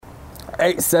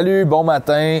Hey, salut, bon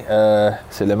matin.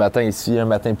 C'est le matin ici, un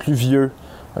matin pluvieux,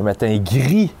 un matin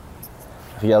gris.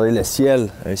 Regardez le ciel,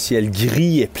 un ciel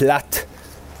gris et plate.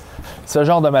 Ce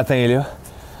genre de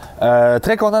matin-là.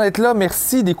 Très content d'être là.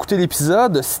 Merci d'écouter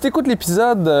l'épisode. Si tu écoutes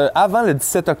l'épisode avant le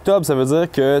 17 octobre, ça veut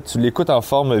dire que tu l'écoutes en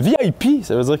forme VIP.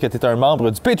 Ça veut dire que tu es un membre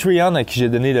du Patreon à qui j'ai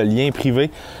donné le lien privé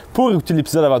pour écouter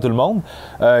l'épisode avant tout le monde.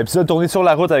 Épisode tourné sur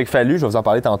la route avec Fallu, je vais vous en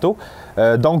parler tantôt.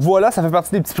 Donc voilà, ça fait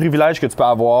partie des petits privilèges que tu peux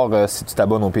avoir si tu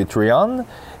t'abonnes au Patreon.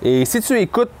 Et si tu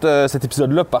écoutes cet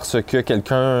épisode-là parce que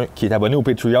quelqu'un qui est abonné au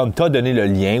Patreon t'a donné le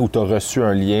lien ou t'a reçu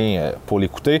un lien pour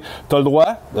l'écouter, t'as le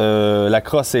droit. La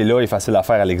crosse est là et facile à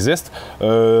faire, elle existe.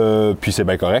 Puis c'est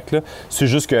bien correct, là. C'est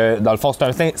juste que, dans le fond,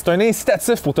 c'est un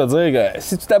incitatif pour te dire que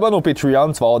si tu t'abonnes au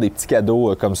Patreon, tu vas avoir des petits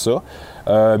cadeaux comme ça.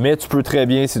 Mais tu peux très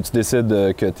bien, si tu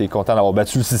décides que tu es content d'avoir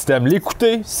battu le système,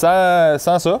 l'écouter sans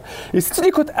ça. Et si tu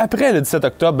l'écoutes après le 17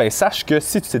 octobre, ben sache que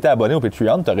si tu t'étais abonné au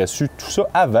Patreon, tu aurais su tout ça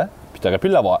avant, puis tu aurais pu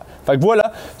l'avoir. Fait que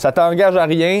voilà, ça t'engage à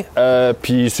rien,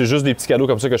 puis c'est juste des petits cadeaux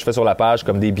comme ça que je fais sur la page,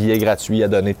 comme des billets gratuits à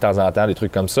donner de temps en temps, des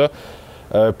trucs comme ça.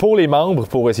 Pour les membres,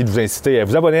 pour essayer de vous inciter à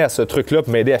vous abonner à ce truc-là,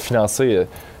 pour m'aider à financer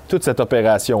toute cette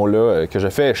opération-là que je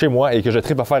fais chez moi et que je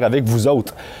tripe à faire avec vous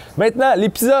autres. Maintenant,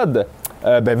 l'épisode...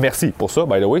 merci pour ça,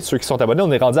 by the way. Ceux qui sont abonnés,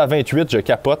 on est rendu à 28, je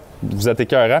capote. Vous êtes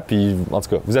écœurants, puis en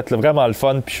tout cas, vous êtes vraiment le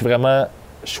fun, puis je suis vraiment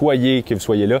choyé que vous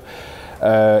soyez là.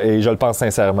 Et je le pense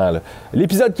sincèrement. Là.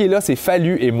 L'épisode qui est là, c'est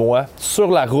Fallu et moi, sur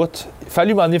la route.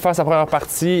 Fallu m'en est faire sa première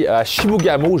partie à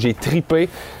Chibougamau, j'ai tripé.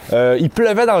 Il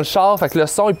pleuvait dans le char, fait que le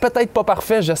son est peut-être pas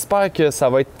parfait. J'espère que ça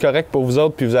va être correct pour vous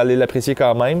autres, puis vous allez l'apprécier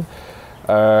quand même.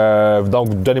 Donc,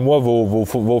 donnez-moi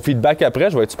vos feedbacks après,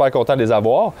 je vais être super content de les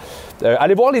avoir.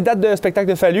 Allez voir les dates de spectacle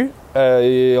de Fallu.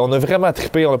 On a vraiment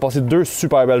trippé, on a passé 2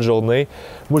 super belles journées.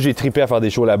 Moi, j'ai trippé à faire des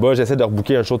shows là-bas, j'essaie de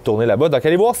rebooker un show de tournée là-bas. Donc,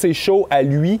 allez voir ces shows à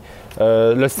lui,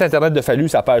 le site internet de Fallu,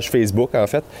 sa page Facebook en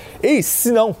fait. Et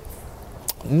sinon,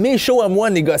 mes shows à moi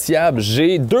négociables,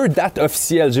 j'ai 2 dates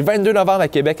officielles. J'ai 22 novembre à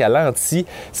Québec à l'Anti.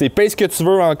 C'est paye ce que tu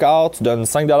veux encore, tu donnes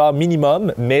 5$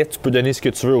 minimum, mais tu peux donner ce que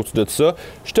tu veux au-dessus de ça.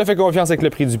 Je te fais confiance avec le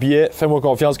prix du billet, fais-moi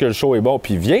confiance que le show est bon,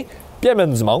 puis viens, puis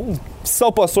amène du monde. S'ils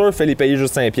sont pas sûrs, fais-les payer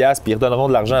juste 5$, puis ils redonneront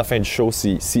de l'argent à la fin du show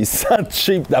s'ils sentent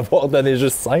cheap d'avoir donné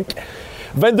juste 5$.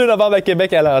 22 novembre à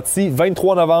Québec à l'Anti,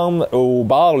 23 novembre au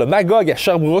bar Le Magog à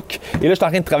Sherbrooke. Et là, je suis en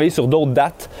train de travailler sur d'autres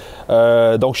dates.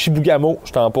 Donc, Chibougamau, je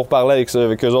suis en pourparler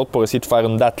avec eux autres pour essayer de faire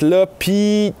une date là.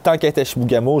 Puis, tant qu'à être à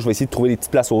Chibougamau, je vais essayer de trouver des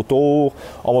petites places autour.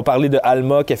 On m'a parlé de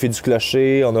Alma, Café du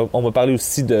Clocher. On m'a parlé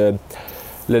aussi de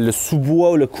le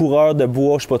sous-bois ou le coureur de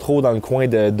bois, je sais pas trop, dans le coin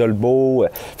de Dolbeau.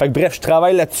 Fait que bref, je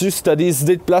travaille là-dessus. Si tu as des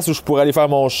idées de places où je pourrais aller faire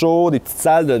mon show, des petites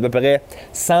salles de à peu près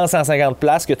 100-150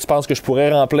 places que tu penses que je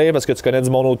pourrais remplir parce que tu connais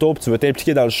du monde autour et tu veux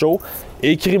t'impliquer dans le show,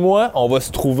 écris-moi, on va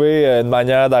se trouver une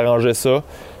manière d'arranger ça.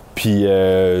 Puis,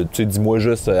 tu sais, dis-moi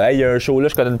juste, hey, il y a un show là,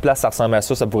 je connais une place, ça ressemble à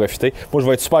ça, ça pourrait fitter. Moi, je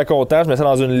vais être super content, je mets ça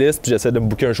dans une liste, puis j'essaie de me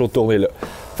booker un show de tournée là.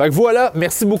 Fait que voilà,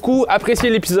 merci beaucoup, appréciez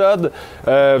l'épisode.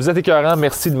 Vous êtes écœurants,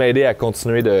 merci de m'aider à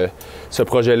continuer de ce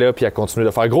projet-là, puis à continuer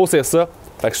de faire grossir ça.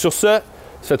 Fait que sur ça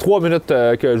fait 3 minutes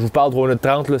que je vous parle, 3 minutes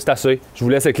 30, là, c'est assez. Je vous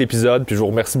laisse avec l'épisode, puis je vous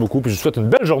remercie beaucoup, puis je vous souhaite une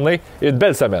belle journée et une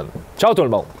belle semaine. Ciao tout le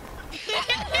monde!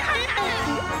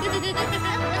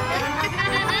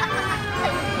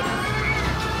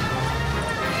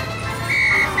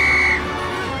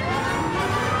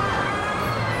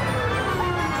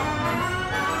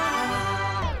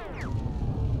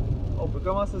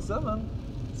 Comment c'est ça, man?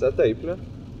 Ça tape, là.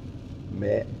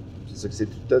 Mais c'est ça que c'est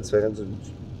tout le temps différent du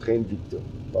train de vie que t'as.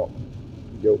 Bon.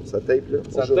 Yo, ça tape, là.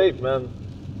 Ça tape, man.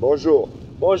 Bonjour.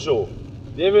 Bonjour.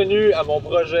 Bienvenue à mon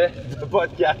projet de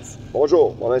podcast.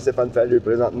 Bonjour. Mon nom est Stéphane Fallu.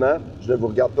 Présentement, je ne vous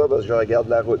regarde pas parce que je regarde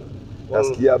la route. Parce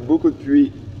qu'il y a beaucoup de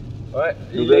pluie. Ouais.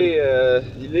 Il est 9h.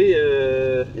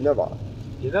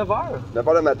 Il est 9h?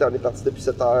 9h le matin. On est parti depuis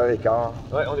 7h15.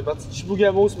 Ouais, on est parti de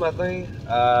Chibougamau ce matin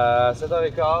à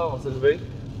 7h15. On s'est levé.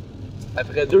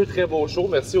 Après 2 très beaux shows.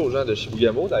 Merci aux gens de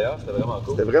Chibougamau d'ailleurs. C'était vraiment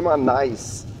cool. C'était vraiment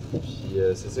nice. Puis,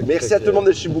 c'est ça merci à tout le monde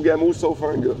de Chibougamau sauf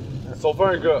un gars. Sauf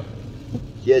un gars.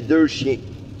 Qui a 2 chiens.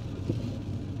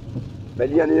 Mais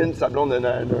il y en a une, sa blonde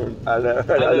à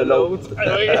l'autre.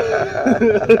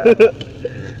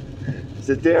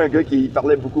 C'était un gars qui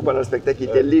parlait beaucoup pendant le spectacle, qui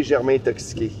était légèrement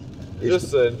intoxiqué.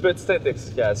 Juste une petite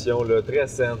intoxication, là, très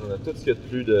saine. Tout ce qu'il y a de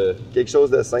plus de... Quelque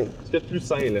chose de sain. Ce qu'il y a de plus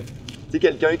sain, là. Tu sais,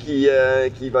 quelqu'un qui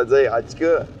va dire, en tout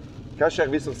cas, quand je suis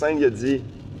arrivé sur scène, il a dit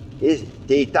hey, «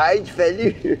 T'es tête,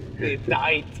 Fallu! » T'es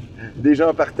tête! Des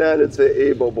gens partant, là, tu fais «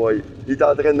 Hey, bon boy! » Il est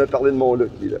en train de me parler de mon look,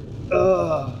 lui, là.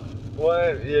 Ah!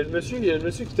 Ouais, il y a le monsieur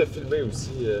qui t'a filmé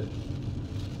aussi.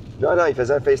 Non, il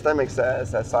faisait un FaceTime avec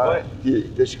sa soeur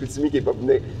de Chicoutimi qui est pas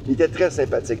venue. Il était très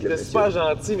sympathique, le monsieur. C'était super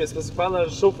gentil, mais c'est parce que pendant le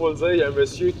show, faut le dire, il y a un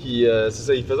monsieur qui, c'est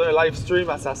ça, il faisait un live stream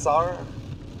à sa sœur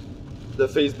de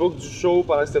Facebook du show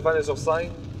pendant que Stéphane est sur scène.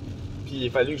 Puis il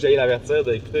a fallu que j'aille l'avertir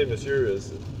de, écoutez, monsieur,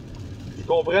 je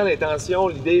comprends l'intention,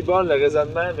 l'idée est bonne, le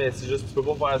raisonnement, mais c'est juste, tu peux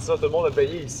pas faire ça. Tout le monde a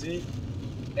payé ici.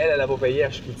 Elle a pas payé à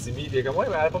Chicoutimi. Puis il est comme, ouais,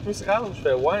 mais elle a pas pu se rendre. Je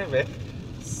fais, ouais, mais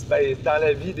ben, dans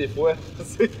la vie, des fois,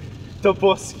 t'as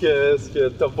pas ce que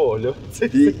t'as pas, là. Puis,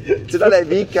 tu sais, dans la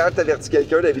vie, quand t'avertis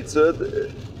quelqu'un, d'habitude,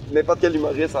 n'importe quel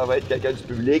humoriste, ça va être quelqu'un du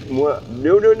public. Moi,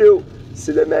 non.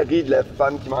 C'est le mari de la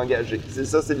femme qui m'a engagé. C'est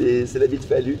ça, c'est la vie de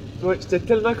Fallu. Ouais, j'étais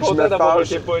tellement content d'avoir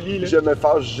été poli, là. Je me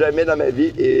fâche jamais dans ma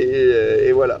vie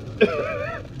et voilà.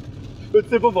 Tu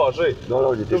t'es pas fâché.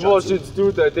 Non, il était gentil. Pas fâché du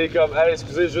tout. T'as été comme, hey,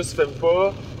 excusez, juste filme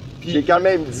pas. Puis... J'ai quand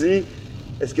même dit,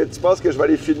 est-ce que tu penses que je vais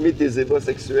aller filmer tes ébats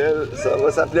sexuels? Ça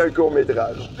va s'appeler un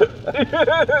court-métrage.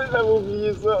 J'avais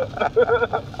oublié ça.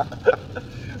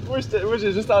 Moi,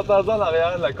 j'ai juste entendu en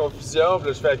arrière de la confusion, puis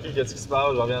là, je fais, OK, qu'est-ce qui se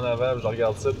passe? Je reviens en avant, puis je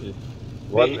regarde ça, puis...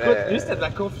 Ouais, mais écoute, lui, c'était de la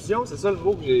confusion, c'est ça le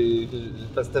mot que j'ai...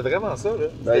 Parce que c'était vraiment ça, là.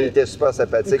 Ben, il était super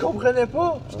sympathique. Il comprenait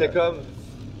pas. J'étais comme...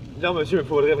 Non, monsieur, il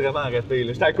faudrait vraiment arrêter,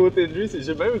 là. J'étais à côté de lui,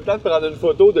 j'ai même eu le temps de prendre une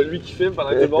photo de lui qui filme pendant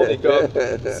que tout le monde est comme...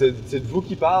 C'est de vous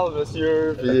qui parle,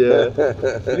 monsieur, puis...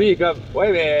 lui, il est comme, ouais,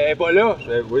 mais elle est pas là.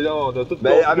 Je fais, oui, non, on a tout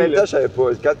compris. En même temps, je savais pas.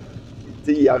 Quand...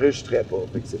 il enregistrait pas,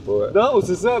 fait que c'est pas... Non,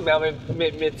 c'est ça,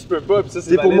 mais tu peux pas, puis ça,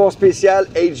 c'est pour mon spécial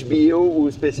HBO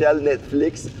ou spécial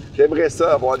Netflix, j'aimerais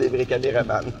ça avoir des vrais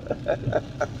caméramans.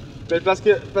 Mais parce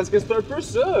que c'est un peu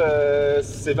ça,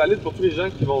 c'est valide pour tous les gens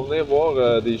qui vont venir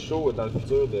voir des shows dans le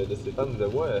futur de Stéphane de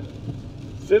moi.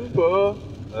 Filme pas,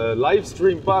 live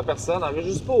stream pas à personne,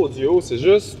 enregistre pas audio, c'est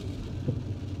juste...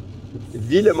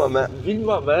 Vis le moment. Vis le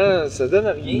moment, ça donne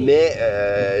rien.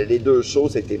 Mais les deux shows,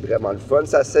 c'était vraiment le fun.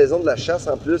 C'est la saison de la chasse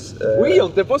en plus. Oui, on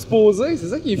n'était pas supposé, c'est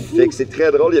ça qui est fou. Fait que c'est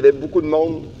très drôle, il y avait beaucoup de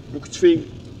monde, beaucoup de filles.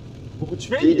 Beaucoup de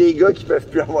filles? Puis des gars qui peuvent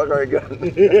plus avoir un gun.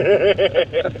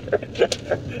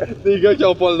 Des gars qui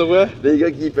n'ont pas le droit. Des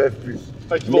gars qui peuvent plus.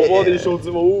 Fait qu'ils vont voir des shows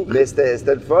d'humour. Mais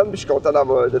c'était le fun, puis je suis content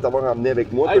de t'avoir emmené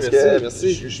avec moi. Parce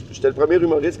merci. que j'étais le premier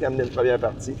humoriste qui a amené la première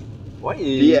partie. Ouais,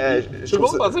 puis, tout le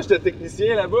monde pensait que j'étais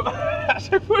technicien là-bas. À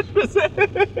chaque fois, je faisais.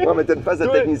 Ouais, mais t'as une face de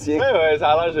technicien. Ouais, ça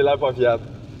a l'air, j'ai l'air pas fiable.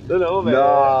 Non, mais. Non!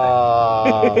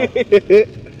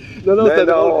 Non, c'était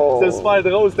drôle. C'était super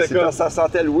drôle, c'était comme. Ça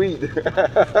sentait le weed.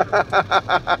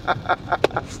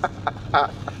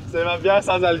 C'est ma bière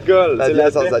sans alcool. La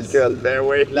bière sans alcool, ben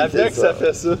oui. La bière que ça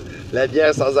fait ça. La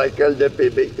bière sans alcool de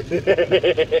PB.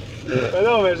 Mais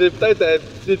non, mais j'ai peut-être.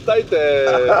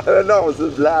 Non, c'est une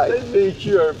blague. Peut-être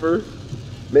vécu un peu.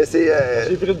 Mais c'est.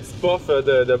 J'ai pris une petite puff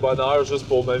de bonheur juste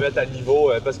pour me mettre à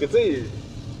niveau. Parce que, tu sais,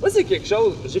 moi, c'est quelque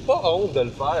chose. J'ai pas honte de le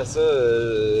faire, ça.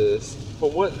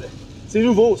 Pour moi, c'est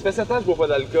nouveau. Ça fait 7 ans que je bois pas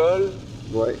d'alcool.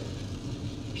 Ouais.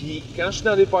 Puis quand je suis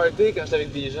dans des parties, quand je suis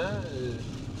avec des gens,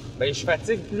 ben je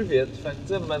fatigue plus vite. Fait que, tu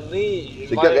sais, à un moment donné,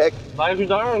 c'est correct. Vers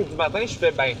 1h du matin, je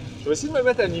fais, ben, je vais essayer de me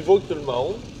mettre à niveau de tout le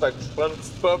monde. Fait que je prends une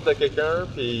petite puff de quelqu'un,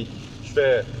 puis je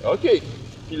fais, OK.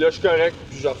 Puis là, je suis correct,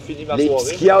 puis je refinis ma soirée. Les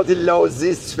psychiatres, ils l'ont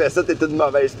dit, si tu fais ça, t'es une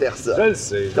mauvaise personne. Je le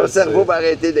sais. Ton cerveau va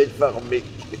arrêter d'être formé.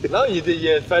 Non, il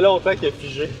fait longtemps qu'il a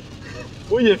figé.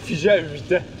 Moi, il a figé à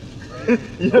 8 ans.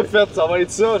 Il a fait, ça va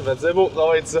être ça. Je me disais, bon, ça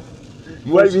va être ça.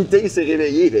 Moi, à 8 ans, il s'est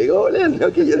réveillé. Il fait, oh, là,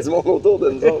 OK, il y a du monde autour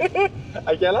de nous autres.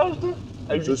 À quel âge, toi?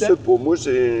 À 8 Je ans? sais pas. Moi,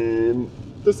 c'est.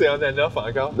 Toi, c'est on and off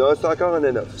encore? Non, c'est encore on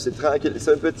and off. C'est tranquille.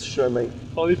 C'est un petit chemin.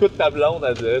 On écoute ta blonde,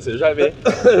 elle dirait, c'est jamais.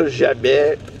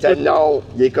 Jamais. Non,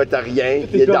 il écoute à rien.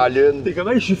 Il est dans l'une. T'es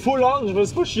comment? Je suis full on, je me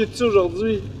suis pas chié dessus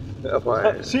aujourd'hui.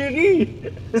 Ouais. Chérie!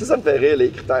 Ça me fait rire, les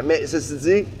critères. Mais ceci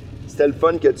dit, c'était le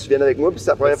fun que tu viennes avec moi. Puis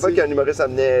c'est la première fois qu'un humoriste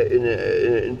amenait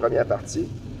une première partie.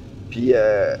 Puis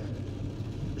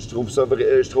je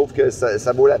trouve que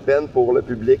ça vaut la peine pour le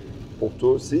public, pour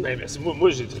toi aussi. Ben merci.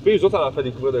 Moi j'ai trippé, les autres on m'a fait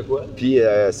découvrir de quoi. Puis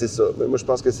c'est ça. Mais moi je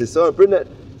pense que c'est ça un peu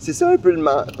c'est ça un peu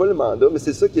pas le mandat, mais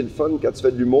c'est ça qui est le fun quand tu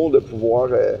fais de l'humour, de pouvoir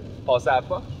passer à la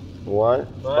POC. Ouais.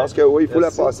 Je pense que oui, il faut la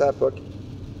passer à la POC.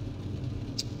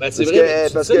 Ben c'est vrai.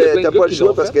 Parce que t'as pas le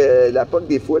choix, parce que la POC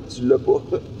des fois tu l'as pas.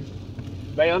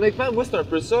 Ben honnêtement, moi c'est un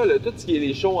peu ça, là, tout ce qui est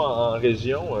les shows en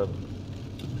région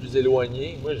plus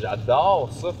éloignées. Moi j'adore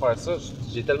ça, faire ça.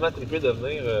 J'ai tellement trippé de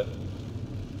venir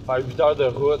faire 8 heures de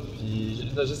route, puis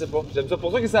je sais pas. J'aime ça.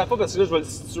 Pour ça que c'est à la fois, parce que là je vais le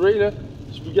situer là.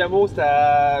 Chibougamau, c'est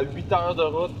à 8 heures de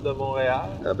route de Montréal.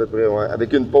 À peu près, ouais.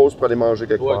 Avec une pause pour aller manger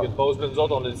quelque part. Avec une pause. Là, nous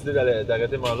autres, on a décidé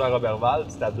d'arrêter de manger à Robertval.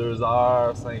 C'était à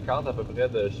 2h50 à peu près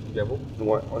de Chibougamau.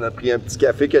 Ouais, on a pris un petit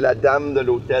café que la dame de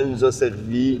l'hôtel nous a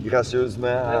servi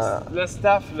gracieusement. Le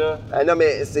staff, là. Ah non,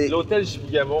 mais c'est. L'hôtel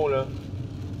Chibougamau, là.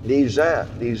 Les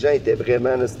gens étaient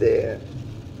vraiment, là, c'était...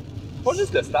 Pas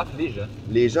juste le staff, les gens.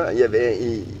 Les gens, il y avait...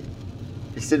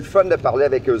 C'est le fun de parler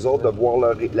avec eux autres, de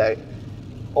voir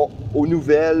aux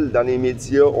nouvelles, dans les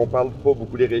médias, on parle pas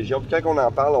beaucoup des régions. Puis quand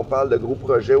on parle de gros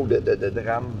projets ou de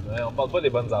drames. Ouais, on parle pas des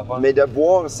bonnes affaires. Mais de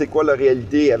voir c'est quoi la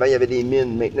réalité. Avant, il y avait des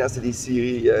mines. Maintenant, c'est des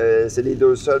scieries. C'est les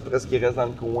 2 seuls presque qui restent dans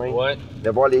le coin. Ouais. De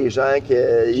voir les gens qui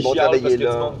vont travailler parce que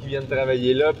là. du monde qui viennent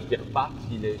travailler là puis qui repartent.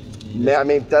 Mais en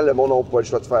même temps, le monde n'a pas le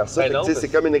choix de faire ça. Ben Fait que, non, tu sais, c'est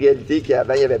comme une réalité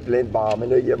qu'avant, il y avait plein de bars. Mais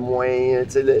là, il y a moins.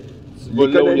 Tu sais, Tu vas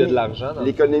là où il y a de l'argent.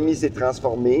 L'économie s'est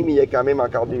transformée, mais il y a quand même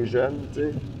encore des jeunes. Tu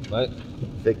sais. Ouais.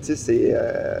 Fait que, tu sais, c'est.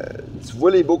 Tu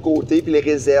vois les beaux côtés, puis les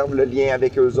réserves, le lien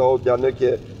avec eux autres. Il y en a qui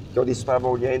ont des super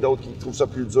bons liens, d'autres qui trouvent ça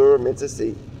plus dur, mais tu sais,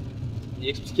 c'est. Il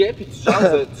expliquait, puis tu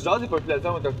jases des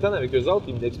populations autochtones avec eux autres,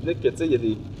 puis il m'explique que, tu sais,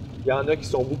 il y en a qui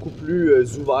sont beaucoup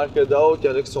plus ouverts que d'autres, il y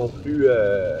en a qui sont plus.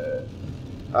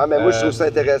 Ah, mais moi, je trouve ça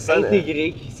intéressant.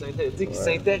 Intégrés, qui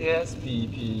s'intéressent,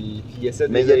 puis ils essaient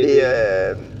de. Mais il y a des.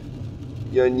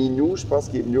 Il y a un Inou, je pense,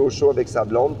 qui est venu au show avec sa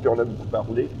blonde, puis on a beaucoup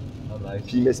parlé. Nice.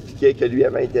 Puis il m'expliquait que lui,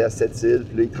 avant, il était à Sept-Îles,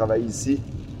 puis là, il travaille ici.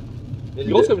 Il y a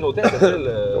une grosse communauté à Sept-Îles.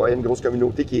 Oui, il y a une grosse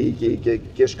communauté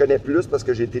que je connais plus parce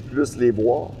que j'ai été plus les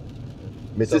voir.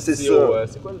 Mais tu sais, c'est ça.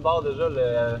 C'est quoi le bar déjà,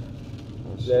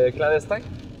 le clandestin?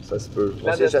 Ça se peut.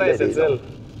 Clandestin à Sept-Îles.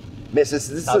 Mais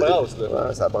ceci dit, ça brasse, là.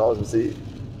 Ouais, ça brasse, mais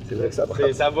c'est vrai que ça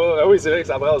brasse. Ça va, oui, c'est vrai que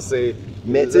ça brasse.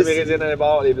 Mais les Amérindiens d'un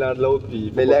bord, les Blancs de l'autre, puis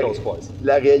faut pas qu'on se croise.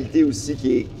 La réalité aussi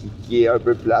qui est un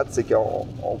peu plate, c'est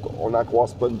qu'on n'en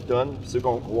croise pas une tonne. Puis ceux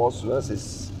qu'on croise souvent, c'est...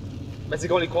 Mais c'est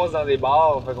qu'on les croise dans des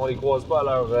bars, fait qu'on les croise pas à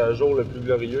leur jour le plus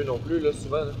glorieux non plus, là,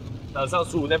 souvent. Là. Dans le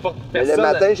sens où n'importe personne, le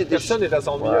matin, personne n'est à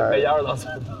son meilleur dans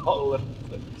un bar. Là.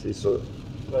 C'est sûr.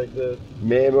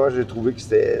 Mais moi, j'ai trouvé que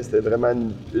c'était vraiment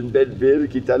une belle ville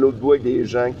qui était à l'autre bout avec des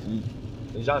gens qui...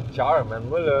 Les gens de cœur, man.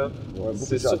 Moi, là,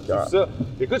 c'est ça, tout ça.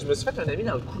 Écoute, je me suis fait un ami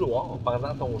dans le couloir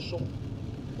pendant ton show.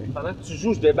 Pendant que tu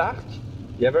joues, je débarque.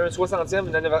 Il y avait un 60e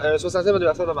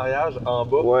anniversaire de mariage en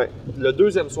bas. Ouais. Le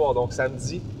deuxième soir, donc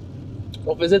samedi.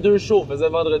 On faisait 2 shows. On faisait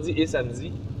vendredi et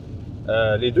samedi.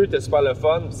 Les deux étaient super le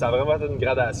fun. Ça a vraiment été une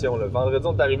gradation. Le vendredi,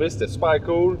 on est arrivé, c'était super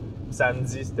cool.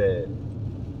 Samedi, c'était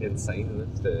insane.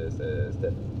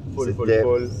 C'était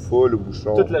full au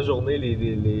bouchon. Toute la journée,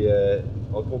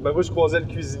 moi, je croisais le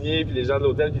cuisinier puis les gens de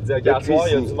l'hôtel qui disaient qu'à soir,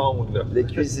 il y a du monde. Là. Le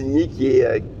cuisinier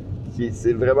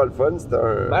c'est vraiment le fun, c'est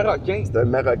un... Marocain. C'est un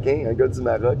Marocain, un gars du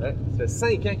Maroc. Ouais, ça fait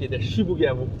 5 ans qu'il était à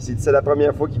Chibougamau. C'est la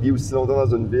première fois qu'il vit aussi longtemps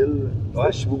dans une ville. C'était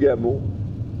à Chibougamau.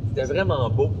 C'était vraiment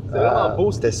beau. C'était vraiment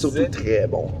beau. C'était surtout très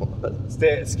bon.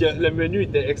 Le menu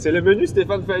était excellent. Le menu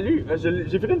Stéphane Fallu,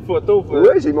 j'ai pris une photo.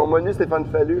 Oui, j'ai mon menu Stéphane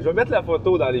Fallu. Je vais mettre la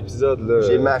photo dans l'épisode.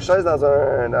 J'ai ma chaise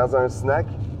dans un snack.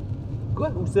 Quoi?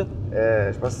 Où ça?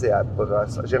 Je pense que c'est à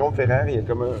Brosse. Jérôme Ferrer, il y a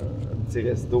comme un petit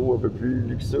resto un peu plus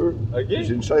luxueux. OK.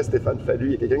 J'ai une chaise Stéphane Fallu.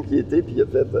 Il y a quelqu'un qui y était, puis il a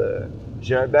fait...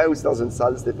 j'ai un banc aussi dans une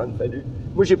salle Stéphane Fallu.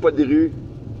 Moi, j'ai pas de rue.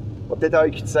 On va peut-être avoir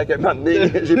un cul-de-sac à un moment donné.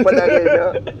 J'ai pas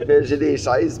d'aréna, mais j'ai des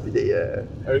chaises puis des...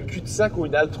 Un cul-de-sac ou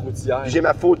une halte routière? J'ai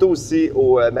ma photo aussi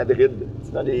au Madrid.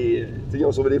 Ils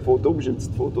ont sauvé des photos, puis j'ai une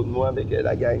petite photo de moi avec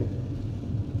la gang.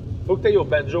 Faut que tu ailles au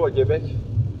Banjo à Québec.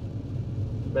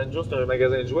 Banjo, c'est un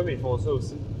magasin de jouets, mais ils font ça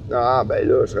aussi. Ah, ben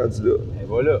là, je suis rendu là. Et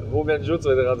voilà, au Banjo, tu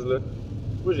vas être rendu là.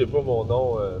 Moi, j'ai pas mon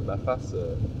nom, ma face...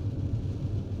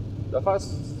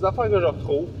 C'est des affaires que je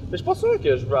retrouve. Mais je suis pas sûr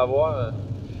que je veux avoir...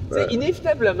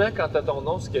 Inévitablement, quand t'as ton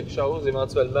nom sur quelque chose,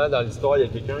 éventuellement, dans l'histoire, il y a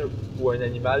quelqu'un ou un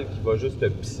animal qui va juste te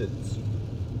pisser dessus.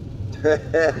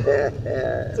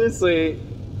 Tu sais,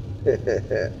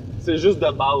 c'est juste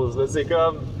de base. Là. C'est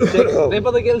comme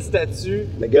n'importe quel statut,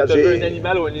 que t'as vu un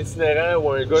animal ou un itinérant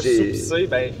ou un gars sous-pissé,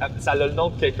 ben, ça a le nom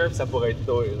de quelqu'un puis ça pourrait être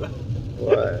toi. Là.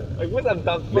 Ouais. Moi, ça me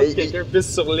tente pas que quelqu'un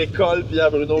pisse sur l'école puis à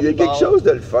Bruno. Il y a quelque chose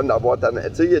de le fun d'avoir ta... Tu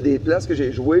sais, il y a des places que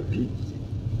j'ai jouées puis...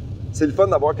 C'est le fun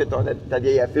d'avoir que ta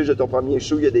vieille affiche de ton premier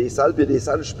show, il y a des salles, puis il y a des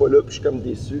salles, je suis pas là, puis je suis comme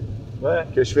déçu. Ouais.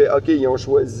 Que je fais, OK, ils ont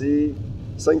choisi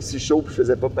 5-6 shows, puis je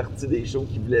faisais pas partie des shows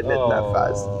qu'ils voulaient mettre ma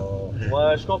face.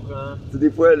 Ouais, je comprends. Des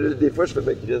fois, je fais,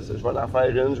 ben Chris, je vais en faire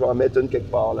une, je vais en mettre une quelque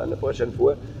part la prochaine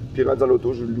fois. Puis rendu dans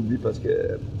l'auto, je l'oublie parce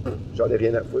que j'en ai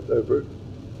rien à foutre un peu.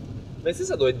 Mais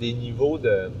ça doit être des niveaux de...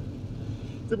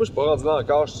 Tu sais, moi, je suis pas rendu là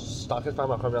encore, je suis en train de faire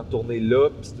ma première tournée là,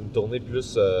 puis c'est une tournée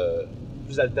plus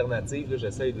alternative,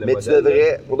 j'essaye de le modèle. Mais tu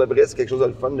devrais, pour de vrai, c'est quelque chose de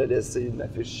le fun de laisser une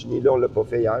affiche chignée. Là, on l'a pas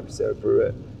fait hier, puis c'est un peu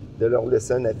de leur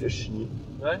laisser une affiche chignée.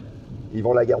 Ouais. Ils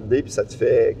vont la garder, puis ça te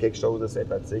fait quelque chose de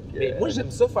sympathique. Mais moi,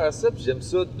 j'aime ça faire ça, puis j'aime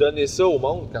ça donner ça au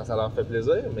monde quand ça leur fait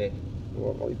plaisir, mais...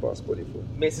 Ouais, on y pense pas des fois.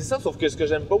 Mais c'est ça, sauf que ce que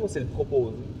j'aime pas, moi, c'est le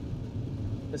proposer.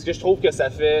 Parce que je trouve que ça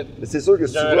fait. Mais c'est sûr que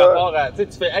si J'ai tu un vas, rapport à. Tu sais,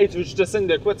 tu fais, hey, tu veux que je te signe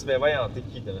de quoi? Tu fais, voyons, t'es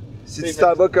qui, toi? si tu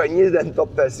t'en vas cogner dans une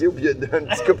porte patio, puis il y a un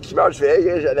petit couple qui marche, je fais,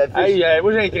 hey, j'ai la fiche. Hey,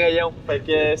 moi j'ai un crayon. Fait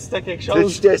que si t'as quelque Veux-tu que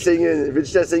chose,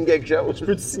 je t'assigne quelque chose? je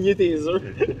peux te signer tes œufs.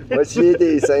 Va signer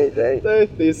tes seins, hein.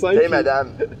 T'es simple. Hey,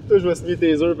 madame, Toi, je vais signer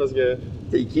tes œufs parce que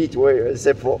t'es qui, toi? Je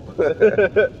sais pas.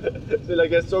 c'est la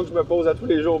question que je me pose à tous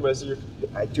les jours, monsieur.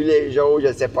 À tous les jours,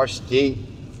 je sais pas chier.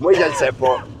 Moi, je le sais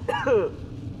pas.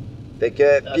 Fait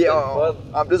que, puis c'est le fun.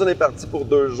 en plus, on est parti pour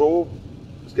 2 jours.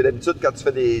 Parce que d'habitude, quand tu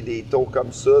fais des tours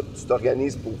comme ça, tu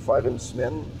t'organises pour faire une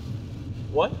semaine.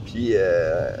 Ouais? Puis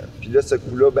là, ce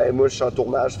coup-là, ben moi, je suis en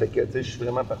tournage. Fait que, tu sais, je suis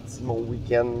vraiment parti mon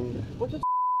week-end. Moi, toi,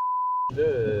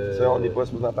 là. Ça, on n'est pas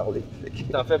supposé en parler. Fait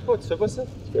que T'en fais pas, tu fais pas ça.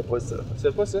 je fais pas ça. Tu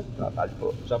fais pas ça. J'en parle pas.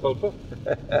 J'en parle pas.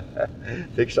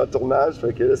 Fait que je suis en tournage.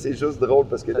 Fait que là, c'est juste drôle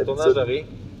parce que Un tournage de d'habitude, rien.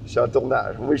 je suis en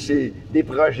tournage. Moi, j'ai des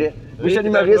projets. Moi, je suis t'es en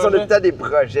humoriste, on a projet. tout le temps des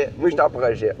projets. Moi, je suis en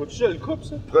projet. Faut-tu que je le coupe,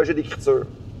 ça? Projet d'écriture.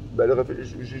 Ben là,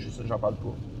 j'en parle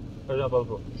pas. J'en parle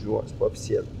pas. C'est pas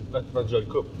officiel. Faut que je le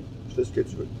coupe. Je fais ce que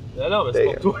tu veux. Non, mais c'est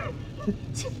Ben, pour toi.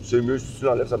 C'est mieux si tu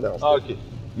l'enlèves, ça me dérange Ah, pas. ok.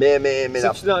 Mais Si la...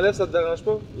 tu l'enlèves, ça te dérange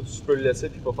pas? Ou tu peux le laisser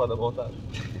puis pas faire de montage?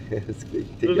 T'es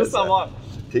Je veux juste gossant. savoir.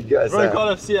 T'es Je veux un gossant.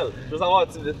 call officiel. Je veux savoir,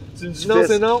 tu me dis Tu non, fais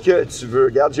c'est non? ce que tu veux.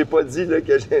 Regarde, j'ai pas dit là,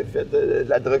 que j'ai fait de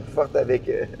la drogue forte avec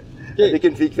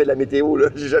une fille qui fait de la météo. Là.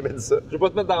 J'ai jamais dit ça. Je veux pas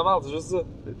te mettre dans la merde, c'est juste ça.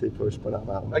 Je suis pas dans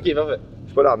la merde. Ok, parfait. Je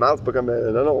suis pas dans la merde, c'est pas comme...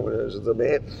 non, je veux dire,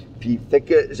 mais... Puis, fait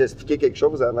que j'expliquais quelque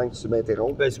chose avant que tu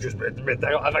m'interrompes. Ben, excuse-moi,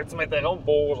 avant que tu m'interrompes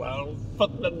pour genre, pas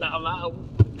te mettre dans la merde.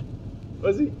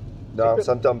 Vas-y. Non,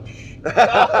 ça me tombe plus.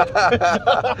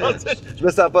 Je me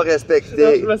sens pas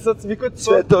respecté. Je me sens, tu m'écoutes Tu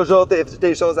pas. fais toujours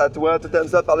tes choses à toi. Tu aimes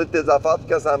ça parler de tes affaires, puis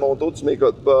quand c'est à mon tour, tu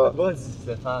m'écoutes pas. Vas-y,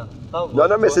 Stéphane. Non,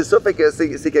 mais c'est ça, fait que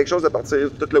c'est quelque chose de partir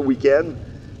tout le week-end.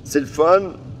 C'est le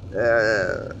fun.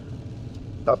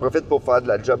 T'en profites pour faire de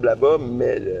la job là-bas,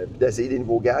 mais d'essayer des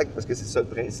nouveaux gags, parce que c'est ça le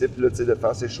principe là, de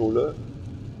faire ces shows-là.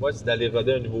 Moi, c'est d'aller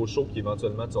roder un nouveau show qui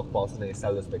éventuellement tu vas repasser dans les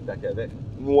salles de spectacle avec.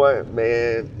 Ouais,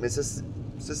 mais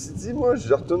ceci dit, moi,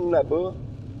 je retourne là-bas.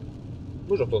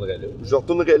 Moi, je retournerai là. Je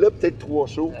retournerai là peut-être 3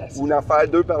 shows, ou en faire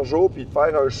 2 par jour, puis de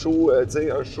faire un show, tu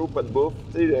sais, un show pas de bouffe.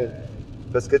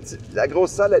 Parce que la grosse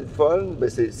salle, elle est fun, mais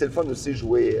c'est le fun aussi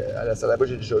jouer. À la salle là-bas,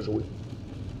 j'ai déjà joué.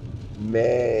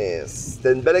 Mais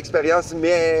c'était une belle expérience,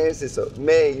 mais c'est ça.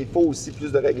 Mais il faut aussi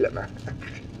plus de règlements.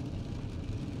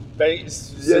 Ben,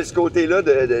 Il y a ce côté-là,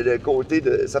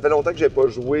 ça fait longtemps que j'ai pas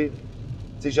joué.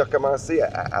 Tu sais, j'ai recommencé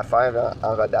à faire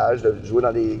en rodage, de jouer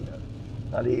dans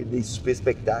des soupers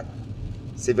spectacles.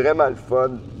 C'est vraiment le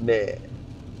fun, mais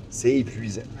c'est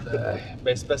épuisant.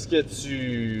 Ben, c'est parce que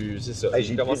c'est ça. Hey, Tu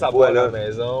j'ai commences plus à de voix, boire à là. la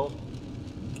maison.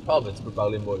 Ah, ben, tu peux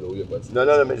parler mollo, y a pas de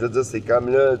Non, mais je veux dire, c'est comme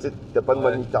là, tu sais, t'as pas de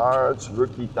Ouais. moniteur, tu veux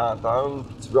qu'ils t'entendent,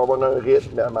 puis tu veux avoir un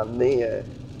rythme, mais à un moment donné...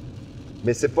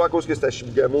 Mais c'est pas à cause que c'est à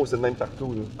Chibougamau, c'est le même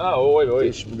partout, là. Ah, oui, Tu sais,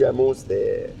 oui. Chibougamau,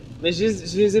 c'était... Mais je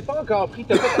les ai pas encore pris.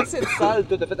 T'as fait assez de salles,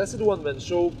 toi. T'as fait assez de one-man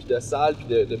show, puis de salles, puis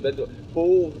de belles...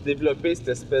 pour développer cette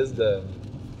espèce de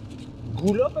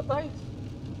goût-là,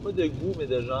 peut-être? Pas de goût, mais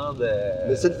de genre de...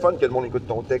 Mais c'est le fun que le monde écoute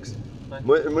ton texte. Ouais.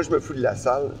 Moi, je me fous de la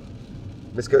salle.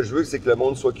 Mais ce que je veux, c'est que le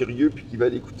monde soit curieux puis qu'il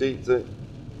veuille l'écouter, tu sais.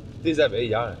 T'es avais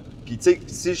hier. Puis, tu sais,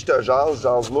 si je te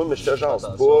jase-moi, mais je te jase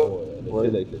Attention, pas. le Ouais.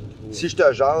 fil avec le micro. Si je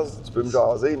te jase, tu peux me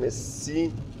jaser, mais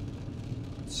si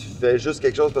tu fais juste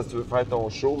quelque chose parce que tu veux faire ton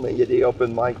show, mais il y a des open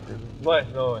mic. Ouais,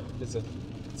 non, ouais, c'est ça.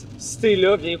 Si t'es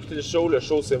là, viens écouter le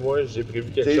show, c'est moi, j'ai prévu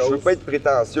Tu quelque sais, chose. je veux pas être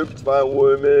prétentieux puis tu vas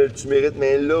ouais, mais tu mérites,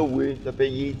 mais là, oui, t'as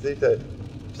payé, tu sais.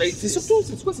 Ben, c'est surtout,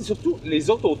 c'est quoi? C'est surtout les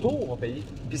autres autour ont payé.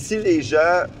 Puis si les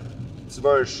gens, tu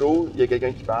vas à un show, il y a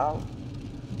quelqu'un qui parle,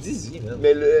 Dis-y, man.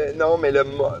 mais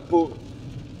pour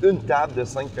une table de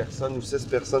 5 personnes ou 6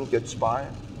 personnes que tu perds,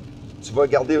 tu vas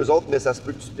garder eux autres, mais ça se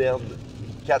peut que tu perdes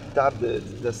 4 tables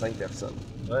de 5 personnes.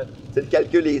 Ouais, Tu sais, le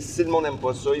calcul est, si le monde n'aime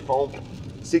pas ça, ils font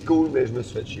 « c'est cool, mais je me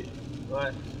suis fait chier ouais. ».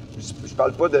 Je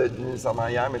parle pas de nécessairement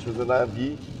hier, mais je veux dire dans la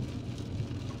vie.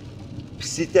 Puis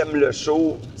si t'aimes le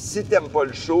show, si t'aimes pas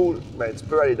le show, ben tu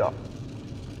peux aller dehors.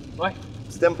 Ouais.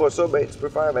 Si t'aimes pas ça, ben tu peux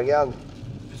faire, ben regarde,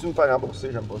 peux-tu me faire rembourser,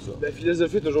 j'aime pas ça. La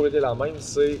philosophie a toujours été la même,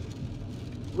 c'est...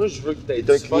 Moi, je veux que tu aies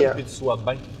T'es un du fun client. puis que tu sois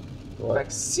bien. Ouais. Fait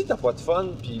que si t'as pas de fun,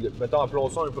 puis mettons, appelons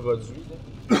ça un produit,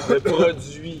 là, le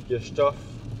produit que je t'offre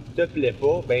te plaît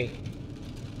pas, ben,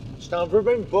 je t'en veux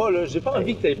même pas, là. J'ai pas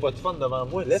envie que t'aies pas de fun devant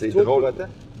moi. C'est Lève-toi drôle. pour le temps.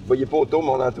 Vous voyez pas autour, mais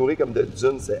on est entouré comme de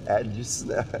dunes, c'est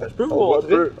hallucinant. Je peux vous on voit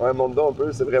montrer. un peu, ouais, montre-donc un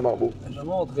peu, c'est vraiment beau. Je vais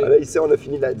montrer. Ah, là, ici, on a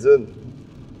fini la dune.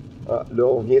 Ah, là,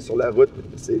 on vient sur la route.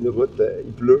 C'est une route,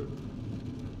 il pleut.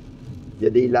 Il y a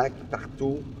des lacs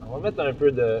partout. On va mettre un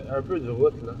peu de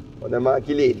route, là. On a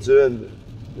manqué les dunes.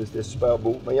 Là, c'était super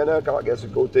beau. Mais il y en a encore, regarde, sur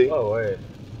le côté. Ah ouais.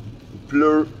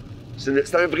 pleut.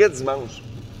 C'est un vrai dimanche.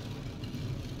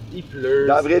 Il pleut.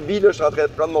 Dans la vraie vie, là, je suis en train de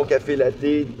prendre mon café latte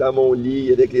dans mon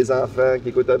lit avec les enfants qui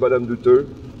écoutent un bonhomme douteux.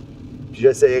 Puis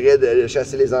j'essaierais de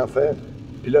chasser les enfants.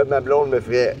 Puis là, ma blonde me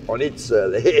ferait « On est tout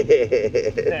seul. »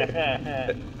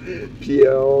 Puis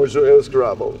on jouerait au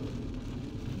Scrabble.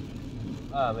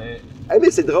 Ah, mais... Hey,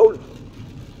 mais c'est drôle.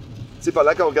 Tu sais,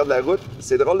 pendant qu'on regarde la route,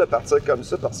 c'est drôle de partir comme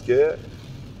ça parce que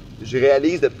je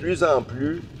réalise de plus en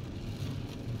plus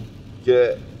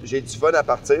que j'ai du fun à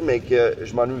partir, mais que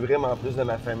je m'ennuie vraiment plus de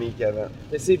ma famille qu'avant.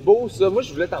 Mais c'est beau, ça. Moi,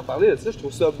 je voulais t'en parler de ça. Je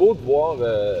trouve ça beau de voir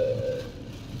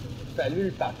Fallu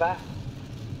le papa.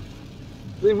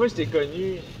 Tu sais, moi, je t'ai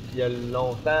connu il y a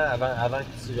longtemps, avant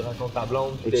que tu rencontres ta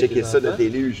blonde. Et checker ça de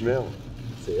déluge, merde.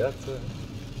 C'est hot, ça.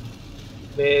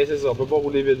 Mais c'est ça, on peut pas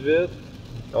rouler vite.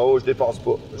 Oh, je dépasse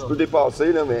pas. Je peux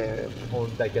dépasser, là, mais... On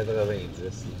est à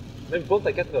 90. Même pas, t'es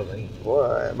à 80. Ouais,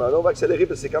 mais là, on va accélérer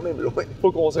parce que c'est quand même loin.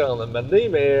 Faut qu'on se rende maintenant,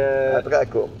 mais... Après la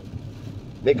courbe.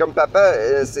 Mais comme papa,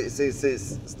 c'est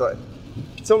un...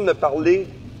 Puis tu sais, on en a parlé,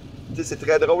 tu sais, c'est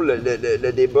très drôle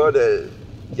le débat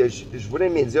que je vois dans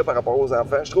les médias par rapport aux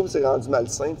enfants. Je trouve que c'est rendu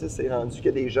malsain, tu sais, c'est rendu qu'il y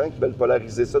a des gens qui veulent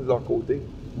polariser ça de leur côté.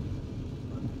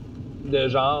 De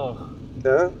genre...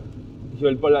 Hein? Qui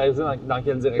veulent polariser dans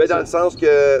quelle direction? Ben, dans le sens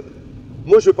que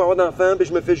moi, je veux pas avoir d'enfant, puis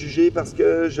je me fais juger parce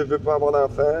que je veux pas avoir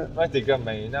d'enfant. Ouais, t'es comme,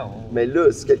 ben non. Mais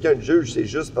là, si quelqu'un te juge, c'est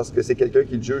juste parce que c'est quelqu'un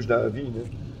qui te juge dans la vie. Là.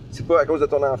 C'est pas à cause de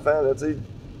ton enfant, là, tu sais.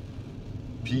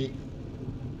 Puis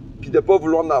de pas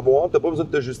vouloir en avoir, t'as pas besoin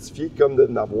de te justifier comme de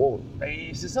n'avoir. Ben,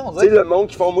 c'est ça, on Tu sais, dirait. le monde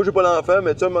qui font « moi, j'ai pas d'enfant »,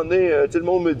 mais tu sais, à un moment donné, tu sais, le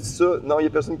monde me dit ça. Non, il y a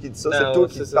personne qui dit ça, c'est toi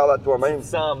qui te parles à toi-même. Tu te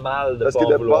sens mal de Parce pas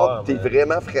que de vouloir. part, t'es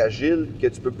vraiment fragile que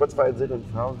tu peux pas te faire dire une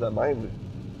phrase de même.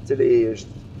 Tu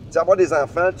sais, avoir des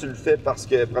enfants, tu le fais parce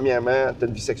que, premièrement, t'as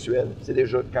une vie sexuelle. C'est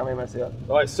déjà quand même assez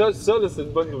hot. Ouais, ça là, c'est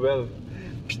une bonne nouvelle.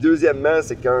 Puis deuxièmement,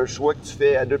 c'est qu'un choix que tu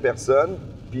fais à deux personnes,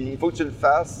 puis il faut que tu le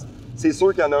fasses. C'est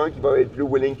sûr qu'il y en a un qui va être plus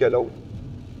willing que l'autre.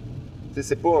 Tu sais,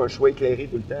 c'est pas un choix éclairé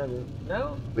tout le temps, là. Non?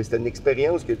 Mais c'est une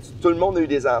expérience que tout le monde a eu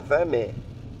des enfants, mais...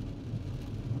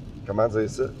 Comment dire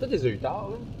ça? Toi, t'es eu tard,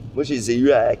 là. Moi, je les ai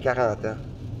eus à 40 ans.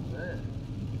 Ouais.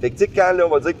 Fait que, tu sais, quand, là, on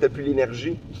va dire que t'as plus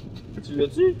l'énergie, Tu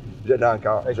l'as-tu? je l'ai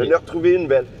encore. Ok. Je l'ai retrouvé une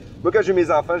belle. Moi, quand j'ai eu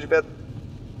mes enfants, j'ai fait...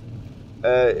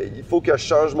 il faut que je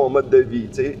change mon mode de vie,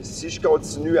 tu sais. Si je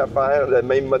continue à faire le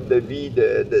même mode de vie,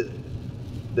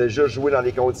 de juste jouer dans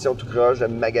les conditions tout croche, de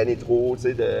me maganer trop, tu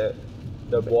sais, De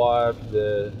boire, puis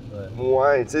de... Ouais.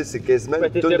 Ouais, tu sais, c'est quasiment Mais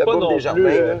une t'étais toune de pas Boum non des jardins,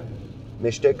 plus, là. Mais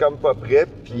j'étais comme pas prêt,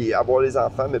 puis avoir les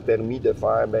enfants m'a permis de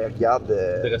faire, ben regarde...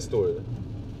 De resto, là.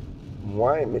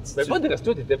 Ouais, mais Mais pas de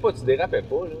resto, tu dérapais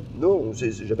pas, là. Non,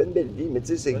 j'avais une belle vie, mais tu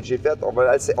sais, c'est que j'ai fait, on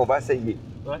va essayer.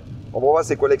 Ouais. On va voir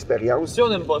c'est quoi l'expérience. Si on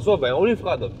n'aime pas ça, ben on les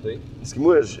fera adopter. Parce que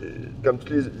moi, comme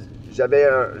tous les...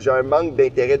 J'ai un manque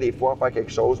d'intérêt des fois à faire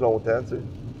quelque chose longtemps, tu sais.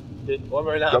 Ouais,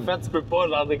 mais un enfant, tu peux pas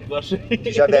genre décrocher.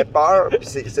 J'avais peur, puis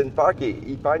c'est une peur qui est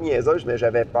hyper niaiseuse, mais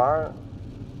j'avais peur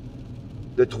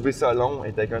de trouver ça long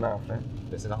être avec un enfant.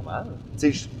 Mais c'est normal.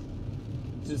 Tu sais,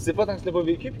 Tu sais pas tant que tu l'as pas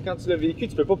vécu, puis quand tu l'as vécu,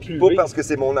 tu peux pas plus pas vivre. parce que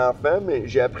c'est mon enfant, mais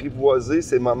j'ai apprivoisé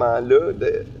ces moments-là,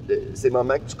 ces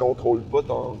moments que tu contrôles pas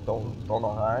ton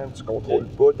horaire, tu contrôles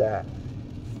pas ta...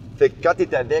 Fait que quand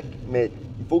t'es avec, mais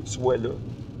il faut que tu sois là.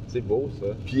 C'est beau, ça.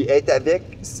 Puis être avec,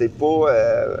 c'est pas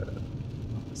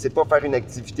faire une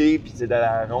activité, puis c'est d'aller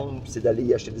à la ronde, puis c'est d'aller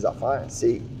y acheter des affaires.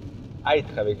 C'est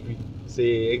Être avec lui.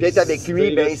 C'est d'être avec lui,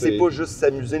 exister, là, ben c'est pas juste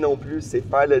s'amuser non plus, c'est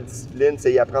faire la discipline,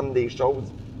 c'est y apprendre des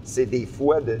choses. C'est des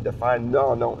fois de faire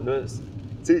non, là.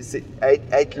 Tu sais,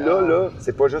 être là,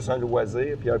 c'est pas juste un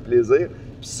loisir puis un plaisir.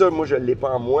 Puis ça, moi, je l'ai pas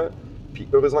en moi. Puis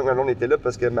heureusement que ma blonde était là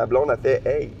parce que ma blonde a fait «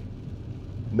 Hey,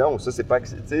 non, ça, c'est pas... » tu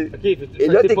sais. OK, Et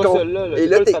là, t'es pas con- seul là. et C'est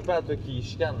là, pas t'es- le papa, toi, qui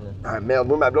chicane, là. Ah merde,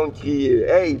 moi, ma blonde crie «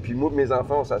 Hey! » Puis moi, mes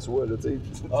enfants, on s'assoit, là, tu sais.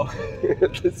 Oh.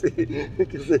 L'autorité,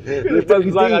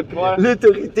 misère à te croire.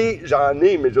 l'autorité, j'en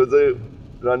ai, mais je veux dire,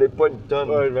 j'en ai pas une tonne.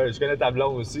 Ouais, ben, je connais ta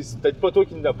blonde aussi. C'est peut-être pas toi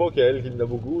qui n'en a pas qu'elle qui en a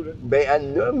beaucoup, là. Ben,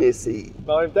 elle en a, mais c'est...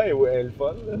 Mais en même temps, elle est le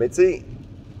fun, là. Mais tu sais,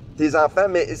 tes enfants,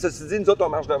 mais ceci dit, nous autres, on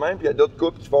marche de même, puis il y a d'autres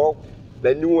couples qui font,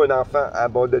 ben nous, un enfant à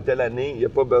bas de telle année, il n'y a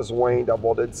pas besoin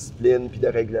d'avoir de discipline puis de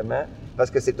règlement,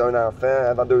 parce que c'est un enfant,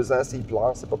 avant 2 ans, s'il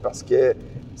pleure, c'est pas parce que,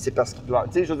 c'est parce qu'il pleure.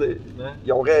 Tu sais, je veux dire, Ouais.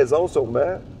 ils ont raison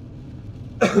sûrement,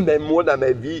 mais moi, dans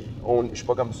ma vie, je suis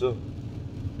pas comme ça.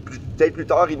 Peut-être plus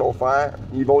tard, ils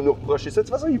vont nous reprocher ça. De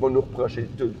toute façon, ils vont nous reprocher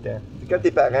tout le temps. Puis quand t'es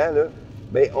parent, là,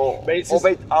 ben c'est on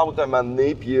va être out un moment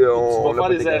donné, puis Tu on vas l'a faire pas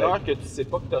des été correct. erreurs que tu sais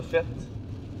pas que t'as faites.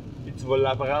 Puis tu vas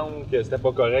l'apprendre que c'était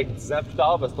pas correct 10 ans plus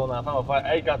tard parce que ton enfant va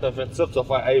faire « Hey, quand t'as fait ça, tu vas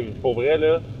faire « Hey, pour vrai,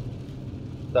 là,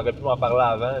 t'aurais pu m'en parler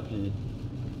avant. » Puis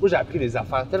moi, j'ai appris des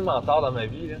affaires tellement tard dans ma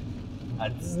vie, là. À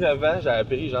 19 ans, j'ai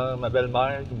appris, genre, ma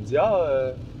belle-mère qui me dit «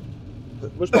 Ah,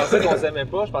 moi, je pensais qu'on s'aimait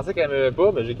pas, je pensais qu'elle m'aimait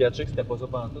pas, mais j'ai catché que c'était pas ça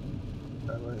pantoute. »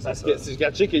 Parce que j'ai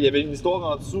catché qu'il y avait une histoire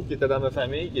en dessous qui était dans ma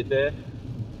famille, qui était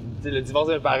le divorce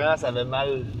de mes parents, ça avait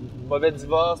mal, mauvais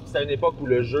divorce, puis c'était à une époque où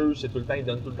le juge, c'est tout le temps, il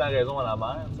donne tout le temps raison à la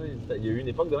mère. Il y a eu une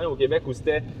époque de même au Québec où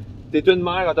c'était t'es une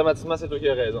mère, automatiquement c'est toi qui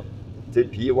as raison.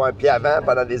 Puis avant,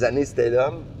 pendant des années, c'était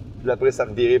l'homme, puis après ça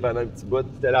revirait pendant un petit bout.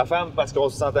 C'était la femme parce qu'on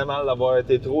se sentait mal d'avoir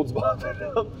été trop du bord de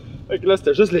l'homme. Fait que là,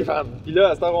 c'était juste les femmes. Puis là,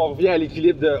 à ce temps, on revient à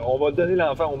l'équilibre de on va donner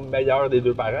l'enfant au meilleur des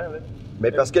deux parents. Là.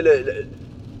 Mais parce que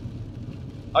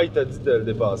Ah, il t'a dit de le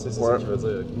dépasser, c'est ça que je veux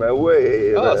dire. Ben oui.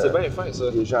 Ah, c'est bien fin, ça.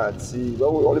 Il est gentil. Ben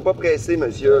oui, on n'est pas pressé,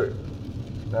 monsieur.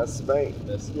 Merci bien.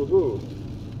 Merci beaucoup.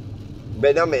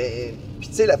 Ben non, mais. Puis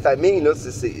tu sais, la famille, là,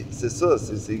 c'est ça.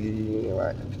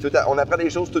 Ouais. Puis on apprend des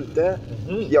choses tout le temps.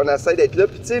 Puis on essaie d'être là.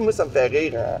 Puis tu sais, moi, ça me fait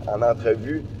rire en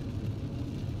entrevue.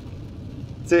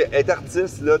 Tu sais, être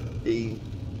artiste, là, puis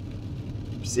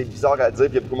c'est bizarre à dire,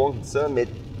 puis il y a beaucoup de monde qui dit ça, mais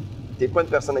t'es pas une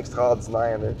personne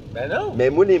extraordinaire, là. Ben non! Mais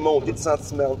moi, les montées de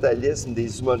sentimentalisme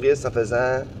des humoristes en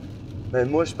faisant « Ben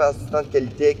moi, je passe du temps de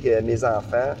qualité avec mes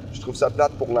enfants. » Je trouve ça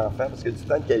plate pour l'enfant, parce que du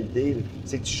temps de qualité,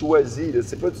 c'est que tu choisis, là.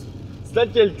 C'est pas du temps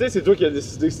de qualité, c'est toi qui as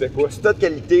décidé que c'était quoi? Du temps de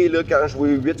qualité, là, quand je vois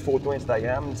 8 photos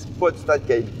Instagram, c'est pas du temps de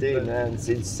qualité, man.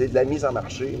 C'est de la mise en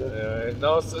marché, là.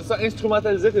 Non, ça,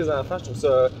 instrumentaliser tes enfants, je trouve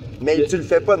ça... Mais tu le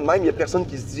fais pas de même, il y a personne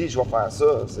qui se dit « Je vais faire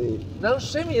ça. » Non, je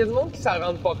sais, mais il y a du monde qui s'en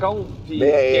rend pas compte, puis qui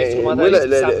Mais,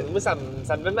 instrumentalise. Moi, ça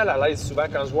me met mal à l'aise souvent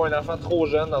quand je vois un enfant trop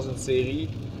jeune dans une série.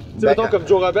 Tu sais, mettons comme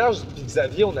Joe Robert puis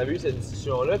Xavier, on avait eu cette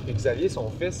discussion-là, puis Xavier, son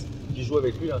fils, qui joue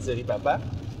avec lui dans la série Papa,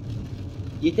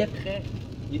 il était prêt.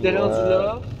 Il était rendu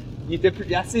là, il était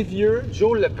assez vieux.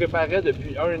 Joe le préparait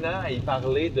depuis 1 an à y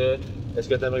parler de « Est-ce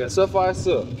que tu aimerais ça faire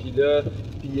ça? » Puis là,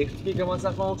 il expliquait comment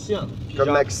ça fonctionne. Puis comme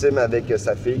genre, Maxime avec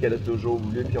sa fille qu'elle a toujours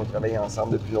voulu, puis on travaille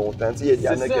ensemble depuis longtemps. C'est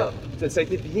ça. Ça a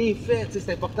été bien fait,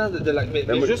 c'est important de la... Mais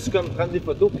moi, juste comme prendre des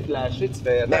photos puis flasher, tu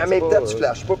fais... Mais en même temps, tu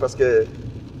flashes pas parce que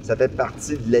ça fait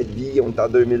partie de la vie. On est en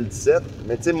 2017.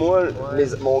 Mais tu sais, moi,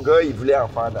 mon gars, il voulait en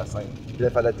faire de la scène. Il voulait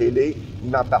faire de la télé,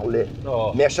 il m'en parlait.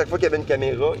 Oh. Mais à chaque fois qu'il y avait une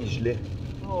caméra, il gelait.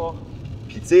 Oh.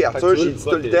 Puis tu sais, Arthur, j'ai dit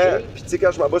tout le temps. Puis tu sais,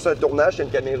 quand je m'en vais sur un tournage, il y a une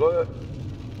caméra.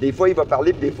 Des fois, il va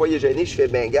parler, puis des fois, il est gêné. Je fais,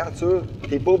 ben, garde, Arthur,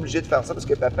 t'es pas obligé de faire ça parce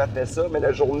que papa fait ça. Mais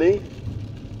la journée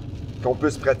qu'on peut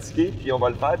se pratiquer, puis on va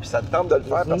le faire, puis ça te tente de le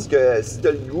faire parce que si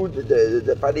t'as le goût de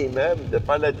faire des meubles, de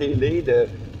faire de la télé,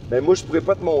 ben moi, je pourrais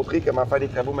pas te montrer comment faire des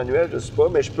travaux manuels, je sais pas,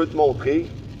 mais je peux te montrer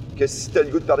que si tu as le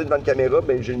goût de parler devant une caméra,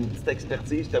 ben j'ai une petite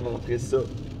expertise, je te montrer ça.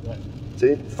 Ouais. Tu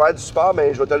sais, faire du sport,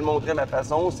 ben je vais te le montrer à ma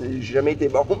façon. J'ai jamais été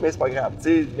bon, mais c'est pas grave.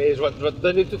 T'sais. Mais je vais te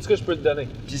donner tout ce que je peux te donner.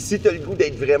 Puis si tu as le goût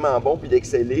d'être vraiment bon puis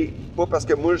d'exceller, pas parce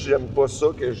que moi, j'aime pas ça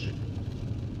que je...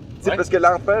 Ouais. Parce que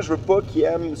l'enfant, je veux pas qu'il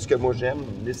aime ce que moi j'aime,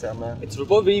 nécessairement. Et tu veux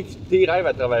pas vivre tes rêves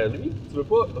à travers lui. Tu veux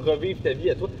pas revivre ta vie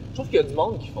à toi. Je trouve qu'il y a du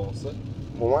monde qui font ça.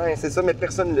 Ouais, c'est ça, mais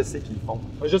personne ne le sait qu'ils le font.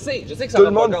 Je sais que ça tout le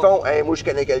monde font. Hey, moi, je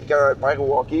connais quelqu'un, un père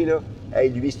au hockey, là.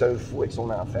 Hey, lui, c'est un fou avec son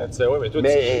enfant. Tu sais, ouais, mais toi, tu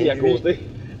cries à côté.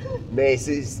 Mais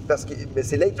c'est parce que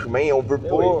c'est l'être humain, on veut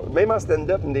pas. Oui. Même en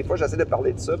stand-up, des fois, j'essaie de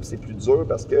parler de ça, puis c'est plus dur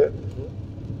parce que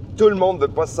tout le monde veut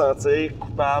pas se sentir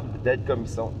coupable d'être comme ils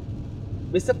sont.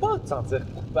 Mais c'est pas de se sentir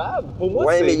coupable. Pour moi,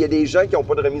 ouais, mais il y a des gens qui n'ont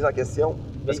pas de remise en question.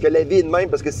 Parce que la vie est de même,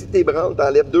 parce que si t'ébranles,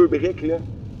 t'enlèves 2 briques, là.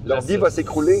 Leur vie va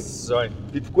s'écrouler. Ouais.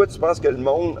 Puis pourquoi tu penses que le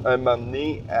monde, à un moment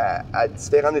donné, à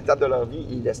différentes étapes de leur vie,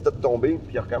 ils laissent tout tomber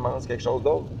puis ils recommencent quelque chose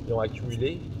d'autre? Ils ont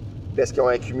accumulé. Parce qu'ils ont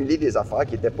accumulé des affaires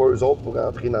qui n'étaient pas eux autres pour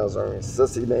entrer dans un. Ça,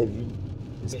 c'est ma vie.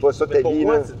 C'est pas ça ta vie,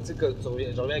 pourquoi, là. Tu sais,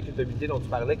 je reviens à la culpabilité dont tu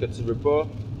parlais, que tu veux pas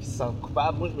qu'ils se sentent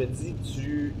coupables. Moi, je me dis,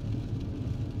 tu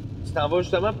t'en vas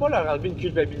justement pas leur enlever une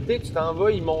culpabilité, tu t'en vas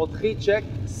y montrer, check,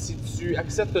 si tu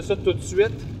acceptes ça tout de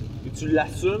suite, et tu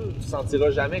l'assumes, tu te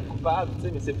sentiras jamais coupable, tu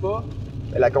sais, mais c'est pas...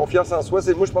 Mais la confiance en soi,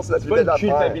 moi, je pense que c'est la plus belle affaire. C'est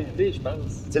pas une culpabilité, je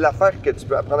pense. C'est l'affaire que tu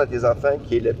peux apprendre à tes enfants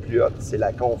qui est le plus haute, c'est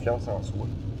la confiance en soi.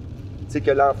 Tu sais,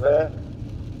 que l'enfant...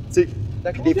 Tu sais,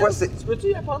 des fois, c'est... Tu peux-tu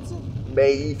y apprendre ça?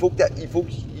 Mais il faut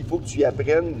que tu y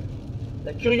apprennes...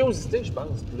 La curiosité, je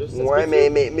pense, plus. Ouais,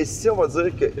 mais si on va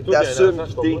dire que tu assumes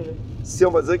si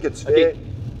on va dire que tu fais...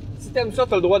 Si t'aimes ça,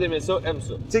 t'as le droit d'aimer ça, aime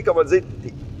ça. Tu sais, qu'on va dire...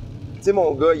 Tu sais,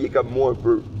 mon gars, il est comme moi un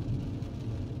peu.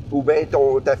 Ou bien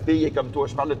ta fille est comme toi.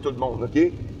 Je parle de tout le monde, OK?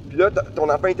 Puis là, ton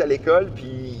enfant est à l'école, puis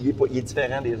il est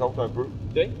différent des autres un peu.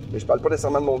 OK. Mais je parle pas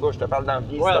nécessairement de mon gars, je te parle dans la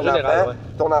vie. Ouais, en général,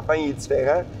 ton enfant il est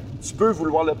différent, tu peux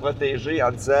vouloir le protéger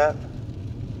en disant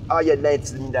 « Ah, il y a de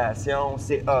l'intimidation,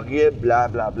 c'est horrible,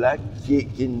 blablabla, qui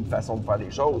est une façon de faire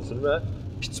les choses. » Absolument.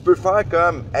 Puis tu peux faire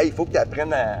comme « Hey, il faut que tu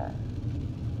apprennes à... »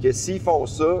 que s'ils font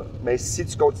ça, mais si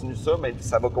tu continues ça, ben,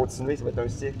 ça va continuer, ça va être un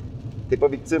cycle. T'es pas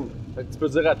victime. Fait que tu peux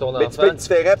dire à ton Mais tu peux enfant, être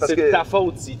différent parce c'est que... de ta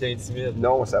faute s'il t'intimide.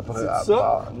 Non, ça prend... C'est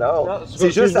ça? Non, Non,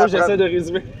 c'est juste moi, j'essaie apprendre... de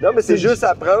résumer. Non, mais c'est juste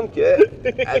apprendre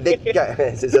que... avec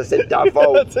c'est ça, c'est de ta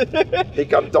faute. T'es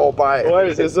comme ton père.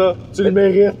 Ouais, c'est ça. Tu le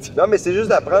mérites. Non, mais c'est juste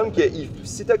d'apprendre que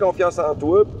si tu as confiance en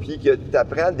toi, puis que tu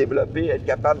apprends à développer, à être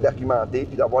capable d'argumenter,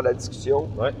 puis d'avoir la discussion,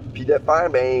 Ouais. puis de faire,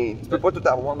 ben, tu peux pas tout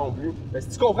avoir non plus. Mais si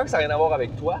tu comprends que ça n'a rien à voir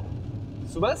avec toi,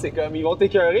 souvent, c'est comme, ils vont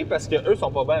t'écœurer parce qu'eux sont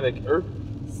pas bien avec eux.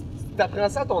 Si t'apprends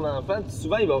ça à ton enfant, puis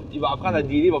souvent, il va apprendre à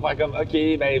dealer, il va faire comme, OK,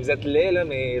 ben, vous êtes laid, là,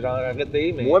 mais genre,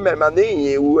 arrêtez, mais... Moi, même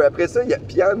année, ou après ça, puis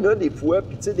il y en a des fois,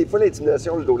 puis tu sais, des fois,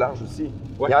 l'intimidation, le dos large aussi.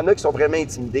 Il Ouais. y en a qui sont vraiment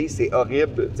intimidés, c'est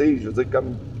horrible. Tu sais, je veux dire,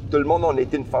 comme tout le monde, on a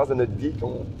été une phase de notre vie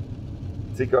qu'on.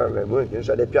 Tu sais, comme moi,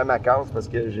 j'allais plus à ma case parce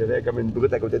que j'avais comme une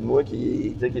brute à côté de moi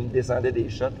qui me descendait des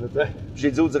shots. Là,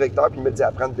 j'ai dit au directeur, puis il m'a dit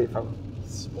apprendre à te défendre.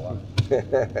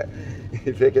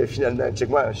 Fait que finalement,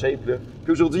 check-moi en shape, là.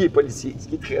 Puis aujourd'hui, il est policier, ce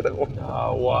qui est très drôle.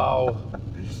 Ah, wow!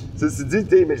 Ceci dit,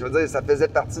 tu sais, mais je veux dire, ça faisait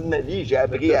partie de ma vie. J'ai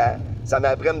appris à. Ça m'a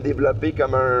appris à me développer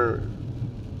comme un.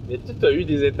 Mais tu as eu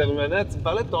des intervenants. Tu me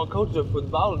parlais de ton coach de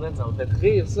football, man, ça m'a fait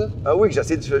rire, ça. Ah oui, que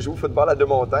j'essayais de jouer au football à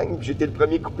Deux-Montagnes, puis j'étais le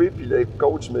premier coupé, puis le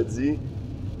coach me dit.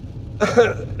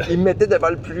 Il me mettait devant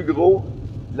le plus gros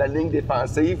de la ligne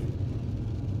défensive.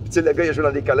 Puis tu sais, le gars, il a joué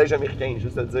dans des collèges américains,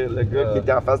 juste à dire, le gars qui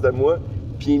était en face de moi.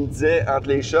 Puis il me disait, entre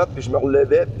les shots, puis je me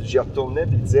relevais, puis j'y retournais,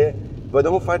 puis il disait, va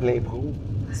donc faire de l'impro.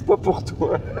 C'est pas pour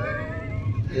toi.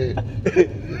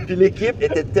 Puis l'équipe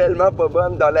était tellement pas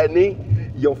bonne dans l'année.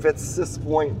 Ils ont fait 6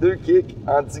 points, 2 kicks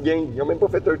en 10 games. Ils ont même pas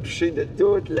fait un toucher de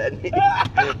toute l'année.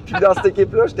 Puis dans cette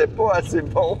équipe-là, j'étais pas assez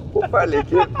bon pour faire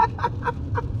l'équipe.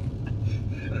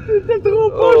 T'étais trop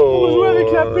proche pour jouer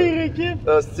avec la pire équipe.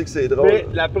 Ah, c'est drôle. Mais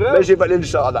la preuve, Mais j'ai volé le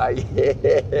chandail.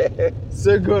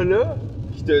 ce gars-là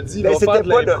qui t'a dit, Mais va faire c'était de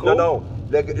pas l'impro. non.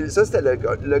 Ça, c'était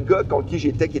le gars contre qui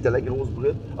j'étais qui était la grosse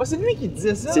brute. Ah, c'est lui qui te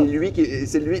disait ça? C'est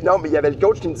lui. Non, mais il y avait le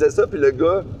coach qui me disait ça, puis le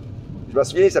gars, je me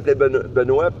souviens, il s'appelait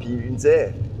Benoît, puis il me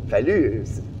disait, fallu,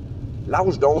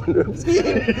 lâche donc, là.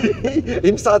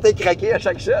 Il me sentait craquer à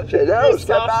chaque shot. Je disais, non, je suis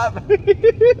capable.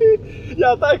 Il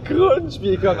entend crunch, puis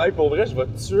il est comme, hey, pour vrai, je vais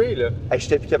te tuer, là. Hey,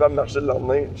 j'étais plus capable de marcher le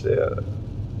lendemain.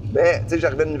 Mais, tu sais,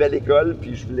 j'arrivais à une nouvelle école,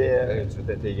 puis je voulais. Tu veux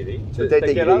t'intégrer. Tu veux T'as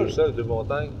t'intégrer. quel âge, ça, de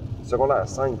montagne? Secondaire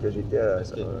 5 que j'étais.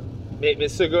 Mais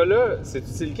ce gars-là, c'est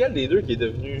lequel des deux qui est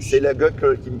devenu... C'est le gars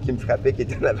qui me frappait, qui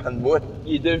était en avant de moi.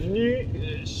 Il est devenu...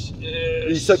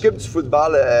 Il s'occupe du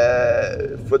football,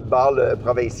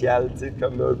 provincial, tu sais,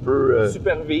 comme un peu.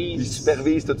 supervise. Il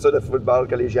supervise tout ça, le football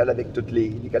collégial avec toutes les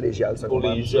collégiales Pour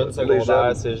secondaires. les jeunes Pour les secondaires,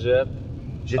 jeunes. cégep.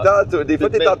 Des fois,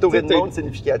 t'es Ben, entouré de t'sais, monde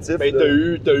significatif. Ben,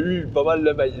 là. t'as eu pas mal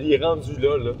le... Il est rendu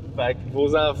là, là. Fait que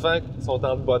vos enfants sont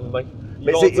en bonne main. Ils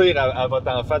Mais vont c'est- dire à votre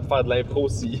enfant de faire de l'impro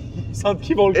s'ils sentent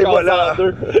qu'ils vont le Et casser voilà. en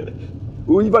deux.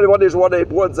 Ou il va aller voir des joueurs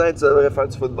d'impro en disant tu devrais faire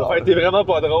du football. Enfin, t'es vraiment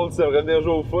pas drôle, tu devrais venir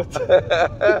jouer au foot.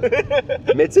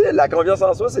 Mais tu sais, la confiance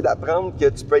en soi, c'est d'apprendre que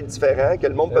tu peux être différent, que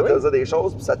le monde peut Ben te oui. dire des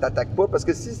choses, puis ça t'attaque pas. Parce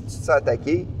que si tu te sens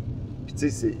attaqué, puis tu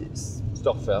sais, Tu te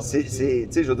refermes. tu sais,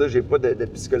 je veux dire, j'ai pas de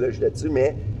psychologie là-dessus,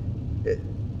 mais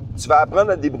tu vas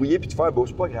apprendre à te débrouiller puis te faire, bon,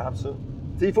 c'est pas grave ça.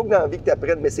 Tu sais, il faut que dans la vie que tu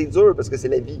apprennes, mais c'est dur parce que c'est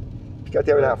la vie. Puis quand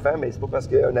t'es un enfant, mais c'est pas parce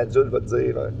qu'un adulte va te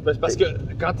dire. Ben, c'est parce que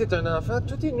quand t'es un enfant,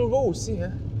 tout est nouveau aussi,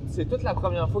 hein. C'est toute la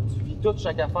première fois que tu vis toute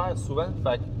chaque affaire, souvent.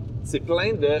 Fait que c'est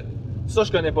plein de... Ça,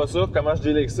 je connais pas ça. Comment je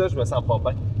délègue ça, je me sens pas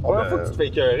bien. La première fois que tu te fais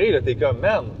écœurer, là, t'es comme,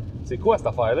 man, c'est quoi cette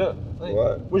affaire-là? Hein?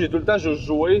 Ouais. Moi, j'ai tout le temps juste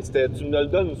joué. C'était tu me le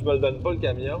donnes ou tu me le donnes pas, le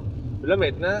camion. Puis là,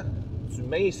 maintenant, tu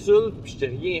m'insultes, puis je t'ai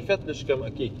rien fait. Là, je suis comme,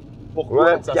 OK, pourquoi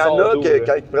Ouais, ça il y en sort a d'où, que là?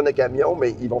 quand ils prennent le camion,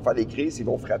 mais ils vont faire des crises, ils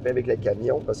vont frapper avec le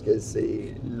camion parce que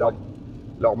c'est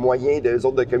leur moyen d'eux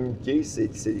autres de communiquer, c'est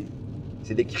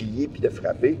de crier puis de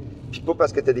frapper. Puis pas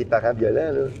parce que tu as des parents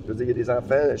violents, là. Je veux dire, il y a des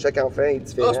enfants, chaque enfant est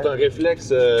différent. Ah, c'est un réflexe.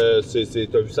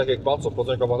 T'as vu ça quelque part, tu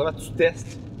reproduis un comportement, tu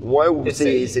testes. Ouais, ou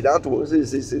Essaye. c'est dans toi. Tu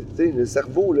sais, le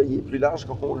cerveau, là, il est plus large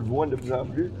qu'on le voit de plus en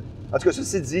plus. En tout cas, ça,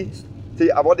 c'est dit. Tu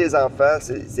sais, avoir des enfants,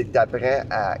 c'est que tu apprends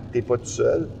à que t'es pas tout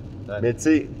seul. Ouais. Mais tu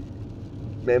sais,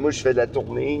 moi, je fais de la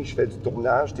tournée, je fais du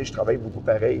tournage, tu sais, je travaille beaucoup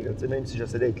pareil. Là, tu sais, même si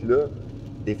j'essaie d'être là,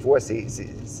 des fois, c'est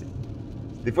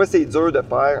dur de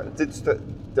faire. Tu sais,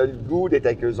 tu as le goût d'être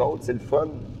avec eux autres, c'est le fun.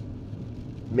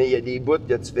 Mais il y a des bouts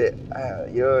que tu fais,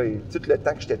 tout le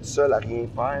temps que j'étais tout seul à rien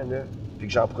faire, là, puis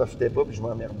que j'en profitais pas, puis je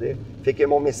m'emmerdais. Fait que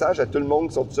mon message à tout le monde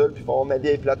qui sont tout seuls, puis font ma vie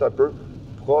est plate un peu,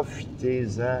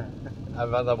 profitez-en.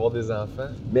 Avant d'avoir des enfants.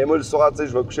 Mais moi, le soir, tu sais,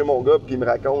 je vais coucher mon gars, puis il me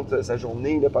raconte sa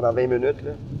journée là, pendant 20 minutes.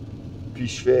 Là. Puis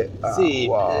je fais C'est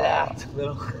wow. plate.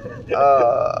 Non.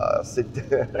 C'est.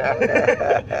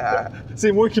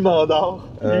 C'est moi qui m'endors.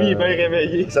 Lui, il est bien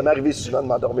réveillé. Ça m'est arrivé souvent de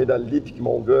m'endormir dans le lit puis que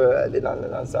mon gars allait dans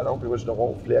le salon puis moi je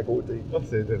ronflais à côté. Oh,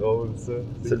 c'est drôle, ça.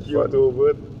 C'est le cute fun. au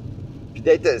bout. Puis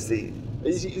d'être. C'est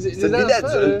une vie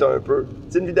d'adulte un peu.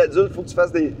 Tu sais, une vie d'adulte, il faut que tu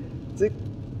fasses des. Tu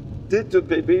sais, tout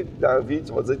bébé dans la vie,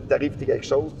 tu vas dire que t'arrives, t'es quelque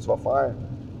chose, tu vas faire.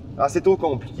 C'est trop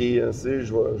compliqué, hein, tu sais,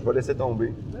 je vais laisser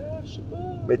tomber. Je sais pas.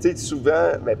 Mais tu sais,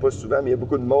 souvent, mais pas souvent, mais il y a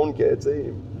beaucoup de monde que, tu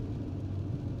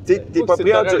sais, t'es pas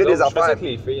prêt à endurer des Je fais ça affaires. avec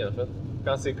les filles, en fait.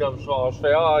 Quand c'est comme je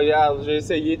fais, regarde, j'ai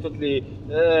essayé toutes les.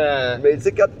 Mais tu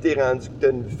sais, quand t'es rendu que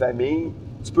t'as une famille,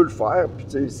 tu peux le faire, puis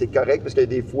tu sais, c'est correct, parce que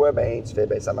des fois, ben, tu fais,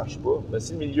 ben, ça marche pas. Mais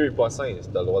si le milieu est pas sain,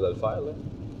 t'as le droit de le faire, là.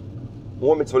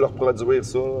 Ouais, mais tu vas leur reproduire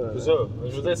ça. C'est ça.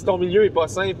 Je veux dire, si ton milieu est pas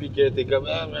sain puis que t'es comme.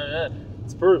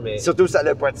 Tu peux, mais. Surtout si ça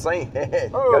n'a pas de sein.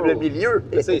 Comme le milieu.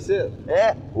 C'est ici.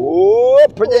 Hein? Oh,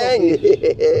 putain!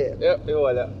 Et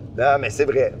voilà. Non, mais c'est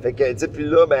vrai. Fait que, tu sais, puis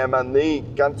là, ben, à un moment donné,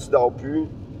 quand tu dors plus,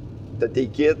 t'as tes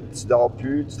kits, tu dors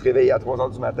plus, tu te réveilles à 3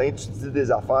 h du matin, tu te dis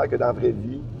des affaires que dans la vraie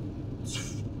vie,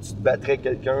 tu te battrais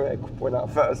quelqu'un à coup de poing d'en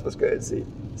face parce que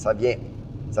ça vient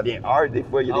hard des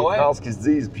fois. Il y a des phrases qui se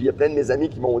disent. Puis il y a plein de mes amis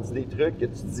qui m'ont dit des trucs que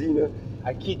tu dis, là.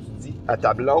 À qui tu dis? À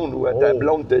ta blonde ou à ta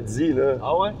blonde te dit, là.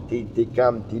 Ah ouais? T'es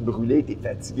brûlé, t'es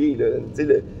fatigué, là. Tu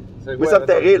sais, Moi, ça me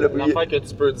fait rire, là. L'affaire que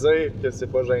tu peux dire que c'est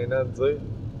pas gênant de dire.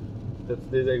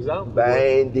 T'as-tu des exemples?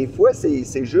 Ben, des fois,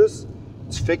 c'est juste,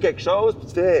 tu fais quelque chose, puis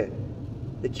tu fais.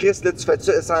 Chris, là, tu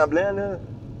fais-tu semblant, là?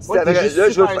 Ouais, t'es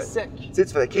juste super sec. Tu sais,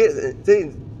 tu fais, Chris,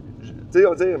 tu sais,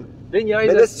 on dit. Mais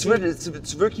là, si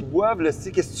tu veux qu'ils boivent, là,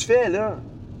 qu'est-ce que tu fais, là?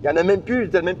 Il n'y en a même plus,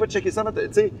 t'as même pas checké ça. Tu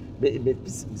sais, mais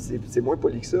c'est moins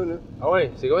poli que ça, là. Ah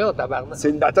ouais, c'est combien dans tabarnak? C'est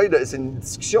une bataille, c'est une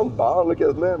discussion de bar, là,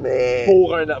 quasiment, mais.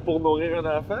 Pour nourrir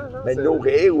un enfant, genre? Ben,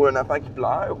 nourrir, ou un enfant qui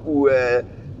pleure, ou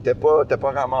t'as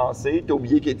pas ramassé, t'as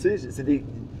oublié que, tu sais,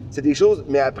 c'est des choses,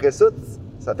 mais après ça,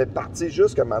 ça fait partie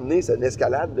juste comme amener, c'est une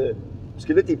escalade de. Parce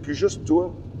que là, t'es plus juste toi.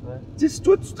 Ouais. Tu sais, si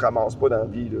toi, tu te ramasses pas dans la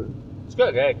vie, là. C'est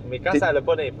correct, mais quand ça n'a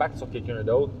pas d'impact sur quelqu'un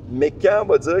d'autre. Mais quand on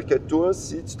va dire que toi,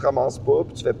 si tu te ramasses pas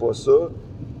puis tu fais pas ça,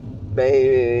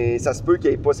 ben ça se peut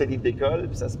qu'il n'y ait pas ces livres d'école,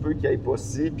 puis ça se peut qu'il n'y ait pas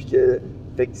ci, puis que.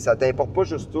 Fait que ça t'importe pas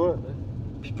juste toi.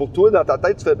 Puis pour toi, dans ta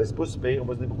tête, tu fais, ben c'est pas super, on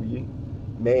va se débrouiller.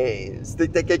 Mais si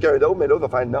t'étais quelqu'un d'autre, mais l'autre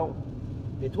va faire non.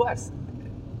 Mais toi,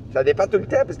 Ça dépend tout le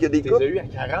temps, parce qu'il y a des t'es couples. eu à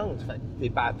 40. Fait, tes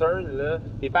patterns, là,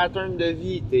 tes patterns de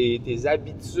vie, tes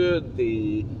habitudes,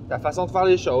 ta façon de faire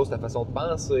les choses, ta façon de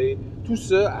penser, tout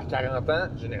ça, à 40 ans,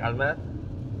 généralement,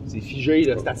 c'est figé,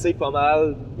 là, c'est assez pas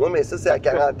mal. Oui, mais ça, c'est à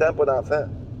 40 ans, pas d'enfant.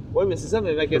 Oui, mais c'est ça,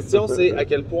 mais ma question, c'est à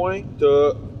quel point tu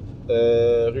as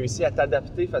réussi à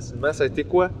t'adapter facilement. Ça a été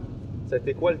quoi? Ça a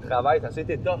été quoi le travail? Ça a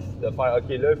été tough de faire, OK,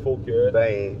 là, il faut que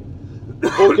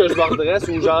je me redresse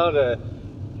ou genre...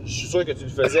 je suis sûr que tu le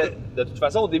faisais. De toute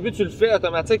façon, au début, tu le fais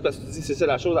automatique parce que tu dis que c'est ça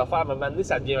la chose à faire. Mais à un moment donné,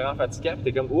 ça devient vraiment fatigant. Puis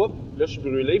t'es comme, oups, là, je suis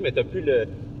brûlé, mais t'as plus le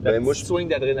petit swing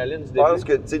d'adrénaline du début. Je pense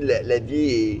que, tu sais, la vie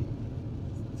est...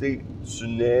 Tu sais, tu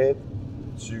nais,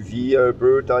 tu vis un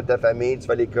peu, tu as ta famille, tu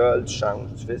vas à l'école, tu changes.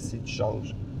 Tu fais ci, tu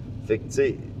changes. Fait que, tu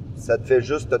sais, ça te fait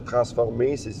juste te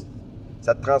transformer.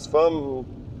 Ça te transforme...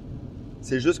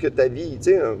 C'est juste que ta vie,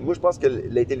 tu sais, moi je pense que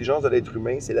l'intelligence de l'être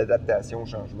humain, c'est l'adaptation au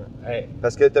changement. Hey.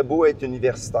 Parce que t'as beau être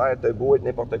universitaire, t'as beau être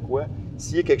n'importe quoi,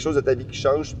 s'il y a quelque chose de ta vie qui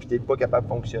change puis t'es pas capable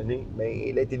de fonctionner, bien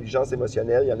l'intelligence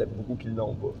émotionnelle, il y en a beaucoup qui ne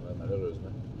l'ont pas. Ouais,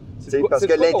 malheureusement. Parce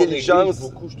que l'intelligence...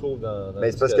 beaucoup, je trouve, dans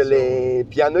Ben, c'est parce que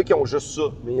Puis il y en a qui ont juste ça,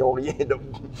 mais ils n'ont rien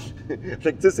d'autre.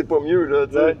 Fait que tu sais, c'est pas mieux, là,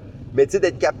 tu sais. Ouais. Mais tu sais,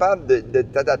 d'être capable de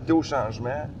t'adapter au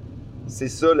changement, c'est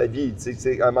ça la vie. Tu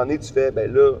sais, à un moment donné, tu fais,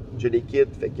 ben là, j'ai les kits,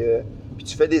 fait que... Puis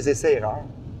tu fais des essais-erreurs.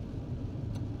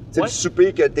 Tu sais, le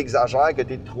souper que tu exagères, que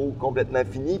tu es trop complètement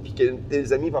fini, puis que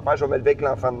tes amis vont faire « je vais me lever avec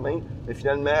l'enfant demain », mais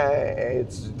finalement,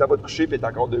 tu t'en vas te coucher puis tu es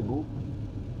encore debout.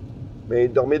 Mais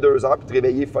dormir 2 heures puis te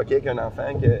réveiller fucké avec un enfant,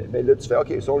 ben là, tu fais «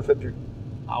 OK, ça, on le fait plus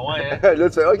Ah ouais, hein? » Là,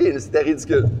 tu fais « OK, c'était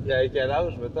ridicule. Il y a quel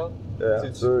âge, mettons?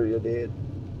 C'est sûr, il y a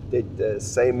peut-être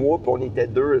 5 mois, puis on était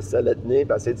 2 à se la tenir,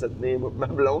 puis essayer de se tenir. Moi, ma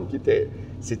blonde,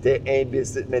 c'était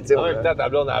imbécile. Mais tu sais, En même temps, ta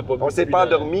blonde n'a pas on s'est pas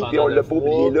endormi, puis on l'a pas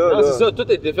oublié là. Non, c'est ça, tout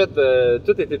a été fait,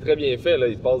 tout était très bien fait, là.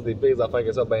 Il se passe des pires affaires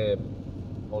que ça, ben...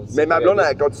 Mais ma blonde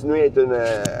a continué à être une...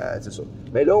 c'est ça.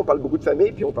 Mais là, on parle beaucoup de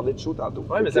famille, puis on parlait de show tantôt.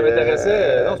 Ouais, mais ça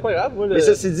m'intéressait... Non, c'est pas grave, moi. Mais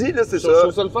ceci dit, là, c'est ça. Je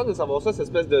trouve ça le fun de savoir ça, cette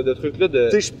espèce de truc-là de...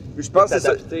 Tu sais, je pense que c'est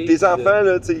ça. Tes enfants,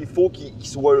 là, tu sais, il faut qu'ils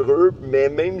soient heureux, mais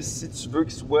même si tu veux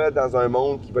qu'ils soient dans un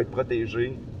monde qui va être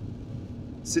protégé,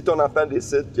 si ton enfant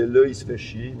décide que là, il se fait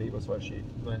chier, mais il va se faire chier.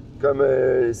 Ouais. Comme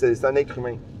c'est un être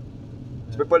humain.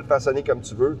 Tu peux pas le façonner comme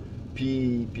tu veux.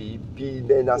 Puis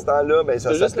ben, dans ce temps-là, ben, ça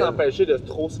C'est juste s'appelle... l'empêcher de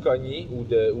trop se cogner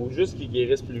ou juste qu'il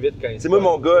guérisse plus vite quand il se C'est moi, cogne.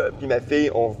 mon gars, puis ma fille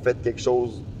ont fait quelque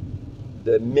chose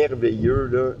de merveilleux,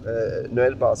 là,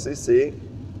 Noël passé, c'est...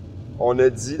 On a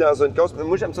dit dans une cause...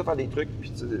 Moi, j'aime ça faire des trucs,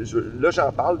 puis là,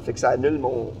 j'en parle, fait que ça annule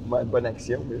ma bonne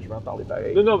action, mais je vais en parler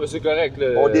pareil. Non, mais c'est correct.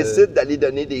 Là. On décide d'aller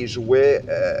donner des jouets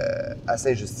à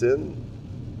Sainte-Justine.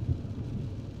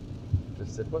 Je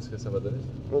sais pas ce que ça va donner,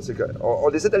 ça. Non, c'est correct. On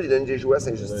décide d'aller donner des jouets à Un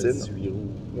Sainte-Justine. 18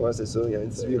 roues. Ouais, c'est ça, il y a un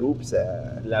 18 roues, puis ça...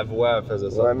 La voix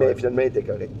faisait ça. Ouais, mais finalement, il était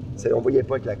correct. On voyait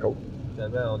pas avec la côte.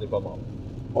 Finalement, on n'est pas mort.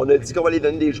 On a dit qu'on va aller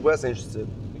donner des jouets à Sainte-Justine.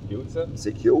 C'est cute, ça.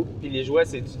 C'est cute. Puis les jouets,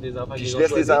 c'est-tu des enfants Puis qui je ont laisse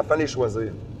les choisi? enfants les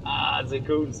choisir. Ah, c'est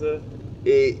cool, ça.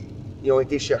 Et ils ont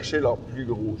été chercher leurs plus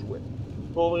gros jouets.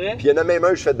 Pour vrai? Puis il y en a même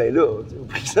un, je fais, ben là, tu sais, au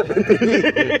prix que ça peut payer.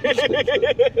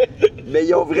 Mais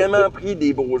ils ont vraiment pris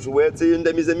des beaux jouets. Tu sais, une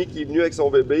de mes amies qui est venue avec son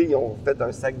bébé, ils ont fait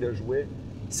un sac de jouets.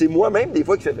 C'est moi-même, des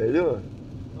fois, qui fais, ben là.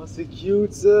 Oh, c'est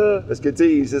cute, ça. Parce que,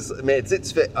 tu sais, mais tu sais,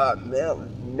 tu fais, ah, merde.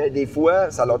 Mais des fois,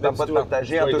 ça leur tente pas de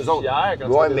partager entre eux autres. Fier quand Ouais,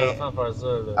 tu vois mais- des enfants faire ça,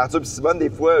 là. Arthur et Simone, des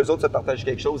fois, eux autres se partagent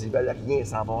quelque chose, ils veulent rien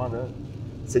savoir, là.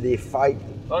 C'est des fights.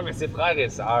 Ouais, mais c'est frères et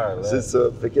sœurs, là. C'est ça.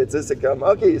 Fait que, tu sais, c'est comme,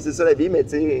 OK, c'est ça la vie, mais tu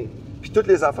sais. Puis tous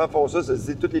les enfants font ça.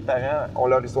 Tous les parents ont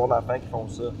leur histoire d'enfants qui font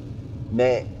ça.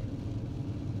 Mais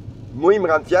moi, ils me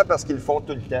rendent fier parce qu'ils le font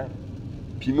tout le temps.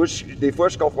 Puis moi, des fois,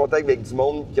 je suis confronté avec du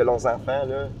monde qui a leurs enfants,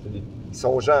 là. Ils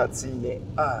sont gentils, mais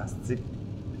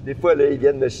des fois, là, ils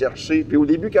viennent me chercher. Puis au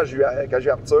début, quand j'ai eu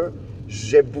Arthur,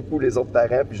 j'aime beaucoup les autres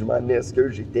parents, puis je m'en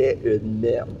excuse, j'étais une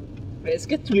merde. Mais est-ce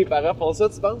que tous les parents font ça,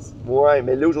 tu penses? Ouais,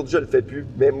 mais là, aujourd'hui, je le fais plus.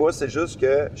 Mais moi, c'est juste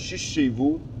que si je suis chez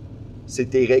vous, c'est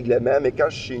tes règlements, mais quand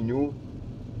je suis chez nous,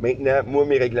 maintenant, moi,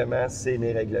 mes règlements, c'est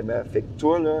mes règlements. Fait que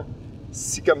toi, là,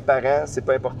 si comme parent, c'est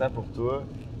pas important pour toi,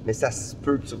 mais ça se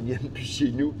peut que tu reviennes plus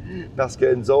chez nous. Parce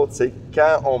que nous autres, c'est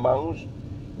quand on mange,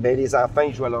 mais les enfants,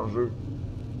 ils jouent à leur jeu.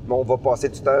 Mais on va passer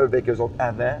du temps avec eux autres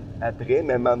avant, après,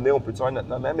 mais à un moment donné, on peut faire notre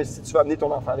moment. Mais si tu veux amener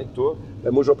ton enfant avec toi, ben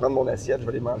moi, je vais prendre mon assiette, je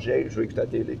vais les manger, je vais écouter la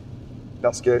télé.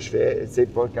 Parce que je fais, tu sais,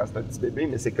 pas quand c'est un petit bébé,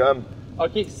 mais c'est comme,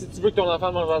 OK, si tu veux que ton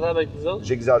enfant mange en table avec nous autres,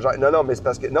 j'exagère. Non, mais c'est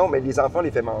parce que, non, mais les enfants, on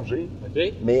les fait manger.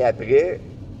 OK? Mais après,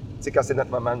 tu sais, quand c'est notre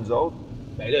moment, nous autres,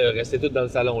 Ben là, restez tous dans le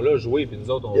salon là, jouez, puis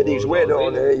nous autres, on il y a des va jouets, là,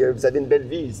 jaser, vous avez une belle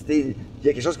vie. Il y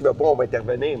a quelque chose qui ne va pas, on va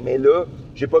intervenir. Mais là,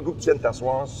 j'ai pas le goût que tu viennes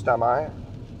t'asseoir sur ta mère,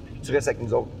 puis tu restes avec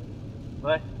nous autres.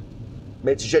 Ouais.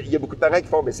 Mais il y a beaucoup de parents qui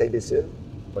font, mais c'est imbécile.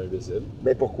 Pas imbécile.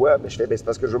 Mais pourquoi? Mais je fais, ben, c'est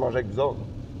parce que je veux manger avec vous autres.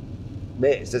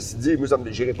 Mais ceci dit, moi,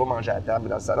 j'irai pas manger à la table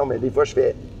dans le salon, mais des fois, je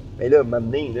fais, mais là,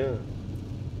 m'amener, là,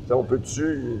 ça, on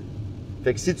peut-tu.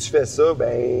 Fait que si tu fais ça,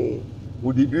 ben,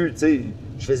 au début, tu sais,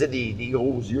 je faisais des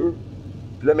gros yeux.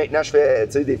 Puis là, maintenant, je fais,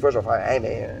 tu sais, des fois, je vais faire, hey,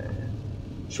 mais.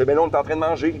 Je fais, ben non, on est en train de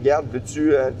manger, regarde,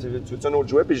 tu veux un autre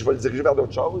jouet, puis je vais le diriger vers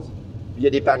d'autres choses. Puis il y a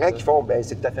des parents qui font, ben,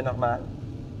 c'est tout à fait normal.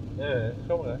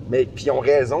 Je comprends. Mais, puis ils ont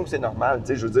raison que c'est normal, tu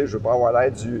sais, je veux dire, je veux pas avoir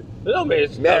l'air du. Non, mais.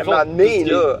 Mais à un dans le fond, moment donné, tout ce qui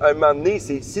est- là, un moment donné,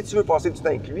 si tu veux passer du temps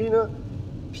avec lui, là,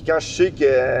 puis quand je sais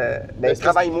que. Ben, c'est-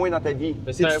 travaille moins dans ta vie.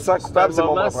 Mais Si tu te sens coupable, c'est un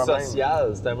mon moment problème.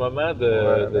 social, c'est un moment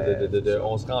de, Ouais, mais-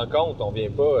 on se rend compte, on vient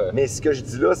pas. Mais ce que je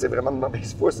dis là, c'est vraiment de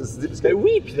mauvaise foi, ceci dit, parce que. Ben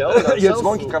oui, puis non, dans le Il y a sens du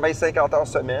monde où- qui travaille 50 heures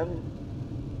semaine,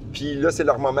 puis là, c'est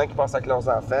leur moment qu'ils passent avec leurs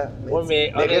enfants. Ouais,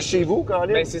 mais reste chez vous, quand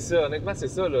même. Ben c'est ça, honnêtement, c'est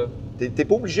ça, là. T'es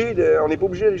pas obligé de. On n'est pas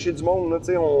obligé d'aller chez du monde, là,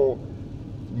 tu sais.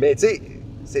 Mais, tu sais,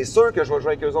 c'est sûr que je vais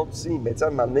jouer avec eux autres aussi, mais, tu sais, à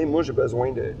un moment donné, moi, j'ai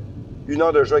besoin de. 1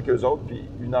 heure de jeu avec eux autres, puis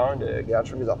 1 heure de. Regarde,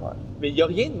 je fais mes affaires. Mais il n'y a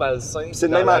rien de malsain C'est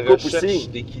dans même la en couple recherche aussi.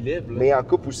 d'équilibre. là. Mais en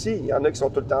couple aussi, il y en a qui sont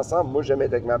tout le temps ensemble. Moi, j'aime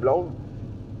être avec ma blonde,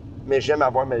 mais j'aime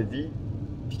avoir ma vie,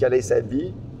 puis qu'elle ait sa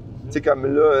vie. Tu sais, comme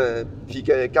là, puis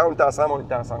que quand on est ensemble, on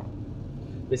est ensemble.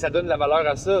 Mais ça donne la valeur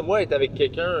à ça. Moi, être avec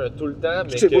quelqu'un tout le temps, mais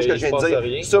Tu sais pas ce que qu'il je se viens de passe dire?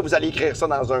 rien. Ça, vous allez écrire ça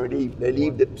dans un livre. Le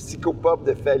livre de Psychopop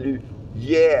de Fallu.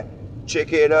 Yeah!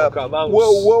 Check it up! On commence.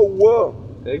 Wow!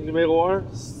 Règle numéro 1,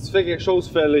 si tu fais quelque chose,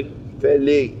 fais-le.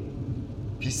 Fais-le.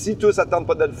 Puis si toi, ça ne tente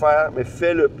pas de le faire, mais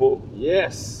fais-le pas.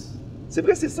 Yes! C'est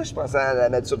vrai, c'est ça, je pense, à la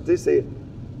maturité, c'est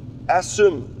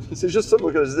assume. C'est juste ça,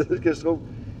 moi, que je trouve.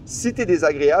 Si t'es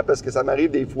désagréable, parce que ça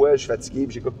m'arrive des fois, je suis fatigué et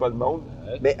j'écoute pas le monde,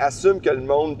 Ouais. mais assume que le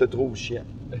monde te trouve chiant.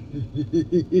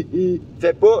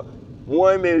 Fais pas,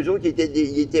 ouais, mais eux autres,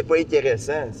 ils étaient pas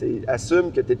intéressants.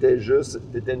 Assume que t'étais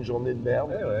une journée de merde.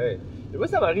 Ouais, ouais. Mais moi,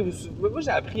 ça m'arrive aussi. Moi, j'ai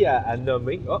appris à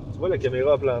nommer. Ah, tu vois, la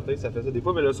caméra a planté, ça fait ça. Des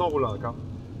fois, mais le son roule encore.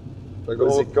 Fait qu'on-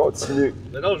 Vas-y, continue.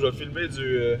 Maintenant, je vais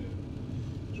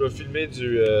filmer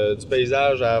du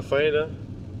paysage à la fin, là.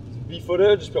 Du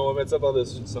B-footage, puis on va mettre ça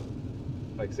par-dessus du son.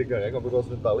 Fait que c'est correct, on peut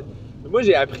continuer de parler. Mais moi,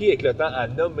 j'ai appris avec le temps à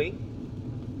nommer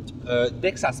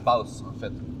dès que ça se passe, en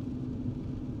fait.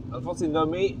 Dans le fond, c'est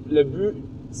nommer. Le but,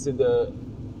 c'est de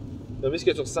nommer ce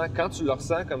que tu ressens. Quand tu le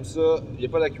ressens comme ça, il n'y a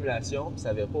pas d'accumulation, puis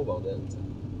ça ne vient pas au bordel. T'sais.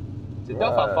 C'est tough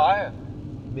à faire,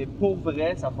 mais pour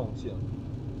vrai, ça fonctionne.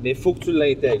 Mais il faut que tu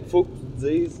l'intègres. Il faut que tu te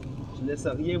dises, je laisse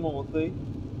rien monter.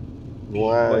 Ouais.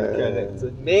 Pas être correct,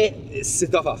 t'sais. Mais c'est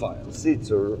tough à faire. C'est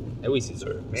dur. Eh oui, c'est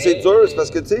dur. Mais... C'est dur, c'est parce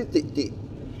que, tu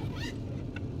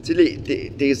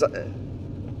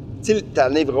sais, ta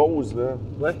névrose, là.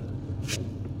 Ouais.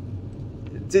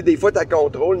 Tu sais, des fois, tu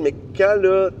contrôles, mais quand,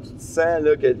 là, tu te sens,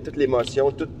 là, que toute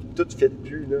l'émotion, tout fait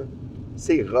plus, là,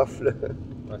 c'est rough, là.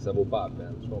 Ouais, ça vaut pas la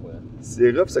peine, je comprends.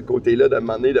 C'est rough, ce côté-là, de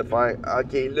demander de faire,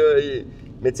 OK, là,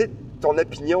 mais tu sais, ton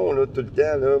opinion, là, tout le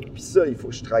temps, là, pis ça, il faut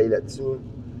que je travaille là-dessus.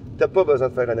 T'as pas besoin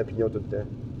de faire une opinion tout le temps.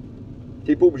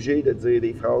 T'es pas obligé de dire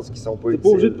des phrases qui sont pas utiles. T'es pas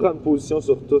obligé de prendre position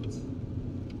sur tout.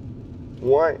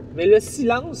 Ouais. Mais le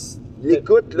silence...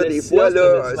 L'écoute, là, le des silence fois,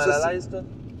 là... te met-tu mal à l'aise, toi?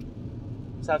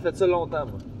 Ça a fait ça longtemps,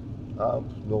 moi. Ah,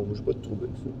 non, moi, j'ai pas de trouble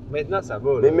avec ça. Maintenant, ça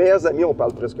va, là. Mes meilleurs amis, on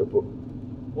parle presque pas.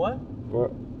 Ouais? Ouais.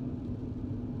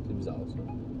 C'est bizarre, ça.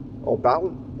 On parle,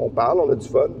 on a du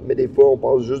fun, mais des fois, on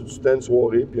passe juste du temps de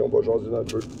soirée, puis on va jaser un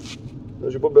peu. Là,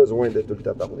 j'ai pas besoin de tout le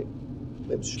temps parler.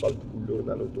 Même si je parle beaucoup, là,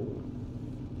 dans l'auto.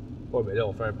 Ouais, mais là,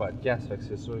 on fait un podcast, fait que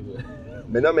c'est sûr que...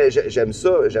 Mais non, mais j'aime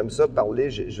ça parler.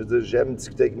 Je veux dire, j'aime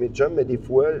discuter avec mes chums, mais des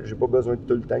fois, j'ai pas besoin de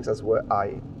tout le temps que ça soit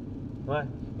high. Ouais.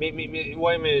 Mais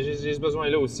j'ai ce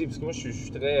besoin-là aussi, parce que moi, je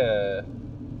suis très...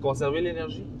 conserver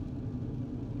l'énergie.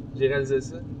 J'ai réalisé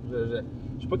ça. Je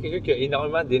suis pas quelqu'un qui a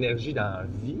énormément d'énergie dans la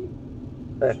vie.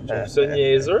 Je trouve ça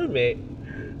niaiseux, mais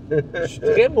je suis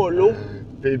très mollo.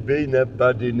 Bébé n'a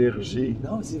pas d'énergie.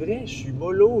 Non, c'est vrai, je suis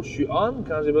mollo. Je suis on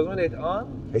quand j'ai besoin d'être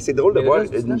on. Et c'est drôle de Mais voir. là,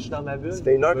 je suis dans ma bulle. Ça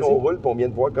fait une heure Vas-y. qu'on roule, puis on vient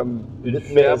de voir comme Une 8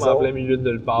 ferme maisons. en plein milieu de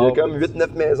nulle part. Il y a comme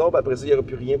 8-9 maisons, puis après ça, il n'y aura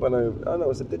plus rien pendant un... Ah non,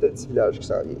 c'est peut-être un petit village qui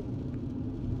s'en vient.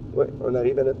 Oui, on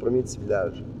arrive à notre premier petit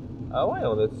village. Ah ouais,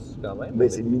 on a quand même. Mais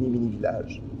c'est mini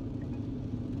village.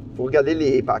 Faut regarder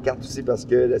les pancartes aussi, parce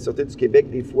que la Sûreté du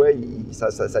Québec, des fois,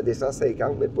 ça descend à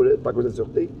 50, mais pas à cause de la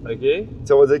Sûreté. OK. Tu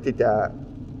sais, on va dire que t'étais à...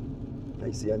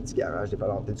 Ici, il y a un petit garage, t'es pas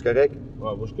là. T'es-tu correct?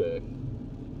 Ouais, moi, je suis correct.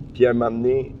 Puis un moment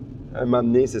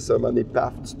donné, c'est ça, un moment donné,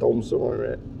 paf, tu tombes sur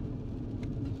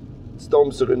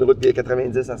une route, puis il y a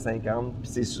 90 à 50,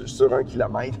 puis c'est sur 1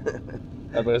 kilomètre.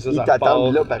 Après ça, Ils ça t'attendent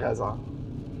repart. là par hasard.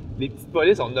 Les petites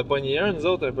polices, on en a pogné un, nous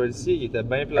autres, un policier, qui était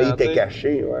bien Ah, planté. il était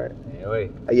caché, ouais. Eh oui.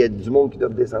 Ah, il y a du monde qui doit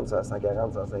descendre sur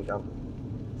 140, 150.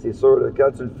 C'est sûr, là, quand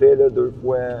tu le fais là, 2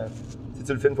 fois, si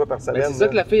tu le fais une fois par semaine. Ben, c'est ça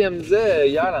là, que la fille, elle me disait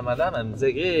hier, la madame, elle me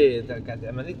disait, Gré, quand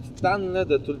elle m'a dit que tu te tannes là,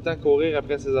 de tout le temps courir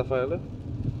après ces affaires-là.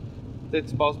 Tu sais,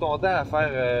 tu passes ton temps à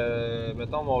faire,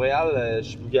 mettons, Montréal,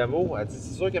 Chibougamau. Elle dit,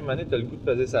 c'est sûr qu'à un moment donné, t'as le goût de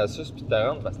peser sa suce puis de te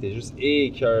rendre parce que t'es juste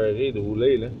écœuré de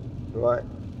rouler, là. Ouais.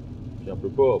 Puis on peut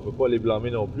pas les blâmer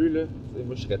non plus, là. Tu sais,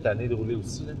 moi, je serais tanné de rouler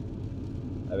aussi, là.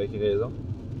 Avec raison.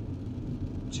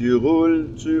 Tu roules,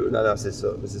 Non, non, c'est ça.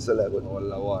 C'est ça la route. On va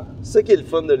l'avoir. C'est ça qui est le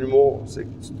fun de l'humour, c'est que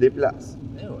tu te déplaces.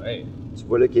 Eh ouais. Tu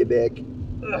vois le Québec,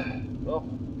 Bon.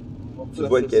 tu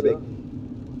vois le Québec.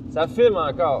 Ça filme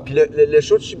encore. Puis le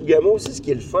show de Chibougamau aussi, ce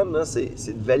qui est le fun, là, c'est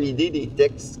de valider des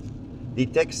textes. Des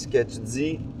textes que tu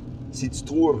dis, c'est-tu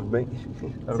trop urbain?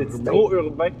 C'est trop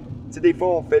urbain. Tu sais, des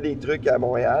fois, on fait des trucs à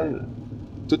Montréal.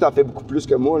 Toi, t'en fais beaucoup plus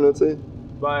que moi, là, tu sais.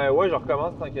 Ben ouais, je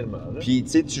recommence tranquillement. Là. Puis, tu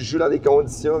sais, tu joues dans des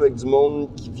conditions avec du monde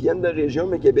qui viennent de région,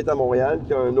 mais qui habite à Montréal,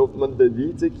 qui a un autre mode de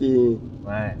vie, tu sais, qui est... Ouais.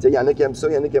 Tu sais, il y en a qui aiment ça,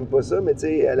 il y en a qui aiment pas ça, mais tu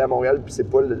sais, aller à Montréal, puis c'est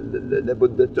pas le bout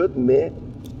de tout, mais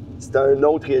c'est une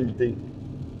autre réalité.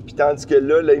 Puis tandis que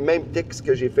là, les mêmes textes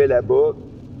que j'ai fait là-bas,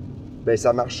 ben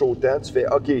ça marche autant. Tu fais,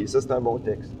 OK, ça, c'est un bon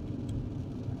texte.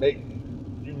 Ben,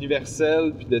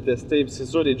 universel, puis de tester, puis c'est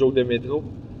sûr, des jokes de métro.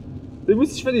 Tu sais, moi,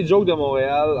 si je fais des jokes de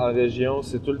Montréal en région,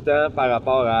 c'est tout le temps par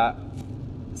rapport à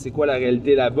c'est quoi la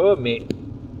réalité là-bas, mais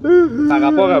par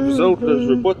rapport à vous autres, là, je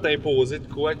veux pas t'imposer de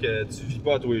quoi que tu vis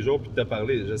pas tous les jours puis de te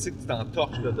parler. Je sais que tu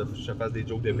t'entorches là, de que je fasse des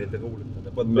jokes de métro. Là.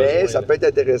 T'as pas de Mais besoin, ça là. peut être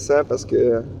intéressant parce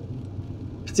que.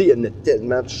 Puis tu sais, il y en a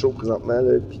tellement de shows présentement,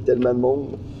 là, puis tellement de monde.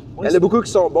 Ouais, Il y en a beaucoup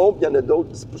qui sont bons, puis il y en a d'autres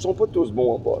qui sont pas tous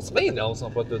bons en passant. Mais non, ils sont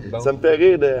pas tous bons. Ça me fait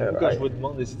rire de. Quand Ouais. je vois du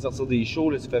monde essayer de sortir des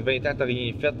shows, là, ça fait 20 ans que t'as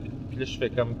rien fait, puis là je fais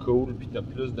comme cool, puis t'as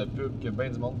plus de pubs que bien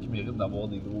du monde qui mérite d'avoir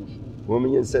des gros shows. Ouais, mais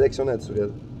il y a une sélection naturelle.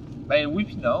 Ben oui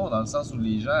puis non, dans le sens où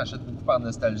les gens achètent beaucoup par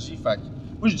nostalgie. Fait que,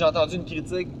 moi j'ai déjà entendu une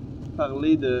critique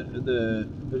parler de...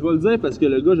 Je vais le dire parce que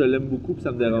le gars je l'aime beaucoup puis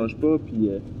ça me dérange pas puis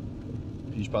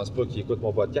je pense pas qu'il écoute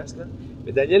mon podcast là.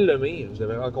 Mais Daniel Lemire, je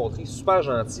l'avais rencontré, super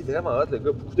gentil, vraiment hot le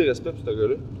gars, beaucoup de respect pour ce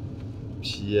gars-là.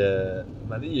 Puis à un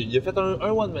moment donné, il a fait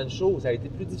un one-man show, ça a été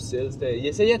plus difficile. Il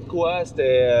essayait de quoi?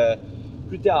 C'était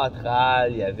plus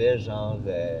théâtral, il y avait genre...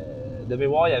 de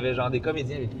mémoire, il y avait genre des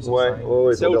comédiens avec lui sur Ouais, scène.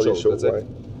 ouais, C'est faut autre faire des chose, shows, tu sais. ouais.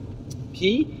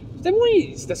 Puis,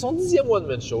 C'était son 10e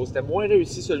one-man show. C'était moins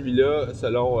réussi celui-là,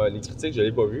 selon les critiques. Je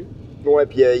l'ai pas vu. Ouais,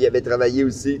 puis il avait travaillé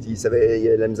aussi, il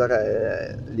avait la misère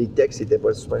les textes n'étaient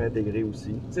pas super intégrés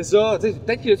aussi. C'est ça, tu sais,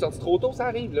 peut-être qu'il est sorti trop tôt, ça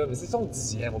arrive, là, mais c'est son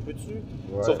 10e, on peut-tu?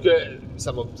 Ouais. Sauf que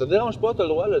ça me dérange pas, t'as le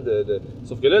droit, là,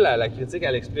 Sauf que là, la critique,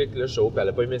 elle explique le show, puis elle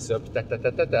a pas aimé ça, puis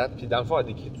puis dans le fond, elle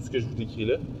décrit tout ce que je vous décris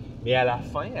là. Mais à la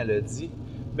fin, elle a dit,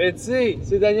 mais tu sais,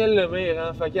 c'est Daniel Lemire,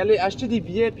 hein, fait qu'allez acheter des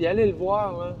billets, puis allez le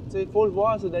voir, hein. Tu sais, faut le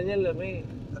voir, c'est Daniel Lemire.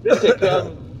 Puis là, j'étais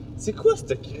comme, c'est quoi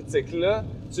cette critique-là?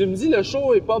 Tu me dis, le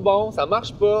show est pas bon, ça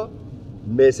marche pas.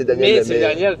 Mais c'est Daniel Lemire. Mais c'est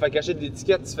Daniel, fait qu'acheter de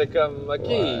l'étiquette, tu fais comme, OK.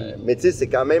 Ouais. Mais tu sais, c'est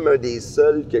quand même un des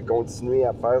seuls qui a continué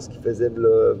à faire ce qu'il faisait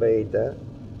là 20 ans.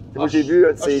 Moi, j'ai vu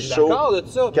un de ses shows. De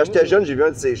ça. Quand j'étais jeune, j'ai vu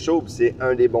un de ses shows, puis c'est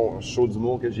un des bons shows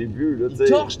d'humour que j'ai vu. Là, il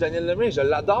torche Daniel Lemire, je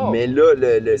l'adore. Mais là,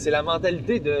 c'est la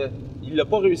mentalité de. Il l'a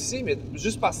pas réussi, mais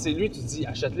juste parce que c'est lui, tu te dis,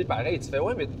 achète-les pareil. Tu fais,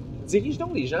 ouais, mais dirige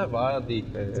donc les gens vers du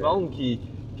monde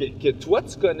que toi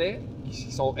tu connais,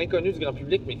 qui sont inconnus du grand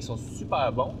public, mais qui sont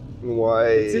super bons.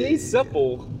 Ouais. Utilise ça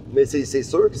pour. Mais c'est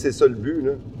sûr que c'est ça le but,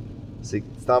 là. C'est que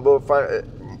tu t'en vas faire.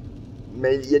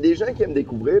 Mais il y a des gens qui aiment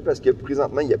découvrir parce que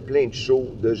présentement, il y a plein de shows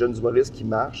de jeunes humoristes qui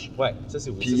marchent. Ouais, ça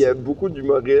c'est oui. Puis il y a beaucoup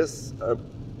d'humoristes,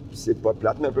 c'est pas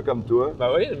plate, mais un peu comme toi. Ben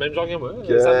oui, le même genre que moi.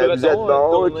 Que vous êtes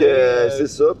bon, que c'est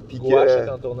ça. Puis Gouache est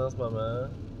en tournant en ce moment.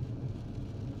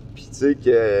 Puis tu sais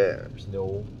que.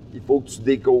 Pinot. Il faut que tu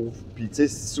découvres. Puis tu sais,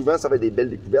 souvent, ça va être des belles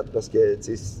découvertes parce que,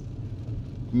 tu sais.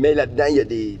 Mais là-dedans, il y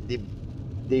a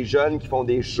des jeunes qui font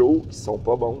des shows qui sont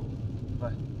pas bons. Ouais.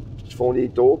 Qui font des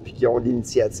tours, puis qui ont de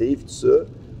l'initiative, tout ça.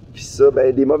 Puis ça,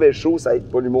 ben des mauvais shows, ça aide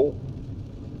pas l'humour.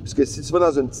 Parce que si tu vas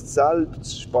dans une petite salle, puis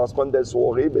tu penses pas à une belle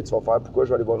soirée, ben tu vas faire pourquoi je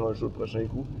vais aller voir un show le prochain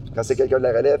coup. Quand c'est quelqu'un de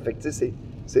la relève, fait que tu sais,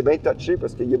 c'est bien touché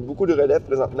parce qu'il y a beaucoup de relèves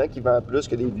présentement qui vendent plus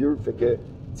que des vieux. Fait que, tu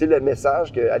sais, le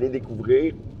message qu'aller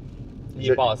découvrir. Il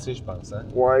est passé, je pense. Hein?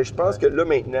 Ouais, je pense que là,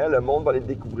 maintenant, le monde va aller le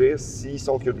découvrir s'ils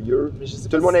sont curieux. Mais je sais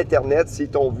tout le monde Internet, s'ils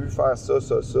t'ont vu faire ça.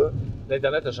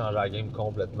 L'Internet a changé la game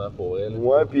complètement pour elle.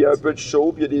 Ouais, puis il y a un peu de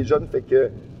show, puis il y a des jeunes, fait que.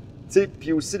 Tu sais,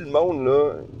 puis aussi le monde,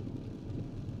 là,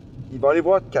 ils vont aller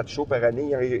voir 4 shows par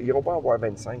année, ils n'iront pas en voir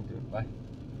 25. Là. Ouais.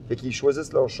 Fait qu'ils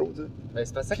choisissent leur show, tu sais. Ben,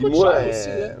 c'est parce que ça Puis coûte moi, cher aussi,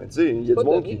 là. tu sais, il y a du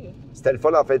monde qui. C'était le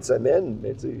fun en fin de semaine,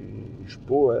 mais tu sais, je suis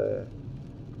pas.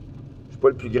 Je suis pas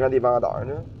le plus grand des vendeurs,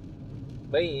 là.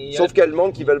 Ben, Sauf que le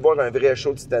monde qui veut voir un vrai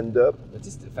show de stand-up,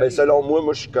 ben, selon moi,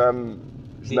 je suis comme.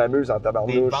 Je m'amuse en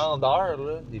tabarnouche. Des vendeurs,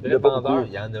 là, des vrais vendeurs,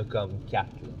 il y en a comme 4.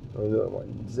 Ouais,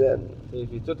 une dizaine. Et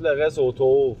puis tout le reste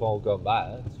autour font comme,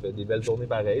 ben, tu fais des belles journées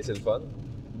pareilles, c'est le fun.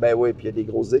 Ben oui, puis il y a des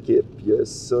grosses équipes, puis il y a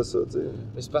ça, tu sais.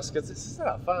 Mais c'est parce que, tu sais, c'est ça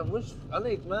l'affaire. Moi,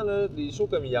 honnêtement, là, des shows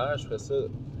comme hier, je ferais ça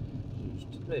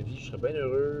toute ma vie, je serais bien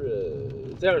heureux.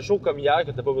 Tu sais, un show comme hier,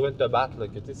 que t'as pas besoin de te battre, là,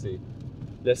 que tu sais, c'est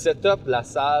le setup, la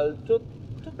salle, tout.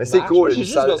 Mais c'est cool. J'ai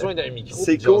juste besoin d'un micro.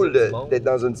 C'est cool d'être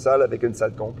dans une salle avec une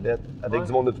salle complète, avec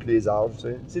du monde de tous les âges, tu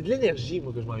sais. C'est de l'énergie,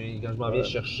 moi, quand je m'en viens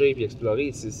chercher puis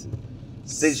explorer. Tu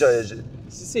sais,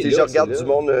 je regarde du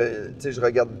monde, tu sais, je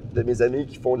regarde de mes amis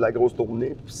qui font de la grosse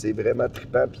tournée, puis c'est vraiment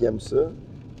trippant, puis ils aiment ça.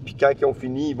 Puis quand ils ont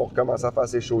fini, ils vont recommencer à faire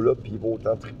ces shows-là, puis ils vont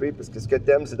autant tripper, parce que ce que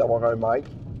t'aimes, c'est d'avoir un mic,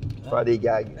 puis faire des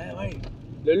gags. Ben ouais.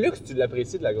 Le luxe, tu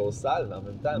l'apprécies de la grosse salle, mais en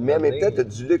même temps... Mais en même temps, t'as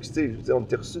du luxe, tu sais. Je veux dire, on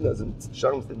t'est reçu dans une petite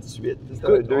chambre, c'était une suite. C'était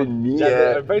un 2,5.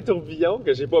 J'avais un pain tourbillon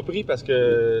que j'ai pas pris parce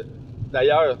que...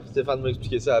 D'ailleurs, Stéphane m'a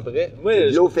expliqué ça après.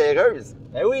 Moi, de l'eau ferreuse.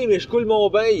 Ben oui, mais je coule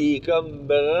mon bain, il est comme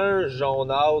brun,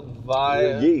 jaunâtre,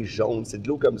 vert. Il est jaune, c'est de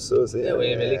l'eau comme ça. Ben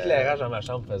oui, mais l'éclairage dans ma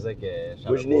chambre faisait que...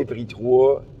 Moi, je n'ai pris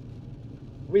 3.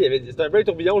 Oui, c'était un bain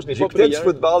tourbillon, je n'ai pas pris J'écoutais du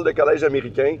football de collège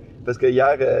américain, parce que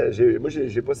hier, moi,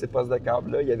 j'ai pas ces postes de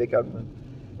câble-là. Il y avait comme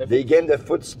des games de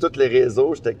foot sur tous les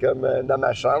réseaux. J'étais comme dans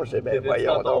ma chambre, j'étais ben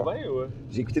voyons dans ton bain, ouais?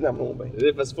 J'ai écouté dans mon bain.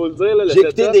 Parce qu'il faut le dire, là, j'ai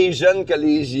écouté des jeunes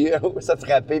collégiens se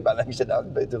frapper pendant que j'étais dans le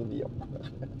bain tourbillon.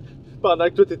 Pendant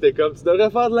que toi, t'étais comme, tu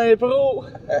devrais faire de l'impro!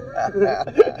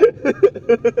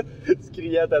 Tu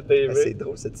criais à ta TV. C'est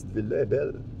drôle, cette petite ville-là est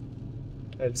belle.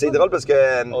 C'est drôle parce que.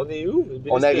 On est où?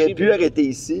 On aurait pu arrêter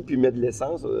ici puis mettre de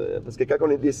l'essence. Parce que quand on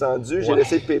est descendu, j'ai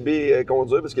laissé PB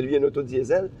conduire parce que lui, il a une auto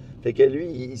diesel. Fait que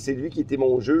lui, c'est lui qui était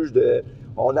mon juge de.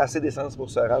 On a assez d'essence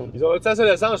pour se rendre. Ils ont assez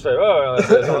d'essence. Je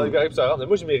fais, on est correct pour se rendre.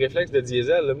 Moi, j'ai mes réflexes de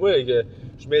diesel. Là. Moi,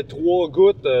 je mets 3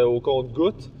 gouttes au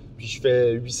compte-gouttes. Puis je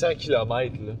fais 800 km.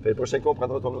 Là. Fait le prochain coup, on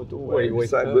prendra ton auto. Oui,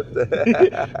 800 gouttes.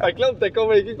 Fait que là, on était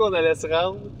convaincus qu'on allait se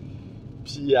rendre.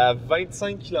 Puis à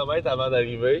 25 km avant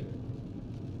d'arriver,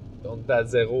 on était à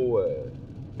zéro.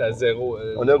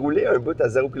 On a roulé un bout à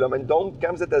 0 km. Donc,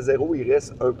 quand vous êtes à 0, il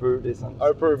reste un peu d'essence.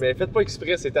 Un peu, mais faites pas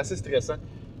exprès, c'est assez stressant.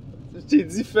 Je t'ai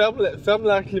dit, ferme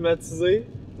l'air climatisé.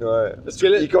 Ouais. Parce que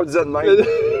là, il conduisait de même.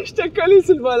 j'étais collé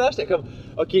sur le volant, j'étais comme,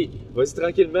 OK, vas-y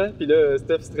tranquillement. Puis là,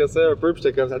 Steph stressait un peu, puis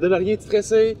j'étais comme, ça donne rien de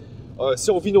stresser.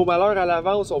 Si on vit nos malheurs à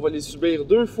l'avance, on va les subir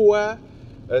 2 fois.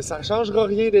 Ça ne changera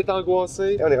rien d'être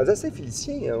angoissé. On est rendu à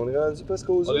Saint-Félicien, hein. On est rendu presque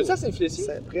aux On eaux. est à Saint-Félicien?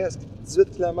 C'est presque 18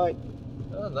 km.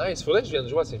 Ah, nice. Faudrait que je vienne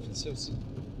jouer à Saint-Félicien aussi.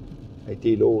 Hey,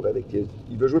 t'es lourd avec.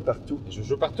 Il veut jouer partout. Je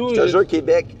joue partout. Je te jure,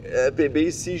 Québec, PB,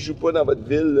 s'il joue pas dans votre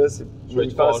ville, là, c'est Je vais une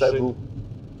être pense à fâché. vous.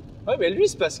 Ouais, mais lui,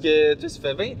 c'est parce que, tu sais, ça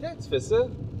fait 20 ans que tu fais ça.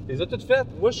 Tu les as toutes faites.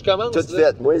 Moi, je commence. Toutes là.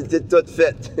 faites. Moi, c'était toutes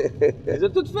faites. Tu les as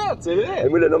toutes faites, c'est vrai. Et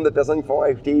moi, le nombre de personnes qui font,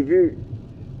 hey, je t'ai vu.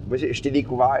 Moi, je t'ai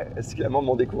découvert. Est-ce que le monde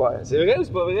m'a découvert? C'est vrai ou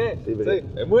c'est pas vrai? C'est vrai. T'sais,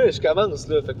 mais moi, je commence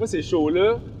là. Fait que moi, ces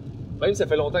shows-là, même si ça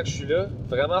fait longtemps que je suis là,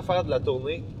 vraiment faire de la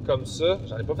tournée comme ça,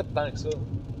 j'en ai pas fait tant que ça.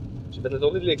 J'ai fait la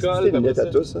tournée de l'école. C'est puis des après lunettes à ça-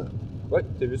 tous, hein? Ouais,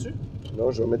 t'as vu-tu? Non,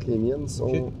 je vais remettre les miennes. Sont...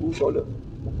 Ok. Où ils sont là?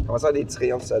 Commencer à avoir des petits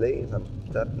rayons de soleil, ça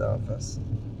me tape dans la face.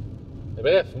 Mais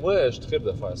bref, moi, je tripe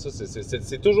de faire ça.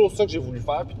 C'est toujours ça que j'ai voulu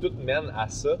faire, puis tout mène à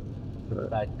ça. Ouais.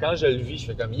 Fait que quand je le vis, je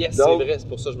fais comme yes, Donc- c'est vrai, c'est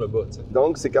pour ça que je me bats. T'sais.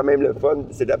 Donc, c'est quand même le fun,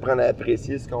 c'est d'apprendre à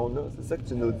apprécier ce qu'on a. C'est ça que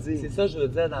tu nous dis. ça que je veux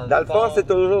dire Dans le fond, c'est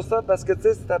toujours ça, parce que tu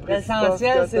sais, si t'apprécies pas ce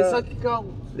que t'as- qui compte.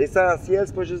 L'essentiel,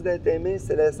 c'est pas juste d'être aimé,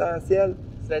 c'est l'essentiel.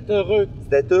 C'est d'être heureux. C'est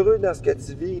d'être heureux dans ce que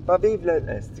tu vis. Pas vivre le.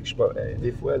 C'est que je sais pas,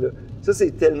 des fois, là. Ça,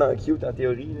 c'est tellement cute en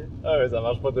théorie, là. Ah ouais, ça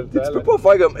marche pas tout le Tu sais, temps. tu peux là.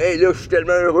 pas faire comme, hey, là, je suis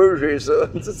tellement heureux, j'ai ça.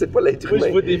 Ça, c'est pas l'être Moi, humain.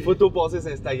 je vois des photos passer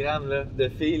sur Instagram là, de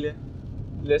filles, là.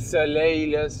 Le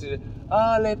soleil, là.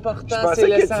 Ah, Je l'important, pensais c'est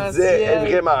que tu disais, elle est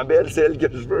l'essentiel. vraiment belle, c'est elle que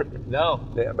je veux. Non.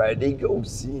 Ben, des gars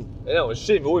aussi. Mais non, je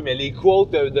sais, mais oui, mais les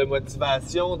quotes de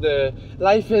motivation, de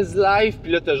life is life,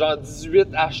 puis là, t'as genre 18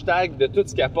 hashtags de tout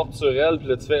ce qu'elle apporte sur elle, puis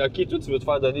là, tu fais, OK, toi, tu veux te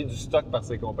faire donner du stock par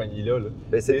ces compagnies-là. Là.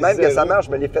 Ben, c'est C'est de même que zéro. ça marche,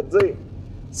 je me l'ai fait dire.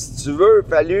 Si tu veux,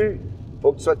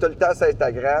 faut que tu sois tout le temps sur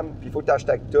Instagram, puis il faut que tu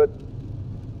hashtags tout.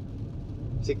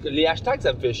 C'est que les hashtags,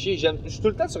 ça me fait chier. Je suis tout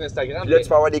le temps sur Instagram. Puis là, mais tu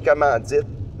vas avoir des commandites.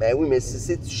 Ben oui, mais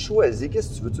si tu choisis, qu'est-ce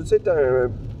que tu veux? Tu veux être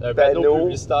un panneau panneau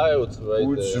publicitaire où tu veux être.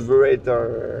 ou tu veux être un.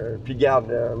 Puis garde.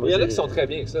 moi, Il y en a j'ai- qui sont très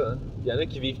bien avec ça. Hein. Il y en a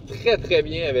qui vivent très, très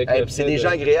bien avec Hey, le puis c'est fait des de- gens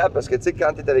agréables parce que tu sais,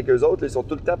 quand tu es avec eux autres, là, ils sont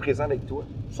tout le temps présents avec toi.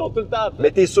 Ils sont tout le temps.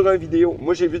 Mais tu es sur une vidéo.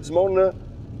 Moi, j'ai vu du monde là,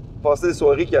 passer des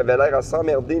soirées qui avaient l'air à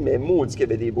s'emmerder, mais maudit qu'il y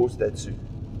avait des beaux statuts.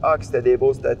 Ah, que c'était des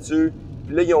beaux statuts.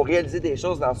 Puis là, ils ont réalisé des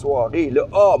choses dans la soirée. Là,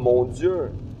 oh mon Dieu!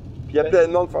 Puis il y a plein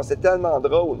de monde qui font, c'est tellement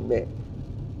drôle, mais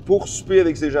pour souper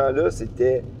avec ces gens-là,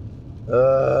 c'était.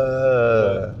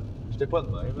 J'étais pas de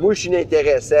même. Hein. Moi, je suis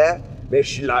inintéressant, mais je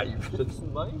suis live. J'étais-tu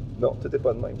de même? Non, toi, t'es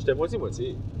pas de même. J'étais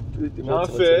moitié-moitié. Toi, t'es J'en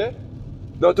moitié-moitié. fais.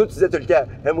 Non, toi, tu disais tout le temps,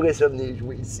 j'aimerais ça venir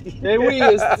jouer ici. Mais oui,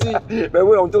 esti. Ben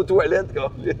oui, on était aux toilettes, quand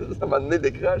ça m'a donné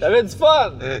des croches. J'avais du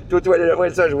fun. Toi, aux toilettes, j'aimerais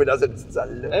ça jouer dans cette petite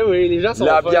salle-là. Eh oui, les gens sont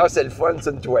L'ambiance, c'est le fun, c'est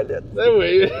une toilette. Eh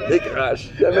oui. Des croches.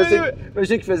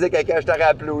 Monsieur qui faisait caca, je t'aurais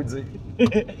applaudi.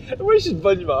 Oui, je suis de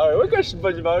bonne humeur. Oui, quand je suis de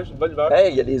bonne humeur, je suis de bonne humeur.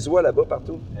 Hey, il y a des oies là-bas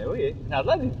partout. Eh oui, ça a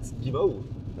l'air des petites guimauves.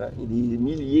 Hein, il y a des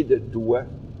milliers de doigts.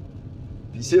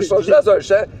 Puis si je suis dans un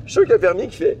champ, je suis sûr qu'il y a un fermier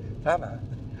qui fait ah, man,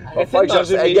 va Arrêtez faire de que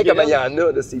manger j'en mes regarde comment il y graines. en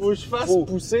a. Là, c'est Faut que je fasse fou.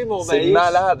 pousser mon C'est maïs.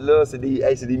 malade, là. C'est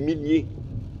des milliers.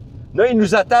 Non, ils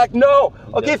nous attaquent. Non!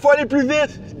 OK, il faut aller plus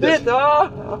vite. Vite! Ah!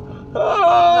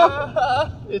 Ah!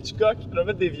 Et tu coques, je vais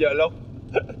mettre des violons.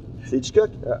 C'est Hitchcock?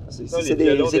 Ah, ici, Non, les c'est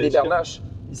violons des de Hitchcock. bernaches.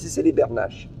 Ici, c'est des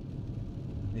bernaches.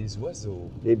 Des oiseaux.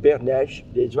 Des bernaches.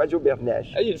 Des oiseaux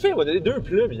bernaches. Hey, une fille, elle m'a donné 2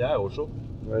 plumes hier au show.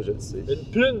 Ouais, je le sais.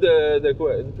 Une plume de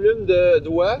quoi? Une plume de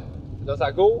doigt dans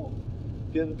sa cour,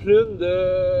 puis une plume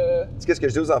de... Tu sais qu'est-ce que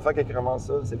je dis aux enfants quand ils ramassent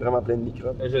ça? C'est vraiment plein de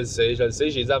microbes. Je le sais.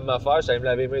 J'ai des armes à faire, j'allais me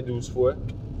laver les mains 12 fois.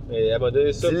 Et elle m'a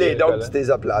donné ça. Dis-les puis donc, collant. tu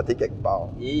t'es planté quelque part.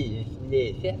 Il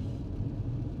est fait.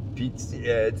 Puis tu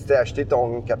t'es acheté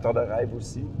ton capteur de rêve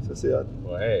aussi. Ça, c'est hot.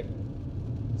 Ouais.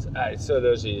 Hey, ça,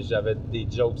 là, j'avais des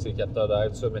jokes, ces capteurs d'air,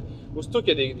 tout ça, mais aussitôt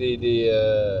qu'il y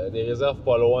a des réserves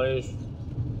pas loin,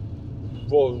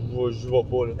 je vais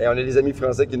pas, là. Et on a des amis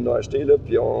français qui nous l'ont acheté, là,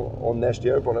 puis on en a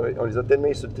acheté un, puis on les a tellement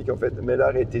insultés qu'ils ont fait « Mais là,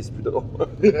 arrêtez, c'est plus drôle. »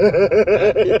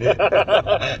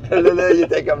 là, il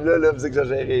était comme là, vous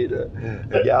exagérez, là.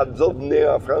 Regarde, nous autres, venez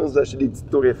en France, vous achetez des petites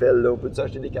tours Eiffel, là. On peut-tu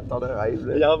acheter des capteurs de rêve,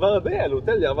 là? Il en vendait à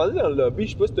l'hôtel, il en vendait dans le lobby,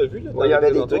 je sais pas si t'as vu, là. Ouais, il y avait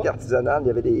des présentoir. trucs artisanaux, il y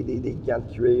avait des gants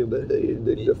de cuir,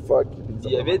 de phoque. puis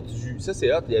Il y avait ça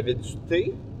c'est hot, il y avait du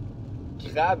thé,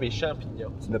 crabe et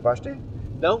champignons. Tu n'as pas acheté?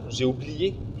 Non, j'ai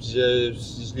oublié.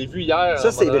 Je l'ai vu hier. Ça,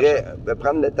 en c'est m'en allant vrai. De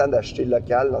prendre le temps d'acheter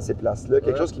local dans ces places-là.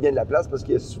 Quelque Ouais. chose qui vient de la place, parce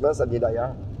que souvent, ça vient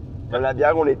d'ailleurs. Comme la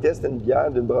bière où on était, c'était une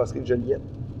bière d'une brasserie de Joliette.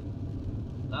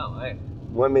 Ah ouais.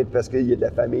 Moi, mais parce qu'il y a de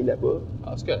la famille là-bas.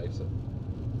 Ah, c'est correct, ça.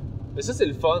 Mais ça, c'est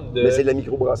le fun de... Mais c'est de la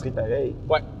microbrasserie pareil.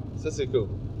 Ouais, ça, c'est cool.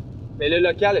 Mais le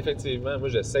local, effectivement, moi,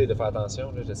 j'essaie de faire attention.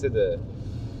 Là. J'essaie de...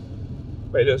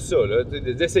 Ben là, ça, là,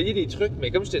 d'essayer des trucs,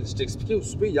 mais comme je t'ai expliqué au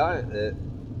souper hier,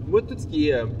 moi, tout ce qui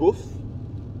est bouffe,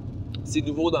 c'est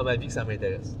nouveau dans ma vie que ça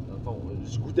m'intéresse. Dans le fond,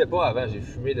 je goûtais pas avant, j'ai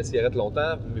fumé de la cigarette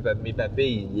longtemps, mes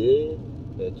papilles,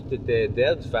 tout était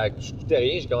dead, fait que je goûtais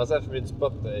rien, j'ai commencé à fumer du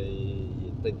pot il y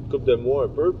a peut-être une couple de mois un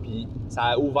peu, puis ça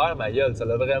a ouvert ma gueule, ça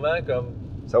l'a vraiment comme...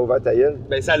 Ça a ouvert ta gueule?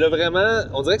 Ben ça l'a vraiment,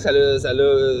 on dirait que ça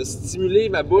l'a stimulé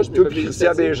ma bouche. Toi puis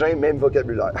Christian Bégin, même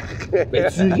vocabulaire.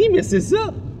 Ben tu ris, mais c'est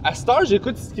ça! À cette heure,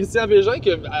 j'écoute Christian Bégin qui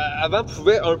avant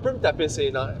pouvait un peu me taper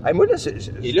ses nerfs. Hey, moi, là,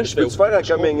 Et là, je peux-tu faire un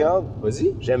coming out?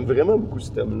 Vas-y. J'aime vraiment beaucoup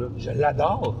cet homme-là. Je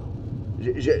l'adore.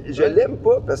 Je l'aime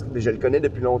pas parce que je le connais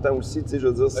depuis longtemps aussi, tu sais, je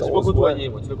veux dire. Ben, tu l'as côtoyé,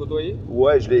 moi. Tu l'as côtoyé?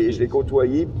 Ouais, je l'ai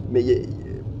côtoyé, mais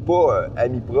pas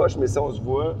ami proche, mais si on se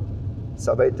voit,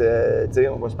 ça va être, tu sais,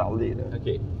 on va se parler, là.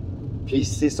 OK. Puis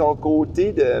c'est son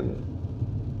côté de...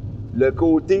 Le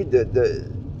côté d'être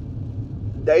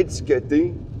ce que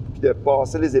t'es, puis de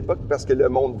passer les époques, parce que le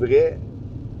monde vrai,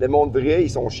 ils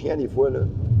sont chiants des fois, là.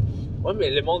 Ouais,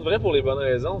 mais le monde vrai pour les bonnes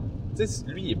raisons. Tu sais,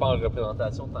 lui, il est pas en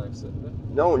représentation tant que ça. Là.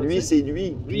 Non, lui, c'est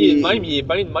lui. Lui, il est le même, il est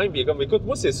bien de même, puis il est comme, écoute,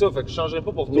 moi, c'est ça, fait que je changerai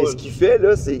pas pour toi. Mais ce qu'il fait,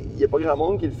 là, c'est... Il y a pas grand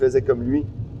monde qui le faisait comme lui.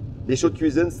 Les shows de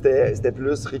cuisine, c'était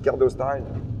plus Ricardo style.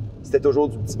 C'était toujours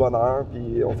du petit bonheur,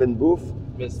 puis on fait une bouffe.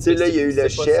 Tu sais, là, il y a eu le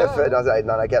chef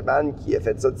dans la cabane qui a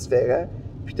fait ça différent.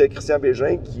 Puis t'as Christian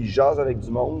Bégin qui jase avec du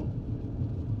monde.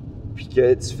 Puis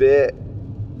que tu fais...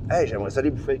 Hey, j'aimerais ça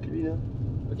aller bouffer avec lui, là.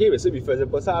 OK, mais ça, il faisait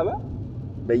pas ça avant?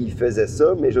 Ben, il faisait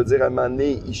ça, mais je veux dire, à un moment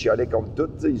donné, il chialait comme tout,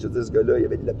 tu sais. Je veux dire, ce gars-là, il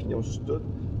avait de l'opinion sur tout.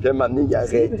 Puis à un moment donné, il a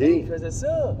arrêté. Il faisait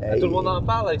ça. Hey, tout le monde en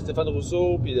parle avec Stéphane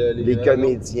Rousseau, puis les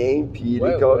comédiens, puis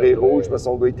les carrés rouges, parce que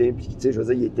son gars était impliqué. Tu sais, je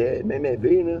veux dire, il était même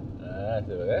élevé, là. Ah,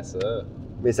 c'est vrai, ça.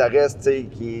 Mais ça reste, tu sais,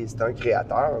 c'est un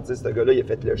créateur. Tu sais, ce gars-là, il a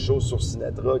fait le show sur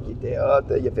Sinatra qui était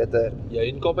hot. Il a fait... il y a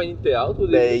une compagnie de théâtre au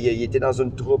début. Ben, il était dans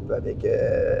une troupe avec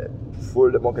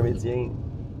full de bons comédiens.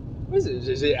 Oui,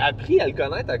 j'ai appris à le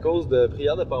connaître à cause de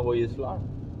Prière de pas envoyer de fleurs.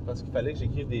 Parce qu'il fallait que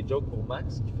j'écrive des jokes pour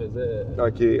Max qui faisait...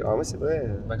 OK. Ah oui, c'est vrai.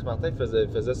 Max Martin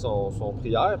faisait son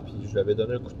prière, puis je lui avais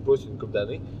donné un coup de pouce une couple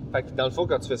d'années. Fait que dans le fond,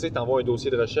 quand tu fais ça, il t'envoie un dossier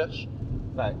de recherche.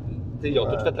 Fait que, ils ont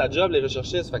tous fait la job, les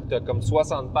recherchistes. Fait que t'as comme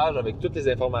 60 pages avec toutes les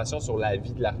informations sur la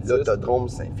vie de l'artiste. L'autodrome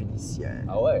Saint-Félicien.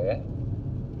 Ah ouais, hein?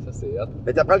 Ça, c'est hot.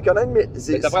 Mais t'apprends à le connaître, mais...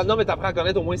 Non, mais t'apprends à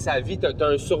connaître au moins sa vie. T'as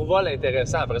un survol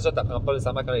intéressant. Après ça, t'apprends pas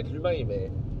nécessairement à connaître l'humain,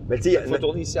 mais... tu sais... Il faut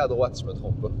tourner ici à droite, si je me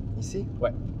trompe pas. Ici? Ouais.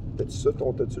 T'as-tu ça,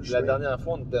 t'as-tu le chemin? La dernière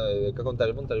fois, quand on est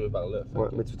arrivé par là. Ouais,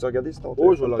 mais tu veux-tu regarder si ton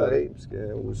Oh, je vais le regarder. Parce que,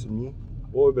 c'est le mien.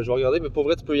 Oui, ben je vais regarder, mais pour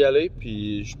vrai, tu peux y aller,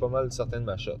 puis je suis pas mal certain de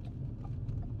ma shot.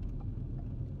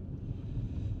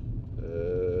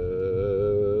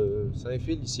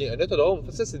 Saint-Félicien. Un autodrome,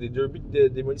 ça, c'est des derbies de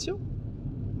démolition?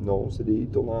 Non, c'est des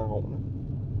tournées en rond. Là.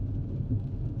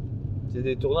 C'est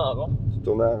des tournées en rond? Tu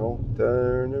tournes en rond.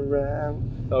 Turn around.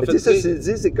 En mais tu sais, ça, c'est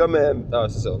dit, c'est comme... ah,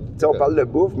 c'est ça. Tu sais, on parle de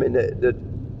bouffe, mais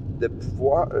de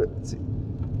pouvoir... tu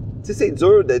sais, c'est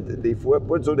dur des fois,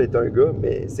 pas dur d'être un gars,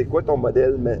 mais c'est quoi ton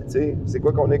modèle? Tu sais, c'est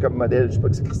quoi qu'on est comme modèle? Je sais pas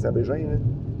que c'est Christian Bégin, là.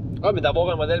 Ah, mais d'avoir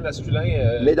un modèle masculin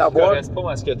mais qui correspond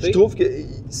à ce que t'es. Je trouve que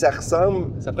ça ressemble...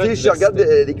 Tu sais, je regarde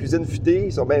les cuisines futées,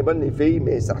 ils sont bien bonnes les filles,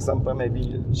 mais ça ressemble pas à ma vie.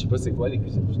 Là. Je sais pas c'est quoi les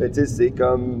cuisines futées. Mais tu sais, c'est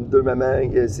comme deux mamans,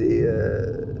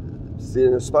 c'est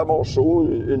un super bon show,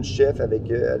 une chef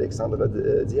avec Alexandra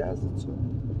Diaz, tu vois.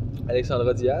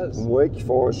 Alexandra Diaz? Ouais, qui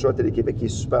font un show à Télé-Québec qui est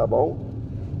super bon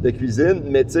de cuisine,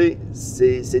 mais tu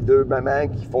sais, c'est deux mamans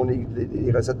qui font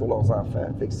les recettes pour leurs enfants.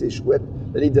 Fait que c'est chouette.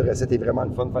 Le livre de recettes est vraiment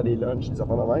le fun de faire des lunchs, des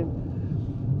affaires de même.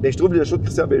 Mais je trouve que le show de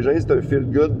Christian Bégin, c'est un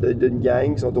feel-good d'une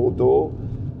gang qui sont autour.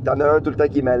 T'en as un tout le temps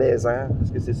qui est malaisant,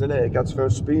 parce que c'est ça, là, quand tu fais un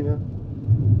souper, là.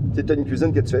 Tu sais, t'as une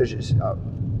cuisine que tu fais...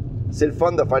 c'est le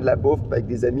fun de faire de la bouffe avec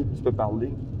des amis que tu peux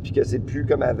parler, puis que c'est plus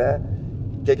comme avant.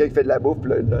 Quelqu'un qui fait de la bouffe,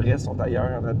 puis le reste sont ailleurs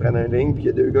en train de prendre un ligne, puis il y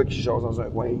a deux gars qui jasent dans un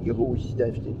coin gros ici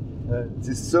d'affilée.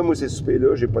 C'est ça, moi, ces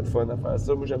soupers-là, j'ai pas de fun à faire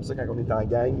ça. Moi, j'aime ça quand on est en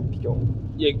gang, puis qu'on...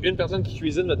 Il y a une personne qui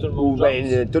cuisine, mais tout le monde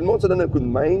ben, tout le monde se donne un coup de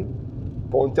main, puis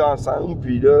on est ensemble,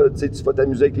 puis là, tu sais, tu vas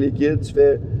t'amuser avec les kids, tu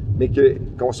fais... Mais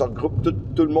qu'on se regroupe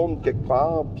tout le monde quelque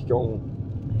part, puis qu'on...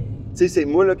 Tu sais, c'est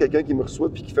moi, là, quelqu'un qui me reçoit,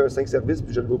 puis qui fait un 5 services,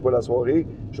 puis je le vois pas la soirée,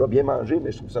 je vais bien manger,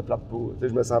 mais je trouve ça plate pour... Tu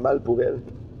sais, je me sens mal pour elle.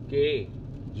 OK.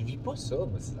 Je vis pas ça, moi,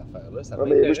 ces affaires-là. Ça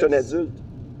mais moi, je suis un adulte.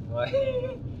 Ouais.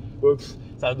 Oups,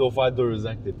 ça doit faire 2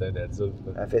 ans que t'es un adulte.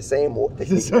 Ça fait 5 mois.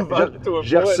 C'est ça,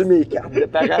 j'ai reçu mes cartes de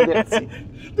parents avertis.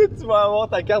 Toi, tu vas avoir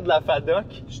ta carte de la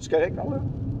FADOC. Je suis correct, par là?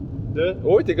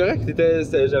 Oui, t'es correct.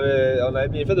 On avait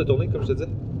bien fait de tourner, comme je te dis.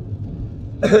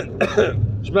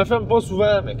 Je m'affirme pas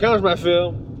souvent, mais quand je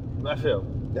m'affirme, je m'affirme.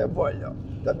 Et voilà.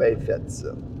 T'as bien fait ça.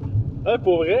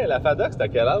 Pour vrai, la FADOC, c'est à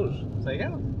quel âge?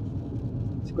 50?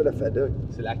 C'est quoi la FADOC?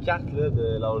 C'est la carte là,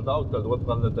 de l'âge d'or où tu as le droit de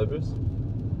prendre l'autobus.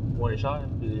 Moins cher.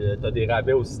 Puis tu as des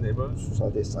rabais au cinéma.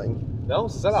 65. Non,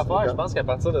 c'est ça l'affaire. 50. Je pense qu'à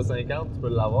partir de 50, tu peux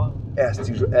l'avoir.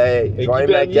 Est-ce que je vais Et avoir Guy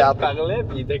ma Bernier carte. parlait,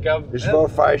 puis il était comme. Je vais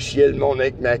faire chier le monde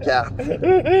avec ma carte.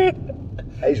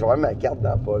 Hey, je vais avoir ma carte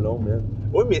dans pas long, man.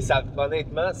 Oui, mais ça,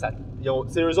 honnêtement,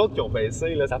 c'est eux autres qui ont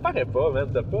baissé. Là. Ça paraît pas, man.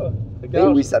 T'as pas. Eh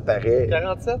oui, ça paraît.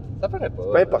 47, ça paraît pas.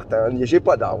 C'est pas important. J'ai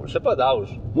pas d'âge. T'as pas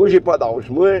d'âge. Moi, j'ai pas d'âge.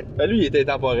 Moi, Ben, lui, il était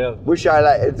intemporel. je suis à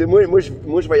la... tu sais, moi,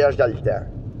 je voyage dans le temps.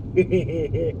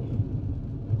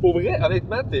 Pour vrai,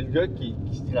 honnêtement, t'es le gars qui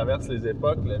traverse les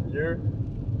époques le mieux.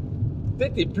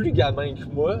 Peut-être t'es plus gamin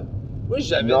que moi. Moi,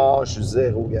 j'avais. Non, je suis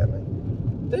zéro gamin.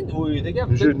 Peut-être, oui, t'es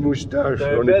gamin. J'ai une moustache.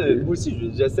 T'as un on est bel. plus- Moi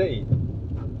aussi, j'essaye.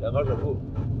 Ça marche pas.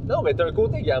 Non, mais t'as un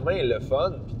côté gamin, le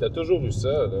fun, pis t'as toujours eu ça,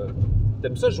 là.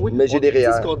 T'aimes ça jouer. Mais j'ai des Tu sais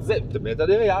REER. ce qu'on disait. Mais t'as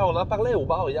des REER, on en parlait au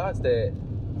bar hier, c'était.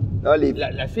 Ah, les...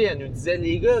 La fille, elle nous disait,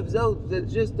 les gars, vous autres, vous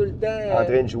êtes juste tout le temps. En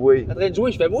train de jouer. En train de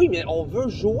jouer. Je fais, oui, mais on veut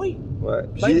jouer. Ouais.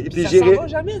 Même, Puis ça j'ai s'en ré- va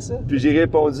jamais, ça. puis j'ai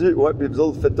répondu, ouais, puis vous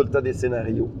autres, vous faites tout le temps des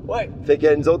scénarios. Ouais. Fait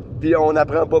que nous autres, puis on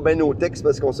n'apprend pas bien nos textes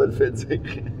parce qu'on se le fait dire.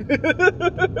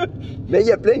 Mais il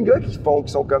y a plein de gars qui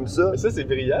sont comme ça. Mais ça, c'est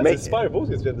brillant. Mais- C'est super beau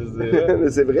ce que tu viens de se dire. là. Mais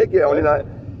c'est vrai qu'on est dans.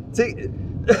 Tu sais,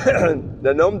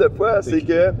 le nombre de fois, c'est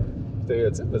que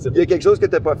Stéréotype, mais c'est il y a quelque chose que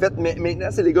t'as pas fait, mais maintenant,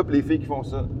 c'est les gars et les filles qui font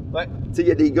ça. Ouais. Tu sais, il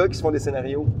y a des gars qui se font des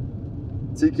scénarios.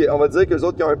 Tu sais, on va dire qu'eux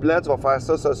autres qui ont un plan, tu vas faire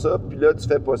ça, puis là, tu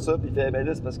fais pas ça, puis il fait, ben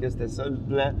là, c'est parce que c'était ça le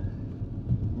plan.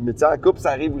 Mais tu sais, en couple,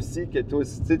 ça arrive aussi que toi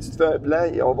aussi, tu sais, tu te fais un plan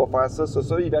et on va faire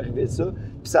ça, il va arriver ça,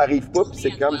 puis ça arrive pas, puis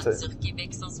c'est comme ça. Sur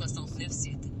Québec 169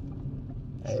 Sud.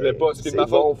 Je voulais pas. C'est de ma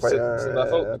bon faute. faire C'est de ma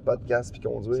faute. un podcast puis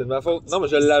conduire. C'est de ma faute. Non, mais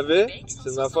je l'avais. C'est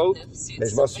de ma faute. Mais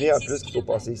je m'en souviens en plus qu'il faut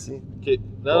passer ici. OK.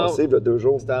 Non, Passer, il y a 2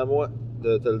 jours. c'était à moi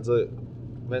de te le dire.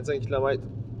 25 km.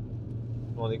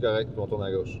 On est correct, puis on tourne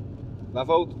à gauche. Ma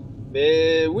faute.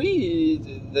 Mais oui,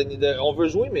 on veut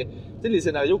jouer, mais tu sais, les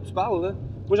scénarios que tu parles, là,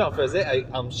 moi, j'en faisais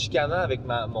en me chicanant avec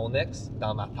mon ex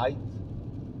dans ma tête,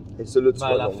 Et ça, là, tu à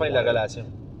vas la donc fin de la voir. relation.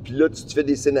 Puis là, tu te fais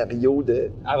des scénarios de.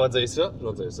 Elle va dire ça, je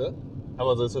vais dire ça. Elle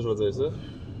va dire ça, je vais dire ça.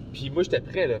 Puis moi, j'étais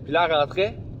prêt, là. Puis là, elle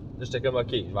rentrait. Là, j'étais comme, OK,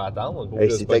 je vais attendre. On est pas obligé Hey,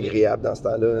 de se c'est pogner. agréable dans ce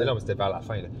temps-là. Mais non, mais c'était vers la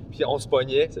fin, là. Puis on se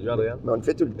pognait. Salut, Andréane. Mais on le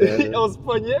fait tout le temps. là. On se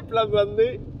pognait, puis là, à un moment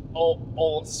donné,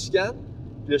 on se chicane.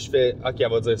 Puis là, je fais, OK, elle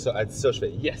va dire ça. Elle dit ça, je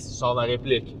fais, yes, je sors ma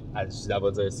réplique. Elle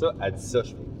va dire ça. Elle dit ça, je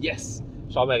fais, yes,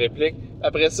 je sors ma réplique.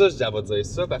 Après ça, je dis, elle va dire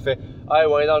ça. Puis elle fait, ah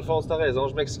ouais, dans le fond, t'as raison,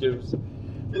 je m'excuse.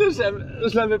 Puis là,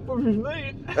 je l'avais pas vu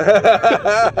venir. Fait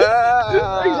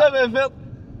que j'avais fait,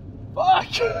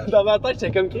 fuck! Dans ma tête,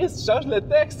 j'étais comme, Chris, tu changes le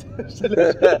texte.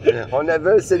 On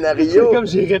avait un C'est scénario. comme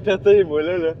j'ai répété, moi,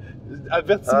 là.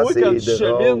 Avertis-moi Ah, c'est quand tu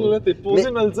drôle. chemines, là. T'es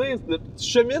posé Mais- me le dire. Tu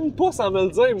chemines pas sans me le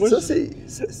dire. Moi,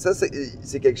 Ça,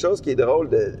 c'est quelque chose qui est drôle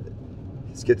de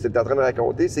ce que tu es en train de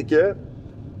raconter. C'est que, tu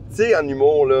sais, en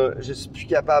humour, là, je suis plus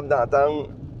capable d'entendre.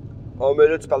 Oh, mais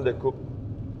là, tu parles de couple.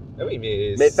 Ah oui,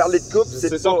 mais. Mais parler de couple,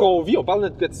 c'est ça pas- qu'on vit, on parle de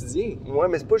notre quotidien. Ouais,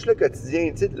 mais c'est pas juste le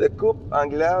quotidien. Tu sais, le couple en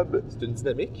glab. C'est une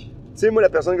dynamique. Tu sais, moi, la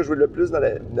personne que je veux le plus dans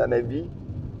ma vie,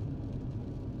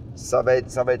 ça va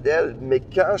être elle. Mais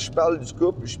quand je parle du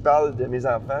couple, je parle de mes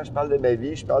enfants, je parle de ma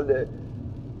vie, je parle de.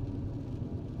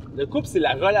 Le couple, c'est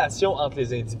la relation entre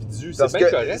les individus. C'est Parce bien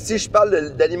que correct. si je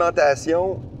parle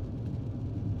d'alimentation,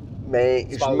 mais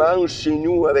Tu je parles- mange chez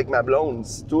nous avec ma blonde.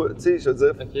 Si toi, tu sais, je veux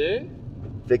dire. OK.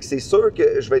 Fait que c'est sûr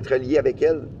que je vais être relié avec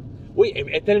elle. Oui,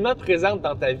 elle est tellement présente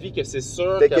dans ta vie que c'est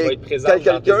sûr Fait qu'elle va que être présente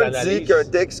quand dans tes quelqu'un analyses. dit qu'un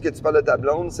texte que tu parles de ta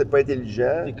blonde, c'est pas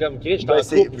intelligent, T'es comme, Chris, je ben,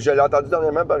 t'en couple. je l'ai entendu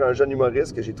dernièrement par un jeune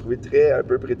humoriste que j'ai trouvé un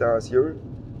peu prétentieux.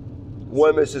 Ouais,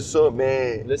 mais c'est ça,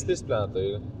 mais. Laisse-les se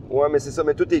planter, là. Ouais, mais c'est ça,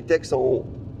 mais tous tes textes sont.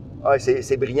 Ah,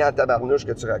 c'est brillant, tabarnouche,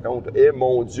 que tu racontes. Eh,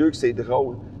 mon Dieu, que c'est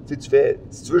drôle. Tu sais, tu fais.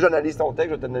 Si tu veux, j'analyse ton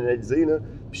texte, je vais t'analyser, là.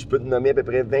 Puis je peux te nommer à peu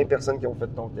près 20 personnes qui ont fait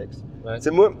ton texte. Ouais. Tu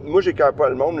sais, moi j'écœure pas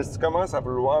le monde, mais si tu commences à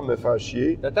vouloir me faire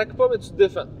chier, T'attaques pas, mais tu te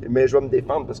défends. mais je vais me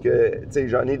défendre parce que, tu sais,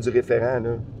 j'en ai du référent,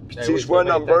 là. Puis, tu sais, oui, je vois un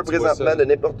ça fait 20 number ans que tu vois présentement ça. de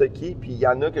n'importe qui, puis il y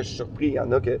en a que je suis surpris, il y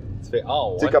en a que. Tu fais, ah,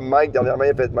 ouais. Tu sais, comme Mike, dernièrement,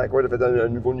 Mike Ward a fait un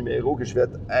nouveau numéro que je fais,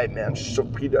 hey man, je suis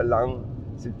surpris de l'angle.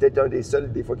 C'est peut-être un des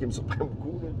seuls, des fois, qui me surprend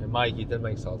beaucoup, là. Mais Mike, il est tellement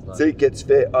extraordinaire. Tu sais, que tu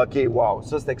fais, OK, wow,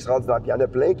 ça c'est extraordinaire. Puis il y en a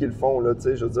plein qui le font, là, tu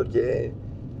sais, je veux dire que.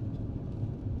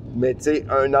 Mais tu sais,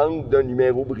 un angle d'un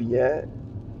numéro brillant,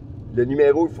 le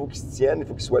numéro, il faut qu'il se tienne, il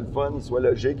faut qu'il soit le fun, il soit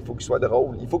logique, il faut qu'il soit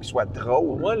drôle. Il faut qu'il soit drôle.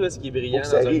 Pour moi, là, ce qui est brillant Faut que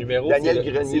ça dans un rie. numéro, Daniel c'est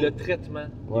le, Grenier. c'est le traitement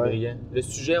qui est Ouais. brillant. Le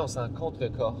sujet, on s'en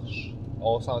contre-corche.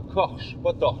 On s'en corche,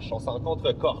 pas torche, on s'en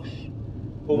contre-corche.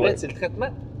 Pour vrai, Ouais. c'est le traitement.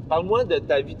 Parle-moi de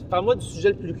ta vie, parle-moi du sujet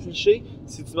le plus cliché.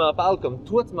 Si tu m'en parles comme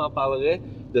toi, tu m'en parlerais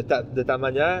de ta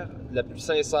manière la plus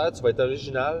sincère, tu vas être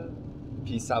original,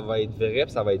 puis ça va être vrai,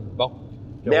 puis ça va être bon.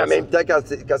 Mais en même temps, quand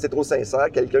c'est trop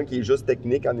sincère, quelqu'un qui est juste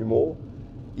technique en humour,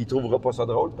 il trouvera pas ça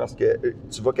drôle parce que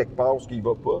tu vas quelque part où il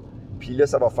va pas. Puis là,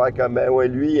 ça va faire comme, ben ouais,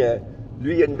 lui,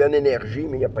 il a une bonne énergie,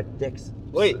 mais il n'y a pas de texte.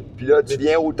 Oui. Puis là, tu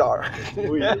viens auteur.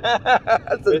 Oui.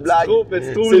 C'est une blague.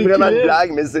 C'est vraiment une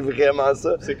blague, mais c'est vraiment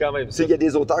ça. C'est quand même Tu ça. sais, il y a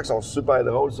des auteurs qui sont super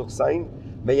drôles sur scène,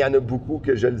 mais il y en a beaucoup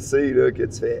que je le sais, là, que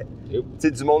tu fais. Tu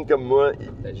sais, du monde comme moi,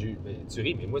 Ben, tu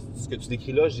ris, mais moi, ce que tu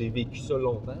décris là, j'ai vécu ça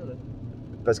longtemps. Là.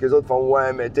 parce que les autres font,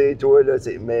 ouais, mais t'es toi, là,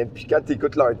 mais puis quand tu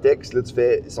écoutes leurs textes, là, tu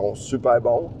fais, ils sont super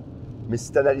bons, mais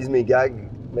si tu analyses mes gags,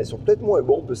 mais ils sont peut-être moins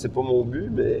bons, parce que c'est pas mon but,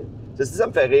 mais ça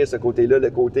me fait rire, ce côté-là, le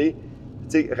côté,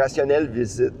 tu sais, rationnel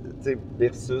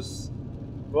versus,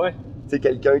 Ouais. tu sais,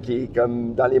 quelqu'un qui est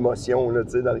comme dans l'émotion, là,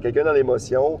 tu sais, quelqu'un dans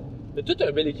l'émotion. Mais toi, t'as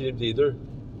un bel équilibre des deux.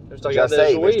 Je te regardais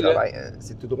J'essaie, mais jouer, je là. travaille.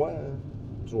 C'est tout droit, hein?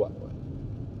 Tu vois, ouais.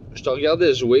 Je te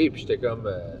regardais jouer, puis j'étais comme...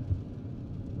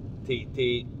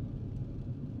 T'es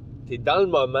dans le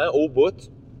moment, au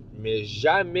bout, mais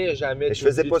jamais Mais je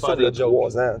faisais pas ça il y a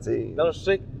 3 ans, tu sais. Non, je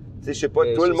sais. Tu sais, je sais pas,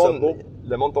 Mais tout je le trouve ça monde, beau.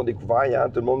 le monde t'ont découvert hier,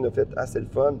 tout le monde a fait « Ah, c'est le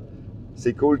fun ».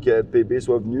 C'est cool que PB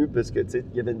soit venu parce que, tu sais,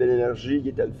 il y avait une belle énergie, il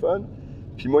était le fun.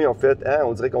 Puis moi, ils ont fait « Ah,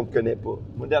 on dirait qu'on te connaît pas ».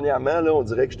 Moi, dernièrement, là, on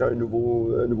dirait que j'étais un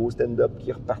nouveau stand-up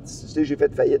qui est reparti. Tu sais, j'ai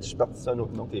fait faillite, je suis parti sur un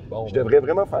autre nom. T'es bon. Je devrais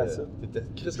vraiment faire ça.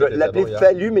 Chris, Je vais l'appeler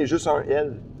Fallu, mais juste un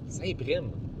L. Ça imprime.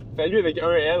 Fallu avec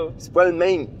un L. C'est pas le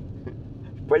même.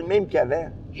 C'est pas le même qu'avant.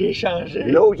 J'ai changé.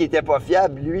 L'autre, il était pas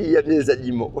fiable, lui, il aime les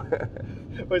animaux.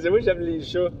 Ouais, c'est moi, j'aime les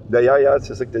chats. D'ailleurs, hier,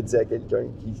 c'est ça que t'as dit à quelqu'un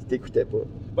qui t'écoutait pas.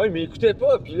 Ouais, il m'écoutait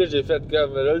pas, puis là, j'ai fait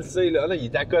comme, là, le sais, là, il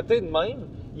était à côté de même.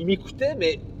 Il m'écoutait,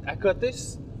 mais à côté,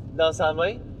 dans sa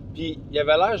main, puis il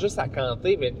avait l'air juste à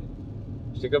canter, mais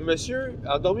j'étais comme, monsieur,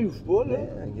 endormez-vous pas, là.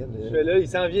 Regarde, Je fais là, il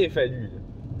s'en vient Fallu, là.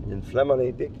 il y a une flamme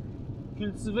olympique.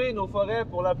 Cultiver nos forêts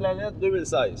pour la planète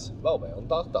 2016. Bon, ben, on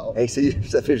est en retard. Hey,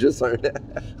 ça fait juste un an.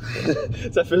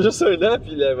 Ça fait juste un an,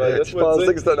 puis là, ben, Je laisse-moi pensais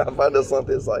dire. que c'était une affaire de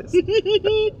santé 16.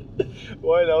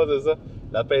 Ouais, non, c'est ça.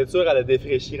 La peinture, elle a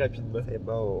défraîchi rapidement. C'est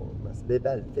bon, c'est des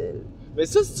balles belles. Mais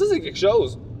ça, c'est quelque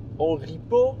chose. On rit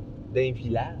pas d'un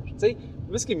village. Tu sais,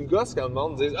 moi, ce qui me gosse quand le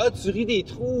monde dit « Ah, tu ris des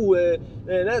trous.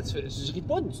 Là, tu fais... » Je ris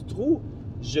pas du trou.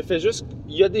 Je fais juste...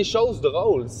 Il y a des choses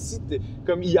drôles.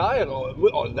 Comme hier,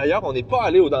 d'ailleurs, on n'est pas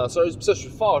allé aux danseuses. Puis ça, je suis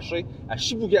fâché. À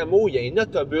Chibougamau, il y a un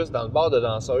autobus dans le bar de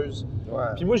danseuses. Ouais.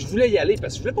 Puis moi, je voulais y aller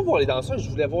parce que je voulais pas voir les danseuses. Je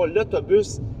voulais voir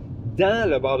l'autobus dans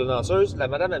le bar de danseuses. La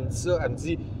madame, elle me dit ça. Elle me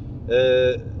dit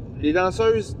les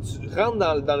danseuses, tu rentres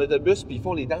dans l'autobus puis ils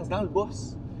font les danses dans le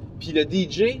boss. Puis le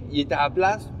DJ, il était à la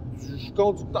place du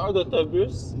conducteur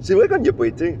d'autobus. C'est vrai qu'on n'y a pas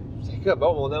été. C'est comme,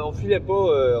 bon, on filait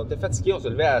pas, on était fatigués, on se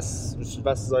levait à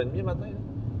 6h30 le matin.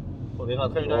 Là. On est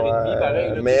rentré à 1h30, pareil.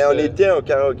 Là, mais puis, on était au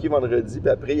karaoké vendredi, puis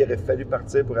après, il aurait fallu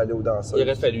partir pour aller aux danseuses. Il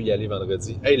aurait fallu y aller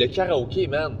vendredi. Hey, le karaoké,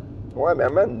 man! Ouais, mais à un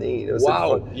moment donné, là, Wow! c'est le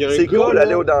fun. Il y a un C'est gars, cool là-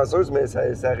 d'aller aux danseuses, mais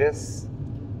ça reste...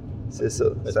 C'est ça.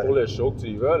 Ben, ça- c'est pour le show que tu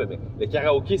y vas, là, mais le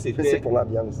karaoké, C'est c'était pour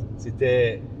l'ambiance.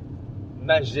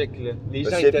 magique. Là. Les Je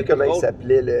gens sais étaient plus comment il drôles.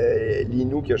 s'appelait,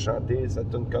 Lino qui a chanté sa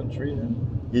tune country. Là.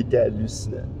 Il était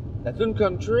hallucinant. La tune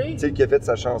country, Tu sais, qui a fait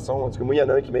sa chanson. En tout cas, moi, il y en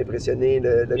a un qui m'a impressionné.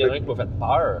 Le il y en a gars un qui m'a fait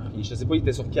peur. Je sais pas, il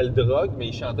était sur quelle drogue, mais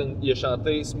il a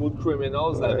chanté Smooth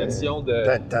Criminals dans la Ouais. version de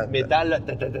Tan, tan, tan. métal. Là,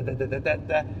 ta, ta, ta, ta, ta, ta, ta,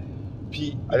 ta.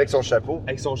 Puis, avec son chapeau.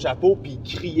 avec son chapeau, puis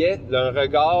il criait, là, un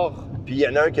regard. Puis il y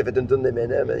en a un qui a fait une tune de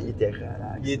Eminem, il était relax.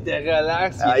 Il était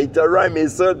relax. Ah, il t'a rhymé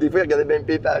ça. Des fois, il regardait même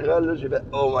pas les paroles. Là. J'ai fait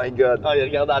 « Oh my God! il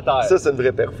regardait à terre. Ça, c'est une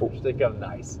vraie perfo. J'étais comme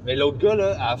nice. Mais l'autre gars,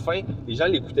 là, à la fin, les gens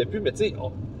l'écoutaient plus, mais tu sais,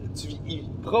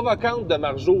 Provocante de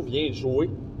Marjo vient jouer.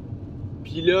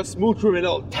 Puis là, Smooth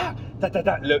Criminal, ta, ta, ta,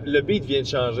 ta, le beat vient de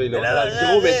changer, là. Dans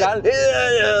le gros métal.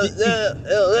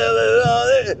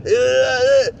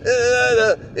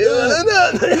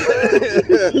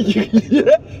 Il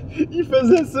criait, il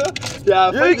faisait ça. Puis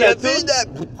à la fin de la tune,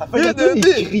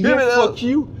 il criait « Fuck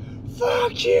you!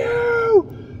 Fuck you!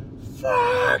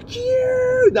 Fuck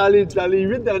you! » Dans les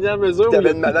 8 dernières mesures. où il y a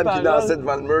T'avais une plus de madame qui paroles. dansait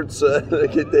devant le mur tout seul,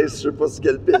 qui était, je sais pas sur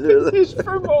quelle pilule. Les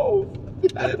cheveux mauves.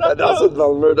 Elle dansait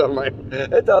devant le mur de même.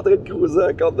 Elle était en train de cruiser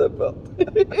un cadre de porte.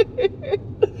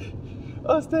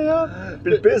 Ah, c'était hot.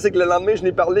 Puis le pire, c'est que le lendemain, je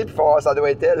n'ai parlé, puis ils font, ah, ça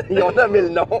doit être elle. Ils ont nommé le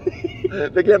nom.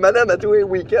 Fait que la madame, à tous les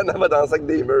week-ends, elle va danser avec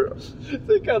des murs. Tu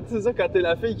sais, quand t'es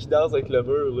la fille qui danse avec le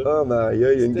mur, là. Oh, my God, il y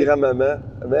a une C'était- grand-maman.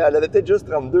 Mais elle avait peut-être juste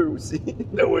 32 aussi.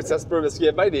 Ben oui, ça se peut, parce qu'il y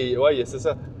a bien des... Ouais, c'est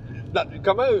ça.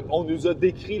 Comment on nous a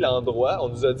décrit l'endroit? On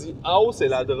nous a dit, en haut, c'est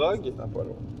la drogue. C'est pas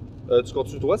long. Tu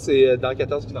continues droit, c'est dans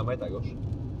 14 km à gauche.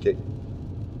 OK.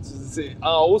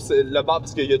 En haut, c'est le bar,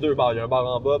 parce qu'il y a deux bars. Il y a un bar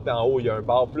en bas, puis en haut, il y a un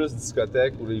bar plus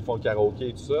discothèque où ils font le karaoké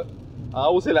et tout ça.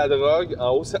 En haut, c'est la drogue,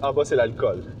 en bas, c'est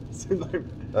l'alcool. C'est le même.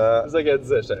 C'est ça qu'elle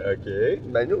disait. J'étais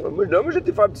OK. Ben moi, j'ai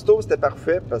été faire un petit tour, c'était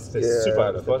parfait parce que... C'était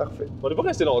super le c'était fun. parfait. On n'est pas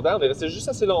resté longtemps, on est resté juste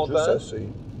assez longtemps Juste assez.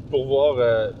 pour voir.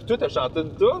 Puis toi, t'as chanté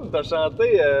une toune, t'as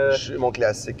chanté. Mon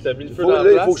classique. T'as mis le feu Là, dans la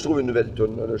il place. faut que je trouve une nouvelle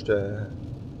tune. Là,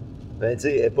 Ben, tu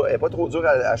sais, elle est pas trop dure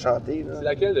à chanter. C'est Là.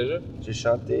 laquelle déjà? J'ai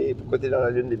chanté Pourquoi t'es dans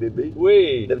la lune des bébés.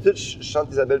 Oui! D'habitude, je chante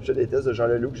Isabelle Pichot-Déteste de Jean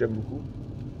Leloup que j'aime beaucoup.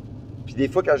 Puis des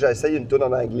fois, quand j'essaye une tune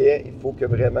en anglais, il faut que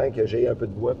vraiment que j'aie un peu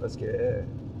de voix parce que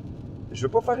je veux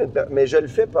pas faire une... Mais je le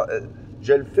fais pas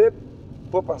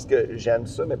parce que j'aime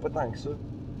ça, mais pas tant que ça.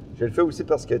 Je le fais aussi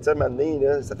parce que, tu sais, à un moment donné,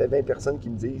 là, ça fait 20 personnes qui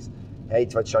me disent « Hey,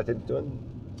 tu vas te chanter une tune?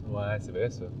 Ouais, c'est vrai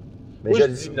ça. » Mais Moi, je je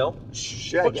le dis non. Je suis Je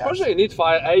suis pas agace. gêné de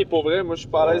faire Hey, pour vrai, moi je suis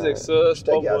pas à l'aise avec ça, Je c'est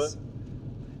pas moi. t'agace.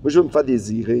 Moi, je veux me faire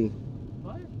désirer.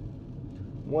 Ouais.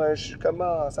 Moi, je suis comme,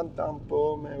 ça me tente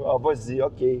pas, mais vas-y,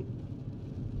 OK.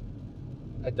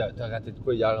 Hey, t'as raté de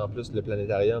quoi hier en plus, le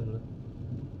planétarium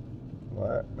là?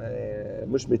 Ouais, mais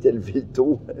moi, je m'étais levé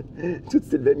tôt. Tout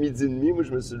s'est levé à 12h30. Moi,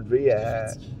 je me suis levé à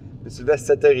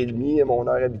 7h30, à mon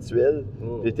heure habituelle.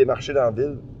 Oh. J'ai été marcher dans la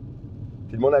ville.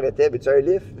 Puis le monde arrêtait. Veux-tu un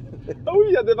lift? Ah oui,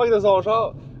 il a débarqué de son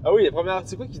char. Ah oui, la première,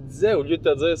 c'est quoi qu'il disait au lieu de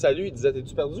te dire salut, il disait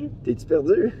t'es-tu perdu? T'es-tu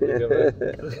perdu?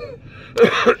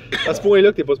 À ce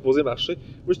point-là que t'es pas supposé marcher.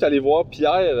 Moi, j'étais allé voir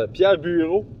Pierre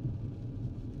Bureau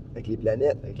Avec les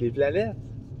planètes. avec les planètes.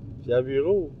 Pierre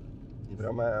Bureau. C'est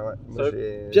vraiment, ouais. Moi, Ça-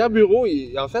 j'ai... Pierre Bureau,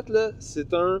 en fait, là,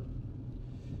 c'est un.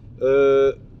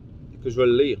 Que je vais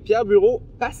le lire. Pierre Bureau,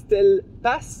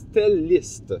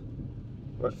 pastelliste.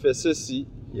 Ouais. Il fait ceci.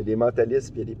 Il y a des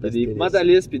mentalistes puis il y a des Il y a pastellistes. des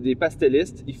mentalistes puis des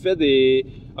pastellistes. Il fait des.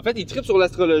 En fait, il tripe sur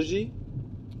l'astrologie.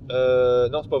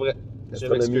 Non, c'est pas vrai. Je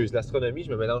L'astronomie. m'excuse. L'astronomie,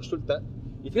 je me mélange tout le temps.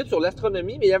 Il tripe sur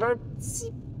l'astronomie, mais il y avait un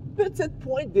petite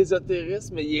pointe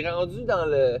d'ésotérisme. Il est rendu dans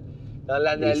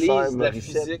l'analyse Les sœurs de la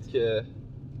Morissette. physique.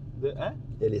 Hein?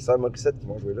 Il y a les sœurs Morissette qui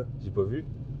vont jouer là. J'ai pas vu.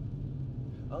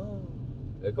 Ah,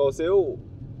 le conseil.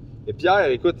 Et Pierre,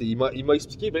 écoute, il m'a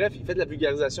expliqué, bref, il fait de la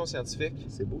vulgarisation scientifique.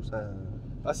 C'est beau, ça.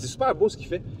 Ah, c'est super beau ce qu'il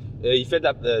fait. Il fait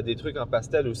des trucs en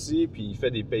pastel aussi, puis il fait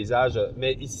des paysages.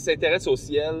 Mais il s'intéresse au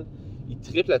ciel, il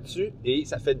tripe là-dessus, et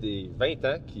ça fait des 20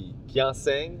 ans qu'il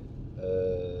enseigne.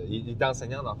 Il est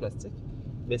enseignant en plastique,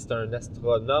 mais c'est un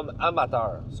astronome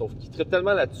amateur. Sauf qu'il tripe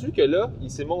tellement là-dessus que là,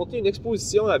 il s'est monté une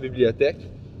exposition à la bibliothèque.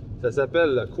 Ça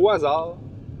s'appelle Quasar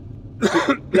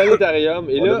Planétarium.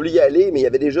 Et On a là, voulu y aller, mais il y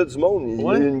avait déjà du monde. Il y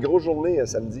Ouais. a eu une grosse journée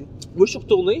samedi. moi, je suis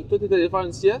retourné. Toi, t'es allé faire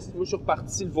une sieste. Moi, je suis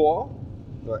reparti le voir.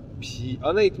 Ouais. Puis,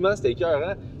 honnêtement, c'était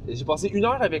écœurant. J'ai passé 1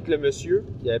 heure avec le monsieur.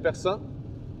 Il n'y avait personne.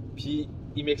 Puis,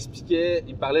 il m'expliquait,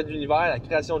 il me parlait de l'univers, la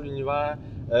création de l'univers.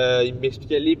 Il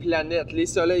m'expliquait les planètes, les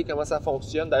soleils, comment ça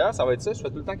fonctionne. D'ailleurs, ça va être ça. Je fais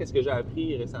tout le temps qu'est-ce que j'ai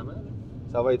appris récemment. Là.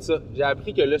 Ça va être ça. J'ai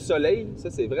appris que le soleil, ça,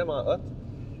 c'est vraiment hot.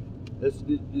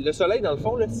 Le soleil, dans le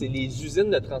fond, là, c'est les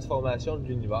usines de transformation de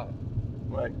l'univers.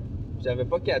 Ouais. J'avais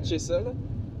pas catché ça, là.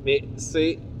 Mais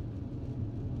c'est.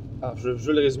 Ah, je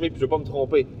veux le résumer puis je veux pas me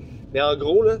tromper. Mais en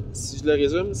gros, là, si je le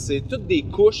résume, c'est toutes des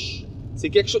couches. C'est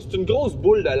quelque chose. C'est une grosse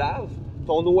boule de lave.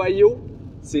 Ton noyau,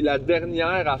 c'est la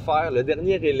dernière affaire, le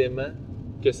dernier élément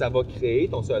que ça va créer,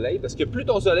 ton soleil. Parce que plus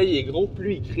ton soleil est gros,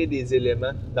 plus il crée des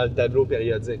éléments dans le tableau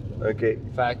périodique. OK. Fait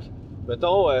que,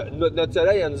 mettons, notre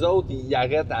soleil à nous autres, il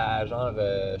arrête à genre.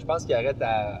 Je pense qu'il arrête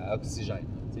à oxygène.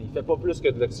 T'sais, il fait pas plus que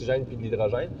de l'oxygène puis de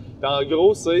l'hydrogène. Puis en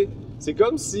gros, c'est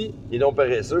comme si. Ils sont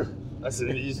paresseux.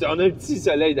 On a un petit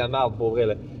soleil de marde, pour vrai.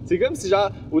 Là. C'est comme si, genre,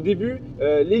 au début,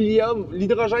 l'hélium,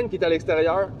 l'hydrogène qui est à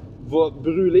l'extérieur, va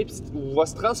brûler, puis va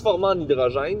se transformer en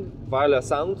hydrogène vers le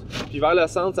centre. Puis vers le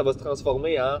centre, ça va se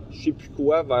transformer en je sais plus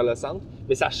quoi vers le centre.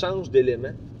 Mais ça change d'élément.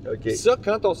 OK. Puis ça,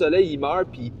 quand ton soleil il meurt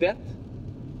puis il pète,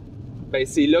 ben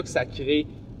c'est là que ça crée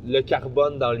le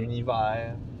carbone dans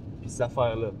l'univers, puis cette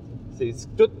affaire-là. C'est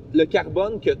tout le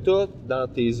carbone que tu as dans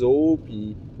tes os,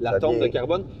 puis l'atome vient- de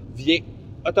carbone vient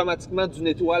automatiquement d'une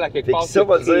étoile à quelque Fait part. que ça qui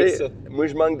va crée dire, ça. moi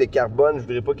je manque de carbone, je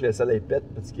voudrais pas que le soleil pète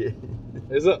parce que.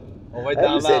 C'est ça. On va être Ah, dans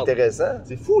mais la c'est merde. intéressant.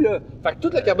 C'est fou, là. Fait que tout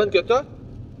le carbone que tu as,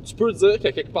 tu peux dire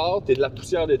qu'à quelque part, tu es de la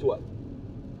poussière d'étoile.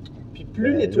 Puis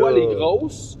plus Ben l'étoile là- est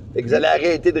grosse, Fait que vous allez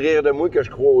arrêter de rire de moi que je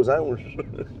crois aux anges.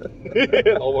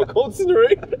 on va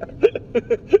continuer.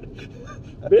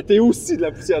 Mais t'es aussi de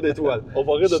la poussière d'étoile. On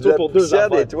va rire de Je suis toi la pour deux poussière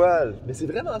affaires. d'étoiles. Mais c'est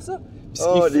vraiment ça. Puis ce qui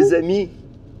Oh, est fou- les amis,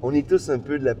 on est tous un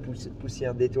peu de la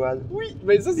poussière d'étoiles. Oui,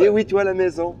 mais ça, Et oui, toi à la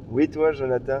maison. Oui, toi,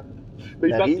 Jonathan. mais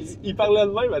Maryse. il parlait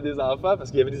de même à des enfants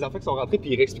parce qu'il y avait des enfants qui sont rentrés puis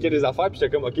ils réexpliquaient des affaires puis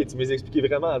j'étais comme OK, tu me les expliquais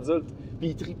vraiment adulte. Puis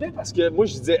ils tripaient parce que moi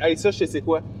je disais hey ça je sais c'est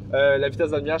quoi la vitesse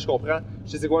de la lumière, je comprends,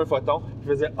 je sais c'est quoi un photon. Puis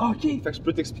je faisais OK, fait que je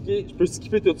peux t'expliquer, je peux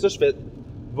skipper tout ça, je fais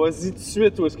vas-y tout de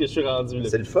suite où est-ce que je suis rendu, là.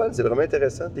 C'est le fun, c'est vraiment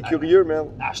intéressant. T'es curieux, man.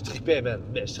 Ah, je tripais, man.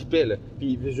 Ben, je tripais, là.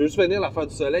 Puis je veux juste finir l'affaire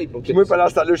du soleil pour que... Puis moi, pendant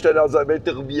ce temps-là, j'étais dans un bain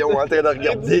tourbillon en train de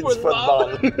regarder du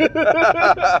football.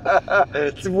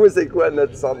 Tu vois, c'est quoi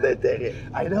notre centre d'intérêt?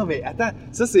 Ah non, mais attends,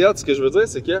 ça c'est hot. Ce que je veux dire,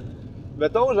 c'est que,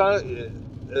 mettons, genre,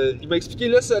 il m'a expliqué,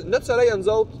 là, notre soleil à nous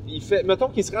autres, il fait, mettons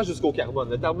qu'il se rend jusqu'au carbone.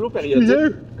 Le tableau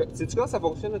périodique. Sais-tu comment ça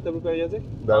fonctionne, le tableau périodique?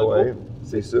 Ben En ouais, gros?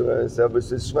 c'est sûr. Hein,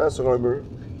 c'est souvent sur un mur.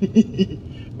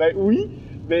 Ben oui,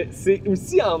 mais c'est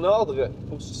aussi en ordre,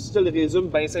 pour que je te le résume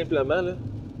bien simplement, là,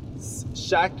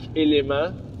 chaque élément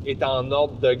est en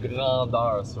ordre de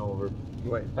grandeur, si on veut.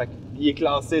 Ouais. Fait qu'il est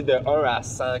classé de 1 à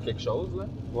 100 quelque chose, là.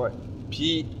 Ouais.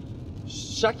 Puis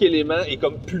chaque élément est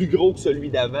comme plus gros que celui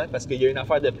d'avant parce qu'il y a une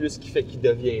affaire de plus qui fait qu'il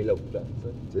devient l'autre, là,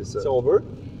 C'est ça. si on veut.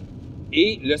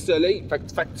 Et le soleil, fait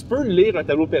que tu peux lire un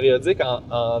tableau périodique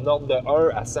en ordre de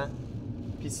 1 à 100.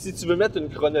 Puis si tu veux mettre une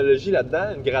chronologie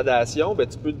là-dedans, une gradation, ben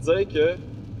tu peux te dire que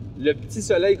le petit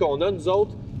soleil qu'on a, nous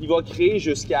autres, il va créer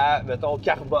jusqu'à, mettons,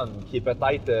 carbone, qui est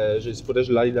peut-être, il faudrait que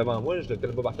je l'aille devant moi, je ne le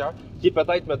connais pas par cœur, qui est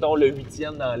peut-être, mettons, le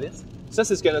 8e dans la liste. Ça,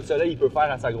 c'est ce que notre soleil il peut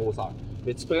faire à sa grosseur.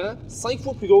 Mais tu prends 5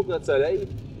 fois plus gros que notre soleil,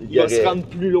 il va se rendre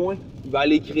plus loin. Il va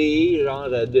aller créer, genre,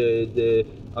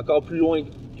 encore plus loin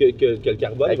que le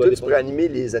carbone. Hey, toi, tu pourrais animer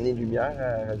les années-lumière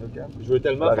à Radio-Can? Je veux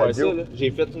tellement La faire radio. ça, là.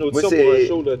 J'ai fait une audition Moi, pour un c'est-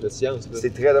 show là, de science. Là.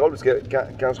 C'est très drôle parce que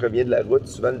quand je reviens de la route,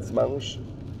 souvent le dimanche,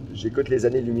 j'écoute Les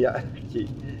Années-Lumière, qui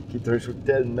est un show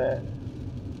tellement...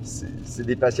 C'est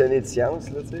des passionnés de science,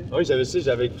 là, tu sais. Oui,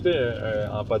 j'avais écouté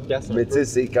en podcast. un Mais peu. tu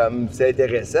sais, c'est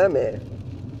intéressant, mais...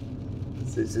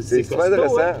 C'est super costaud,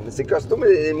 intéressant. hein? Mais c'est costaud,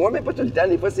 mais moi, même pas tout le temps.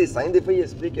 Des fois, c'est simple. Des fois, il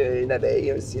explique une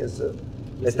abeille, un ci, un ça.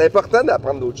 Mais c'est important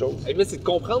d'apprendre d'autres choses. Mais c'est de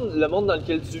comprendre le monde dans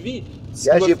lequel tu vis. Si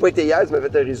Hier, tu j'ai vas- pas été hier, tu m'as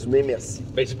fait un résumé, merci.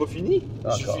 Ben, c'est pas fini.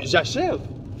 Encore. J'achève.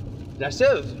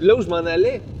 Là où je m'en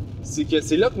allais, c'est que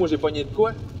c'est là que moi j'ai pogné de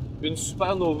quoi? Une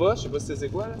supernova, je sais pas si c'est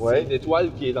quoi. Là. Ouais. C'est une étoile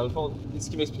qui est dans le fond. Ce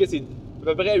qui m'expliquait, c'est à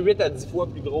peu près 8 à 10 fois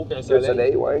plus gros qu'un Le soleil.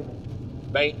 soleil, ouais.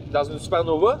 Ben, dans une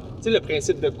supernova, tu sais, le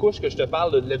principe de couche que je te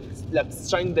parle, de la petite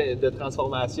chaîne de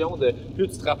transformation, de plus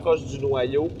tu te rapproches du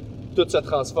noyau, tout se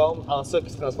transforme en ça, qui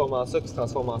se transforme en ça, qui se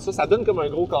transforme en ça. Ça donne comme un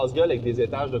gros casse-gueule avec des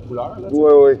étages de couleurs. Là, tu sais.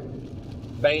 Ouais, ouais.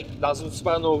 Ben, dans une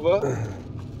supernova,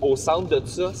 au centre de tout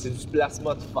ça, c'est du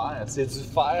plasma de fer. C'est du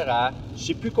fer à je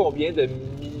sais plus combien de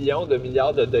millions, de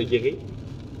milliards de degrés.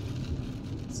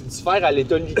 C'est du fer à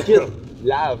l'état liquide,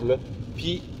 lave, là.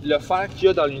 Puis le fer qu'il y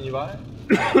a dans l'univers,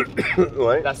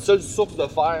 Ouais. la seule source de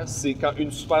fer, c'est quand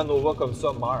une supernova comme ça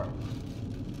meurt.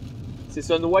 C'est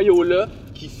ce noyau-là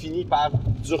qui finit par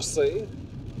durcir,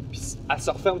 puis elle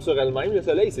se referme sur elle-même, le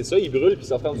soleil, c'est ça, il brûle, puis il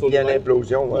se referme sur Il y a lui-même.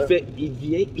 l'implosion, ouais. Il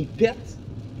vient, il pète,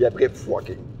 Puis après,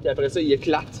 fucking. puis après ça, il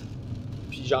éclate.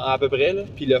 Puis genre à peu près, là,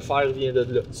 puis le fer vient de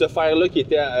là. Ce fer-là qui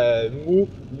était mou,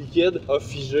 liquide, a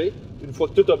figé. Une fois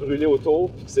que tout a brûlé autour,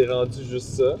 puis que c'est rendu juste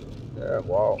ça.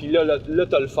 Wow. Puis là,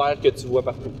 t'as le fer que tu vois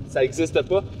partout. Ça n'existe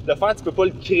pas. Le fer, tu peux pas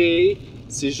le créer.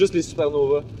 C'est juste les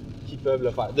supernovas qui peuvent le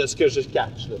faire. De ce que je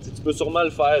catch. Là. Tu peux sûrement le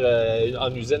faire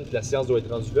en usine, puis la science doit être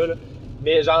rendue là.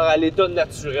 Mais genre à l'état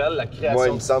naturel, la création. Moi,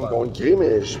 il me du semble fer. qu'on le crée,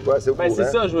 mais je suis pas assez au Ben, courant.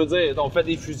 c'est ça, je veux dire. On fait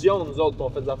des fusions, nous autres, puis on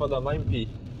fait des affaires de même. Puis...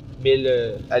 Mais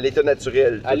À l'état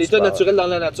naturel. à l'état naturel, dans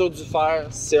la nature du fer,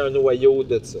 c'est un noyau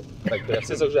de ça. Fait que, bref,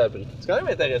 c'est ça que j'ai appris. C'est quand même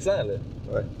intéressant, là.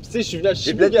 Ouais. Puis, tu sais, je suis venu à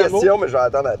J'ai plein de Chibougamau. questions, mais je vais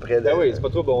attendre après. Ben oui, c'est pas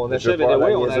trop bon. On Je achève, veux pas anyway,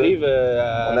 aller on niaiser. arrive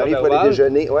à On arrive pour Roberval. aller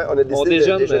déjeuner. Ouais, on a décidé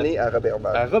déjeune, de déjeuner à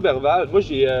Roberval. À Roberval. Moi,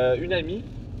 j'ai une amie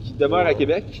qui demeure à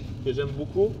Québec, que j'aime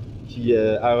beaucoup, qui,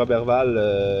 à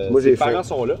Roberval, Moi, ses j'ai parents faim.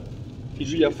 sont là. Puis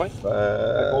lui, il a faim.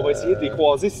 Euh, On va essayer de les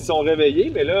croiser s'ils sont réveillés,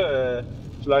 mais là,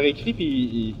 je leur écris,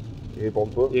 puis Ils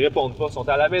répondent pas. ils répondent pas. Ils sont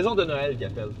à la maison de Noël qu'ils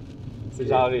appellent. C'est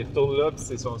genre, ils retournent là, puis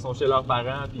ils sont chez leurs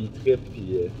parents, puis ils trippent,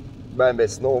 puis... Ben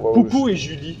sinon, Poupou et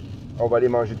Julie. on va aller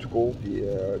manger tout court,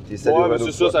 puis salut Ouais, mais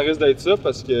c'est ça, ça risque d'être ça,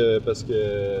 parce que Parce que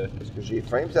j'ai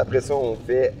faim, puis après ça, on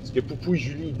Poupou et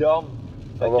Julie, ils dorment.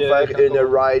 va Fait que, faire quand une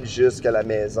on- ride jusqu'à la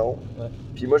maison. Ouais.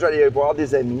 Puis moi, je vais aller voir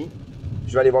des amis, puis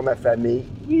je vais aller voir ma famille.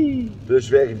 Oui! Puis là, je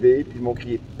vais arriver, puis ils vont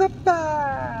crier «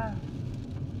 Papa!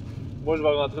 Moi, je vais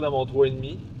rentrer dans mon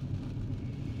 3,5, »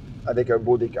 avec un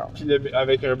beau décor. puis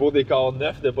avec un beau décor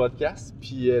neuf de podcast,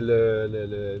 puis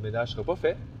le ménage sera pas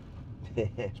fait,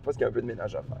 Je pense qu'il y a un peu de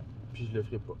ménage à faire. puis je le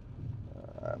ferai pas.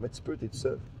 Mais tu peux, t'es tout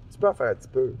seul. Tu peux en faire un petit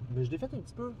peu. Mais je l'ai fait un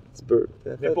petit peu. Tu peux.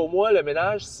 Mais pour moi, le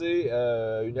ménage, c'est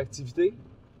une activité,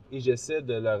 et j'essaie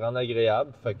de le rendre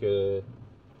agréable, fait que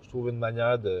je trouve une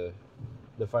manière de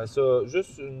faire ça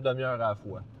juste une demi-heure à la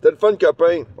fois. C'était le fun,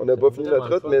 copain. On n'a pas fini Vraiment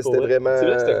notre route, le fun, mais pour c'était vrai. vraiment... C'est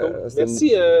vrai que c'était cool. c'était Merci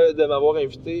de m'avoir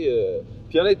invité.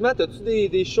 Puis honnêtement, as-tu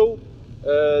des shows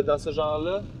dans ce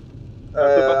genre-là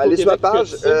Allez sur ma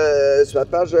page,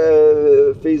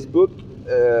 Facebook.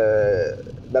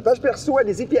 Ma page perso,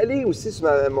 allez-y, puis allez aussi sur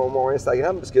mon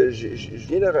Instagram, parce que je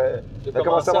viens de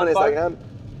commencer à mon Instagram.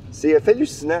 C'est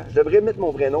hallucinant. Je devrais mettre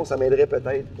mon vrai nom, ça m'aiderait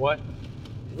peut-être. Ouais.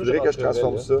 Je voudrais que je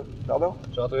transforme ça. Pardon?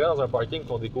 Je suis rentré dans un parking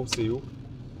qu'on découvre c'est où.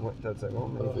 Ouais, t'as une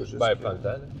seconde, mais il faut juste... Ben, pas le temps.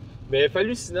 Là. Mais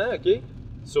hallucinant, OK?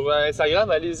 Sur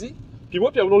Instagram, allez-y. Puis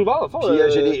moi, Pierre-Bruno Rivard, dans le fond...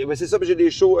 Puis c'est ça, j'ai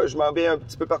des shows, je m'en vais un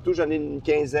petit peu partout, j'en ai une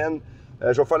quinzaine.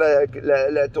 Je vais faire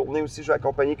la tournée aussi, je vais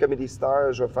accompagner Comedy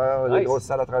Star, je vais faire les grosses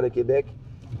salles à travers le Québec.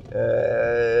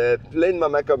 Plein de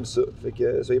moments comme ça, fait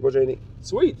que soyez pas gênés.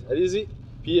 Sweet, allez-y.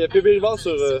 Puis PB Rivard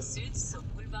sur... Sud, sur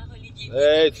Boulevard Olivier.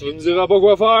 Hey, tu nous diras pas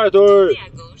quoi faire, toi! Tournez à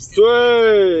gauche,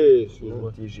 Toi!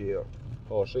 Excuse-moi. TGA.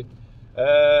 Fâché.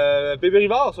 PB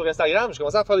Rivard sur Instagram, j'ai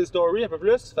commencé à faire des stories un peu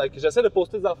plus. Fait que j'essaie de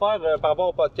poster des affaires par rapport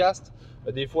au podcast.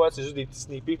 Des fois, c'est juste des petits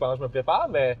sneak peeks pendant que je me prépare,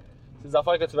 mais c'est des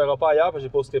affaires que tu verras pas ailleurs, parce que je les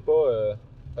posterai pas.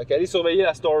 Fait qu'allez surveiller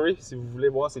la story si vous voulez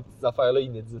voir ces petites affaires-là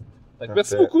inédites. Fait que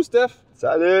merci beaucoup, Steph.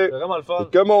 Salut! C'est vraiment le fun.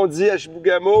 Et comme on dit à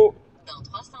Chibougamau, Dans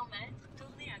 300 mètres,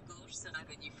 tournez à gauche sur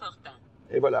avenue Fortin.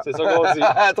 et voilà. C'est ça qu'on dit.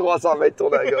 300 mètres,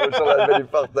 tourne à gauche sur l'avenue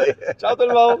Fortin. Ciao tout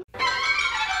le monde!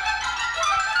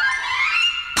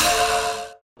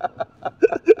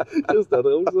 C'était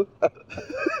drôle ça.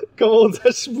 Comme on dit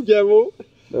à Chibougamau.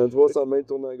 Dans 300 mètres,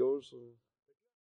 tourne à gauche.